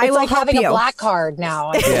like help having you. A black card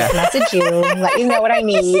now. I just message you, let you know what I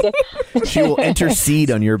need. She will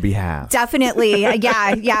intercede on your behalf. Definitely,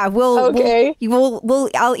 yeah.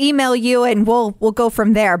 I'll email you and we'll go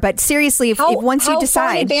from there. But seriously, if once you decide, how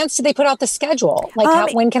far in advance do they put out the schedule?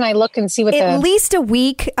 Like, when can I look and see what at least a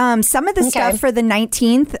week? Some of the stuff for the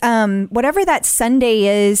 19th, whatever that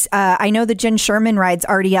Sunday is. I know the Jen Sherman ride's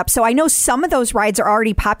already up. So I know some of those rides are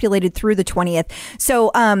already populated through the 20th.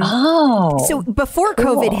 So, so before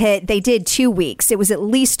COVID hit, they did 2 weeks. It was at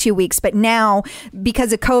least 2 weeks. But now,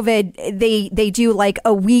 because of COVID, they do like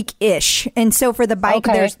a week-ish. And so for the bike,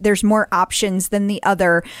 there's more options than the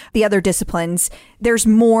other disciplines. There's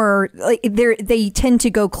more, like they tend to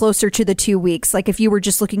go closer to the 2 weeks. Like if you were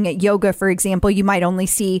just looking at yoga, for example, you might only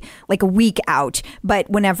see like a week out. But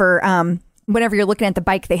whenever you're looking at the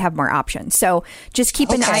bike, they have more options. So just keep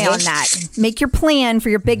an eye on that. Make your plan for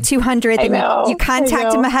your big 200. You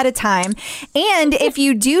contact them ahead of time. And if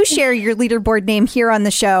you do share your leaderboard name here on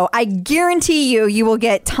the show, I guarantee you will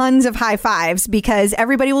get tons of high fives because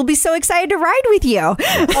everybody will be so excited to ride with you. Oh,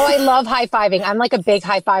 I love high fiving. I'm like a big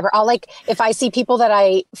high fiver. I'll like, if I see people that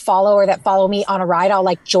I follow or that follow me on a ride, I'll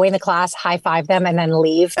like join the class, high five them, and then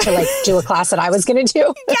leave to like do a class that I was going to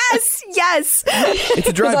do. Yes. It's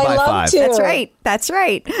a drive-by five. That's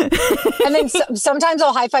right. And then sometimes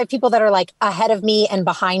I'll high five people that are like ahead of me and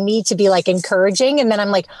behind me to be like encouraging. And then I'm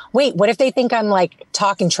like, wait, what if they think I'm like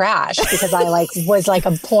talking trash because I like was like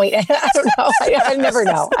a point? I don't know. I never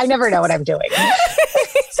know. I never know what I'm doing.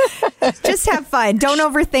 Just have fun. Don't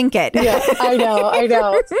overthink it. Yeah, I know.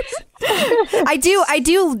 I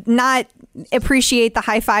do not appreciate the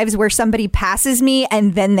high fives where somebody passes me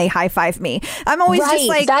and then they high five me. I'm always just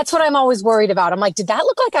like, that's what I'm always worried about. I'm like, did that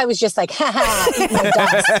look like I was just like, ha ha, eat my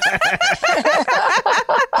dust?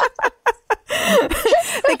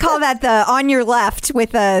 They call that the on your left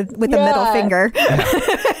with a middle finger.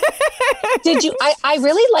 Did you? I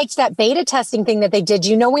really liked that beta testing thing that they did.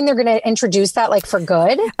 You know when they're going to introduce that, like, for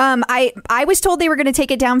good? I was told they were going to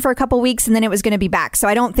take it down for a couple weeks and then it was going to be back. So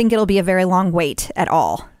I don't think it'll be a very long wait at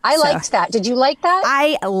all. I liked that. Did you like that?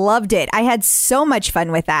 I loved it. I had so much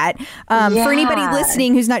fun with that. For anybody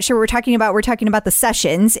listening who's not sure what we're talking about the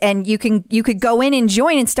sessions, and you could go in and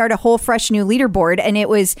join and start a whole fresh new leaderboard. And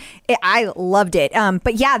I loved it.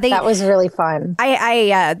 But yeah, that was really fun.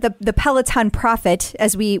 The Peloton Prophet,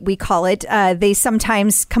 as we call it, they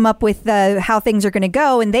sometimes come up with how things are going to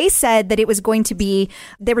go. And they said that there was going to be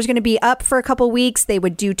up for a couple weeks. They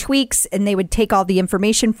would do tweaks and they would take all the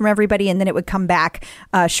information from everybody and then it would come back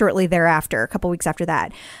shortly thereafter, a couple weeks after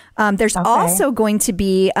that. There's also going to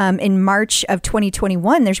be in March of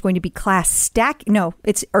 2021, there's going to be class stack. No,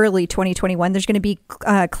 it's early 2021. There's going to be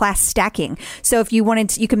class stacking. So if you wanted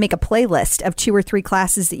to, you can make a playlist of 2 or 3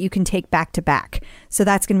 classes that you can take back to back. So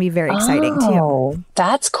that's going to be very exciting too.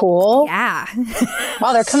 That's cool. Yeah.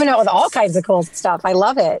 Wow, they're coming out with all kinds of cool stuff. I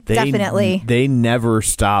love it. Definitely. They never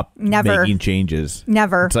stop making changes.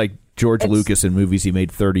 Never. It's like George Lucas in movies he made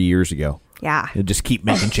 30 years ago. Yeah. They'll just keep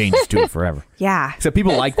making changes to it forever. Yeah. Except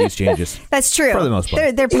people like these changes. That's true. For the most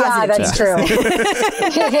part. They're positive. Yeah,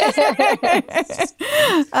 that's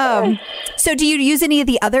true. So do you use any of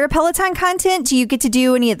the other Peloton content? Do you get to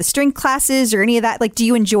do any of the strength classes or any of that? Like, do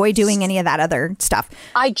you enjoy doing any of that other stuff?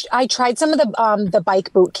 I tried some of the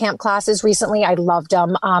bike boot camp classes recently. I loved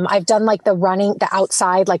them. I've done like the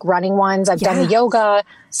outside, like running ones. I've done the yoga,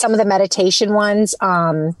 some of the meditation ones.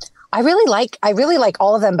 I really like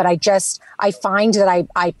all of them, but I find that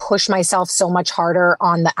I push myself so much harder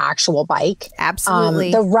on the actual bike.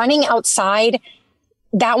 Absolutely. The running outside,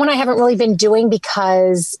 that one I haven't really been doing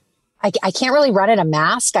because I can't really run in a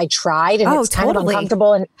mask. I tried and it's kind of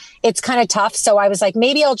uncomfortable and it's kind of tough. So I was like,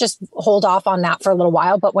 maybe I'll just hold off on that for a little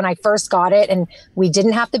while. But when I first got it and we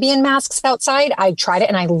didn't have to be in masks outside, I tried it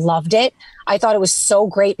and I loved it. I thought it was so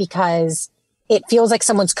great because it feels like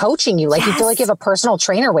someone's coaching you. Like you feel like you have a personal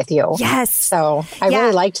trainer with you. Yes. So I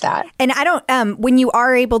really liked that. And I don't, when you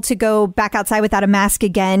are able to go back outside without a mask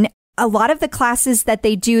again, a lot of the classes that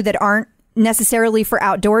they do that aren't necessarily for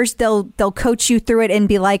outdoors, they'll coach you through it and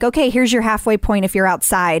be like, okay, here's your halfway point if you're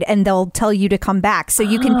outside, and they'll tell you to come back. So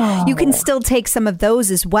you can still take some of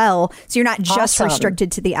those as well. So you're not just restricted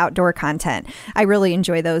to the outdoor content. I really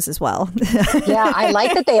enjoy those as well. Yeah. I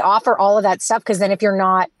like that they offer all of that stuff because then if you're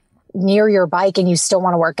not near your bike and you still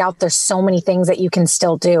want to work out, there's so many things that you can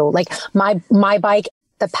still do. Like my bike,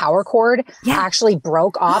 the power cord actually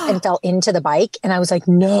broke off and fell into the bike. And I was like,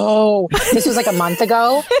 no, this was like a month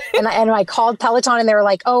ago. And I called Peloton and they were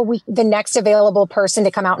like, the next available person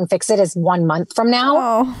to come out and fix it is 1 month from now.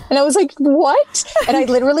 Oh. And I was like, what? And I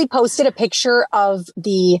literally posted a picture of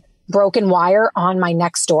the broken wire on my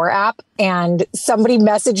Nextdoor app, and somebody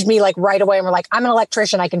messaged me like right away and were like, I'm an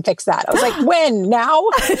electrician, I can fix that. I was like, when? Now?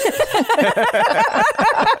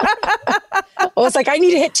 I was like, I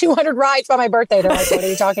need to hit 200 rides by my birthday. They're like, what are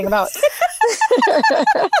you talking about?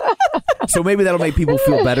 So maybe that'll make people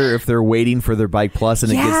feel better if they're waiting for their Bike Plus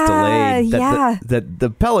and it gets delayed. That the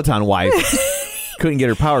Peloton wife couldn't get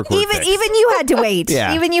her power cord fixed. Even you had to wait.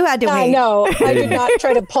 Yeah. Even you had to wait. No, I did not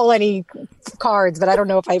try to pull any cards, but I don't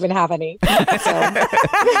know if I even have any. So.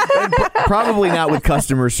 Probably not with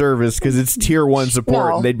customer service because it's tier 1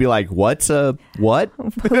 support. No. And they'd be like, what's a what?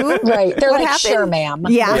 Who? Right. They're What like, happened? sure, ma'am.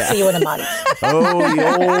 Yeah. We'll see you in a month. Oh,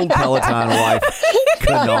 the old Peloton wife.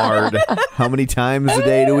 Canard. How many times a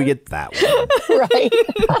day do we get that one? Right.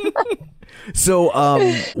 So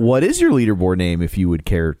what is your leaderboard name if you would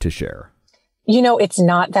care to share? You know, it's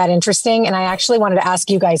not that interesting. And I actually wanted to ask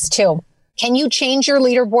you guys too. Can you change your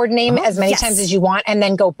leaderboard name as many times as you want and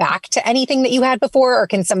then go back to anything that you had before? Or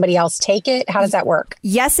can somebody else take it? How does that work?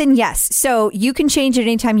 Yes and yes. So you can change it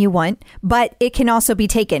anytime you want, but it can also be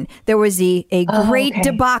taken. There was a great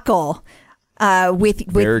debacle with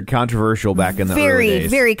very controversial back in the early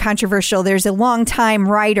days. Very controversial. There's a longtime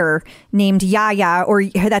writer named Yaya, or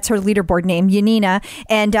that's her leaderboard name, Yanina,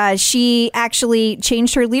 and she actually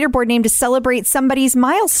changed her leaderboard name to celebrate somebody's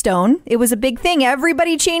milestone. It was a big thing.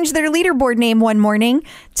 Everybody changed their leaderboard name one morning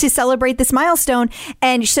to celebrate this milestone.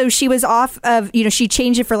 And so she was off of, she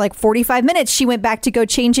changed it for like 45 minutes. She went back to go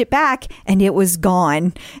change it back and it was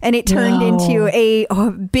gone. And it turned into a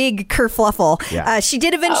big kerfluffle. Yeah. She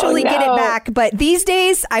did eventually get it back, but these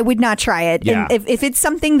days I would not try it. Yeah. And if it's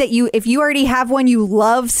something that if you already have one you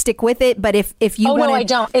love, stick with it. But if you want no, I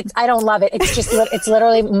don't. I don't love it. It's just, it's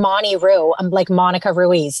literally Moniru. I'm like Monica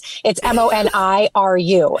Ruiz. It's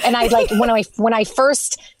Moniru. And I like, when I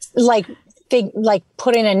first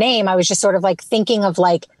put in a name, I was just sort of like thinking of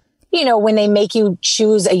like, when they make you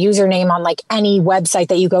choose a username on like any website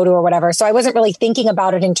that you go to or whatever. So I wasn't really thinking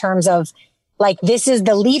about it in terms of like, this is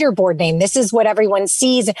the leaderboard name. This is what everyone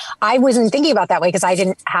sees. I wasn't thinking about that way because I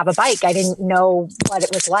didn't have a bike. I didn't know what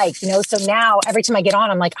it was like, So now every time I get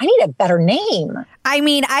on, I'm like, I need a better name. I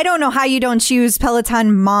mean, I don't know how you don't choose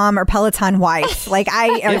Peloton mom or Peloton wife. Like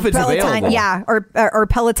if it's Peloton, available. or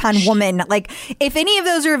Peloton woman. Like if any of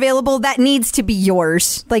those are available, that needs to be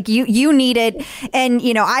yours. Like you need it. And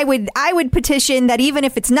I would petition that even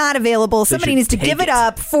if it's not available, somebody needs to give it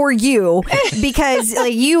up for you because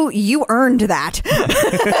like you earned that.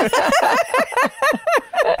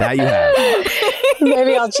 That you have.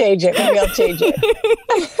 Maybe I'll change it.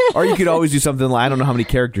 Or you could always do something like, I don't know how many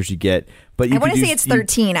characters you get, but I want to say it's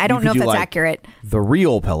 13. I don't know if that's accurate. The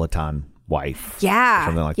real Peloton wife. Yeah.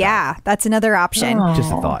 Something like that. That's another option.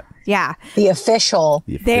 Just a thought. Yeah. The official.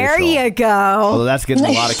 There you go. Although that's getting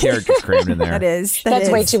a lot of characters crammed in there. That is. That's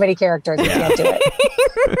way too many characters. You can't do it.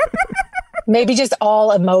 Maybe just all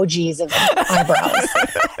emojis of eyebrows.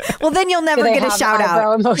 Well, then you'll never get a shout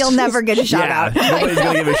out. You'll never get a shout out. Nobody's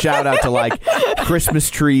going to give a shout out to like Christmas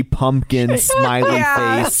tree, pumpkin, smiley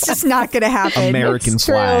face. It's just not going to happen. American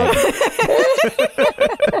flag.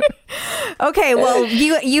 Okay, well,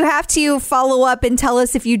 you have to follow up and tell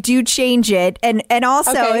us if you do change it. And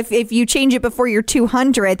also, if you change it before your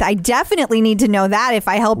 200th, I definitely need to know that if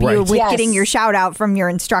I help you with getting your shout out from your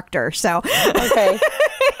instructor. So, okay.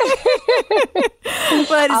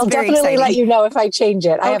 Well, I'll definitely exciting. let you know if I change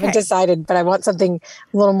it. I haven't decided, but I want something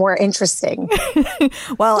a little more interesting.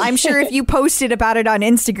 Well, I'm sure if you posted about it on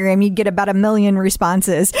Instagram, you'd get about 1 million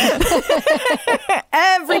responses.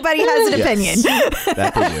 Everybody has an opinion.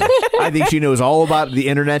 That they do. I think she knows all about the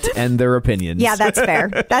internet and their opinions. Yeah, that's fair.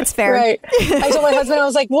 That's fair. Right. I told my husband, I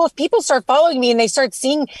was like, well, if people start following me and they start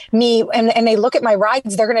seeing me and they look at my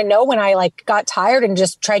rides, they're going to know when I like got tired and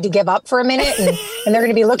just tried to give up for a minute. And they're going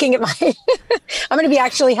to be looking at my, I'm going to be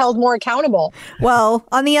actually held more accountable. Well,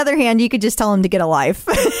 on the other hand, you could just tell him to get a life.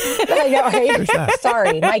 I know, right?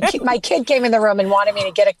 Sorry. My kid came in the room and wanted me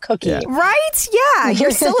to get a cookie. Yeah. Right? Yeah.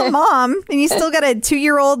 You're still a mom and you still got a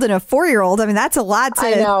 2-year-old and a 4-year-old. I mean, that's a lot to,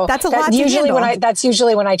 I know. That's a lot to usually handle. That's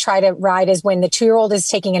usually when I try to ride is when the 2-year-old is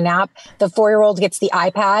taking a nap, the 4-year-old gets the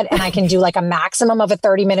iPad and I can do like a maximum of a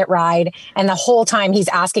 30-minute ride. And the whole time he's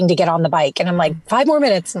asking to get on the bike. And I'm like, 5 more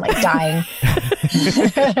minutes. I'm like dying.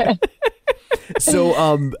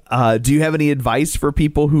 So, do you have any advice for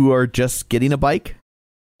people who are just getting a bike?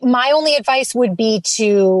 My only advice would be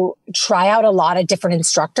to try out a lot of different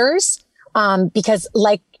instructors. Because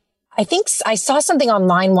like, I think I saw something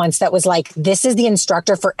online once that was like, this is the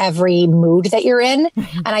instructor for every mood that you're in.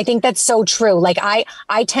 And I think that's so true. Like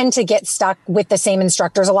I tend to get stuck with the same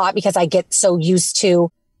instructors a lot because I get so used to,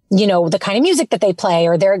 the kind of music that they play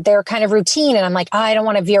or their kind of routine. And I'm like, I don't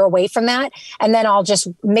want to veer away from that. And then I'll just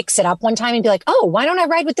mix it up one time and be like, oh, why don't I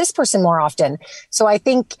ride with this person more often? So I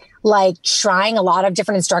think like trying a lot of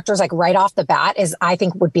different instructors, like right off the bat I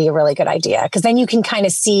think would be a really good idea. Cause then you can kind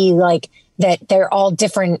of see like that they're all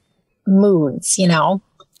different moods,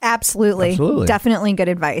 Absolutely. Definitely good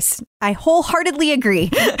advice. I wholeheartedly agree.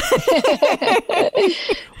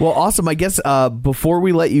 Well, awesome. I guess before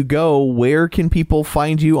we let you go, where can people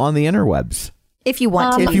find you on the interwebs? If you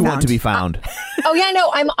want to be found. Oh yeah, no,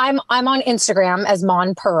 I'm on Instagram as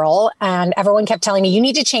Mon Pearl, and everyone kept telling me you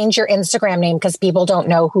need to change your Instagram name because people don't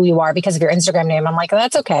know who you are because of your Instagram name. I'm like,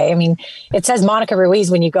 that's okay. I mean, it says Monica Ruiz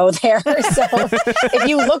when you go there, so if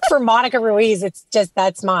you look for Monica Ruiz, it's just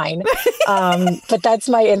that's mine. But that's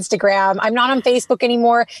my Instagram. I'm not on Facebook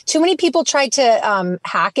anymore. Too many people tried to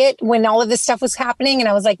hack it when all of this stuff was happening, and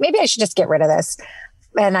I was like, maybe I should just get rid of this.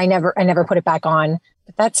 And I never put it back on.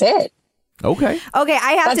 But that's it. Okay.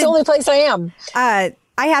 That's the only place I am. I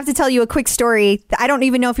have to tell you a quick story. I don't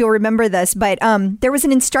even know if you'll remember this, but there was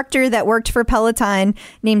an instructor that worked for Peloton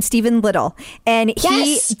named Stephen Little. And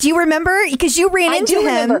do you remember? Because you ran into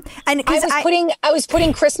him. Remember. And I was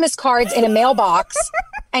putting Christmas cards in a mailbox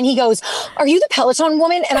and he goes, "Are you the Peloton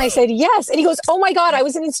woman?" And I said, "Yes." And he goes, "Oh my God, I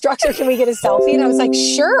was an instructor. Can we get a selfie?" And I was like,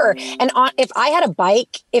 "Sure." And if I had a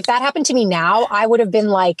bike, if that happened to me now, I would have been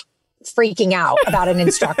like, freaking out about an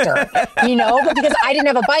instructor, but because I didn't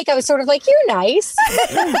have a bike, I was sort of like, you're nice.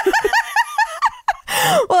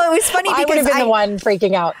 Well, it was funny because I would have been the one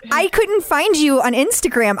freaking out. I couldn't find you on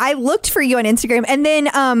Instagram. I looked for you on Instagram, and then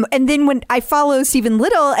when I follow Stephen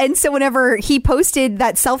Little, and so whenever he posted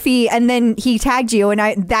that selfie, and then he tagged you,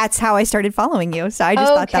 and that's how I started following you. So I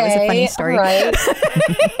just thought that was a funny story. Right.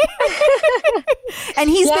 And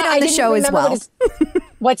he's been on the show as well.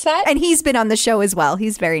 What's that? And he's been on the show as well.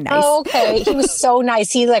 He's very nice. Oh, okay. He was so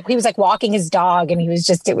nice. He was like walking his dog, and he was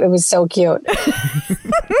just, it was so cute.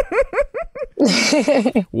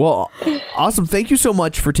 Well, awesome. Thank you so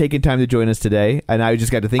much for taking time to join us today. And I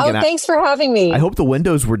just got to thinking. Thanks for having me. I hope the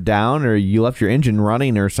windows were down, or you left your engine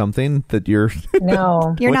running or something that you're.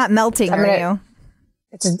 No. You're not melting, are you?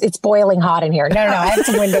 It's boiling hot in here. No. I have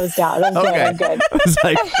some windows down. I'm good. I was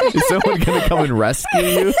like, is someone going to come and rescue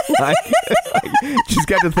you? Just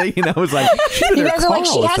got to thinking, I was like, you guys are like,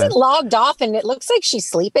 she hasn't logged off and it looks like she's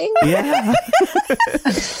sleeping. Yeah.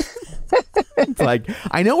 It's like,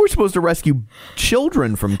 I know we're supposed to rescue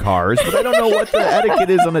children from cars, but I don't know what the etiquette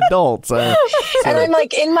is on adults. And I'm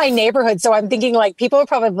like in my neighborhood, so I'm thinking like people are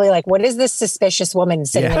probably like, what is this suspicious woman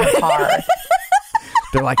sitting in a car?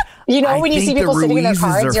 They're like, when you see people sitting in their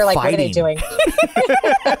cars, you're like, what are they doing?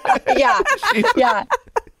 Yeah.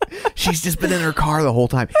 She's just been in her car the whole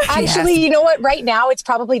time. Actually, you know what? Right now, it's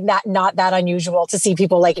probably not that unusual to see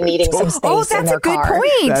people like needing some space in their car. Oh, that's a good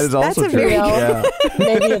point. That is also true. Yeah.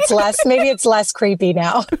 Maybe it's less creepy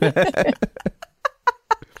now.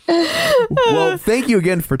 Well, thank you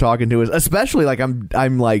again for talking to us. Especially like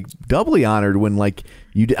I'm like doubly honored when like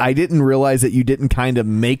I didn't realize that you didn't kind of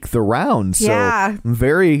make the rounds. So I'm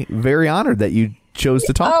very, very honored that you chose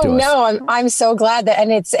to talk to us. Oh no, I'm so glad that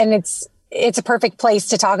it's a perfect place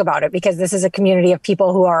to talk about it because this is a community of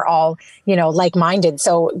people who are all, like-minded.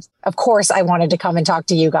 So of course I wanted to come and talk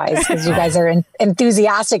to you guys because you guys are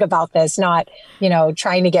enthusiastic about this, not,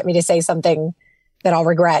 trying to get me to say something that I'll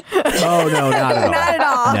regret. Oh, no, not at all. Not at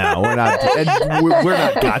all. No, we're not. We're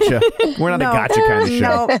not gotcha. We're not a gotcha kind of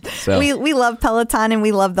show. No. So. We love Peloton and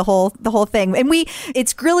we love the whole thing. And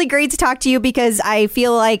it's really great to talk to you because I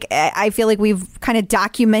feel like we've kind of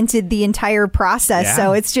documented the entire process. Yeah.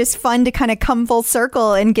 So it's just fun to kind of come full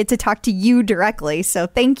circle and get to talk to you directly. So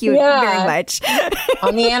thank you very much.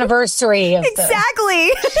 On the anniversary of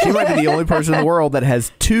exactly. She might be the only person in the world that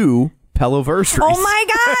has 2 Peloversaries. Oh my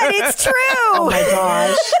God, it's true. Oh my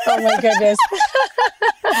gosh. Oh my goodness.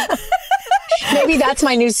 Maybe that's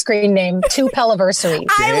my new screen name, 2 Peloversaries.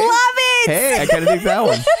 I love it. Hey, I kind of think that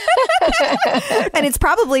one. And it's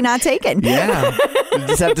probably not taken. Yeah. You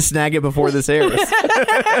just have to snag it before this airs.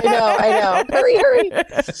 I know. Hurry.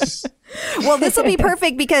 Well, this will be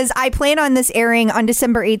perfect because I plan on this airing on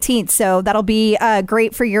December 18th. So that'll be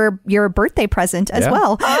great for your birthday present as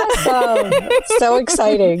well. Awesome. So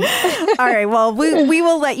exciting. All right. Well, we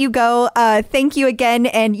will let you go. Thank you again.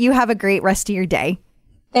 And you have a great rest of your day.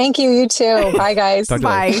 Thank you. You too. Bye, guys.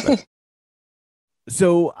 Bye.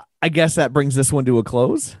 So I guess that brings this one to a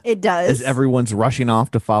close. It does. As everyone's rushing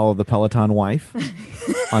off to follow the Peloton wife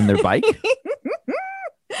on their bike.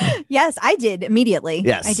 Yes, I did immediately.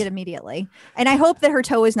 Yes. I did immediately. And I hope that her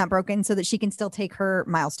toe is not broken so that she can still take her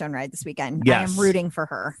milestone ride this weekend. Yes. I am rooting for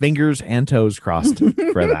her. Fingers and toes crossed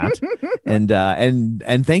for that.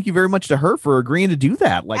 And thank you very much to her for agreeing to do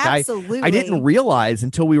that. Like Absolutely. I didn't realize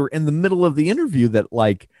until we were in the middle of the interview that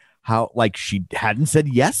how she hadn't said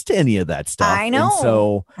yes to any of that stuff. I know. And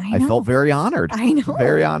so I felt very honored. I know.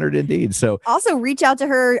 Very honored indeed. So also reach out to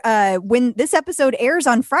her when this episode airs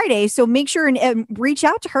on Friday. So make sure and reach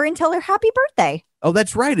out to her and tell her happy birthday. Oh,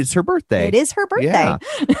 that's right. It's her birthday. It is her birthday. Yeah.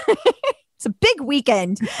 It's a big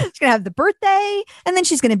weekend. She's going to have the birthday and then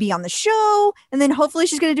she's going to be on the show. And then hopefully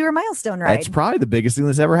she's going to do her milestone ride. That's probably the biggest thing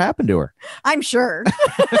that's ever happened to her. I'm sure.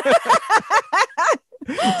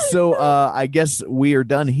 So I guess we are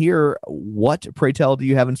done here. What, pray tell, do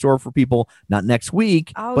you have in store for people? Not next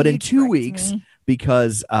week, but in 2 weeks,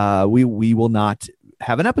 because we will not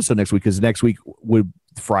have an episode next week because next week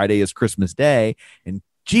Friday is Christmas Day. And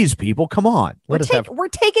geez, people, come on. We're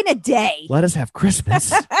taking a day. Let us have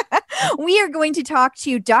Christmas. We are going to talk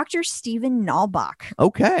to Dr. Stephen Nalbach.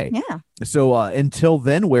 Okay. Yeah. So until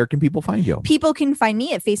then, where can people find you? People can find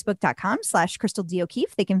me at facebook.com/Crystal D.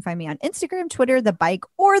 O'Keefe. They can find me on Instagram, Twitter, the bike,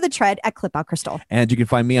 or the tread at ClipOutCrystal. And you can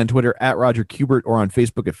find me on Twitter at Roger Kubert or on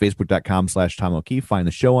Facebook at facebook.com/Tom O'Keefe. Find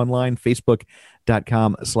the show online,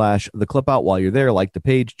 facebook.com/The Clipout. While you're there, like the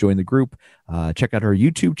page, join the group, check out our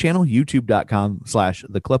YouTube channel,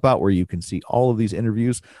 youtube.com/The Clipout, where you can see all of these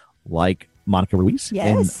interviews like Monica Ruiz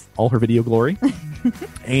in all her video glory.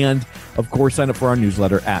 And of course, sign up for our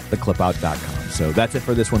newsletter at theclipout.com. So that's it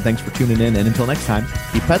for this one. Thanks for tuning in. And until next time,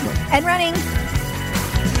 keep pedaling. And running.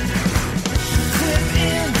 Clip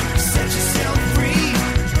in, set yourself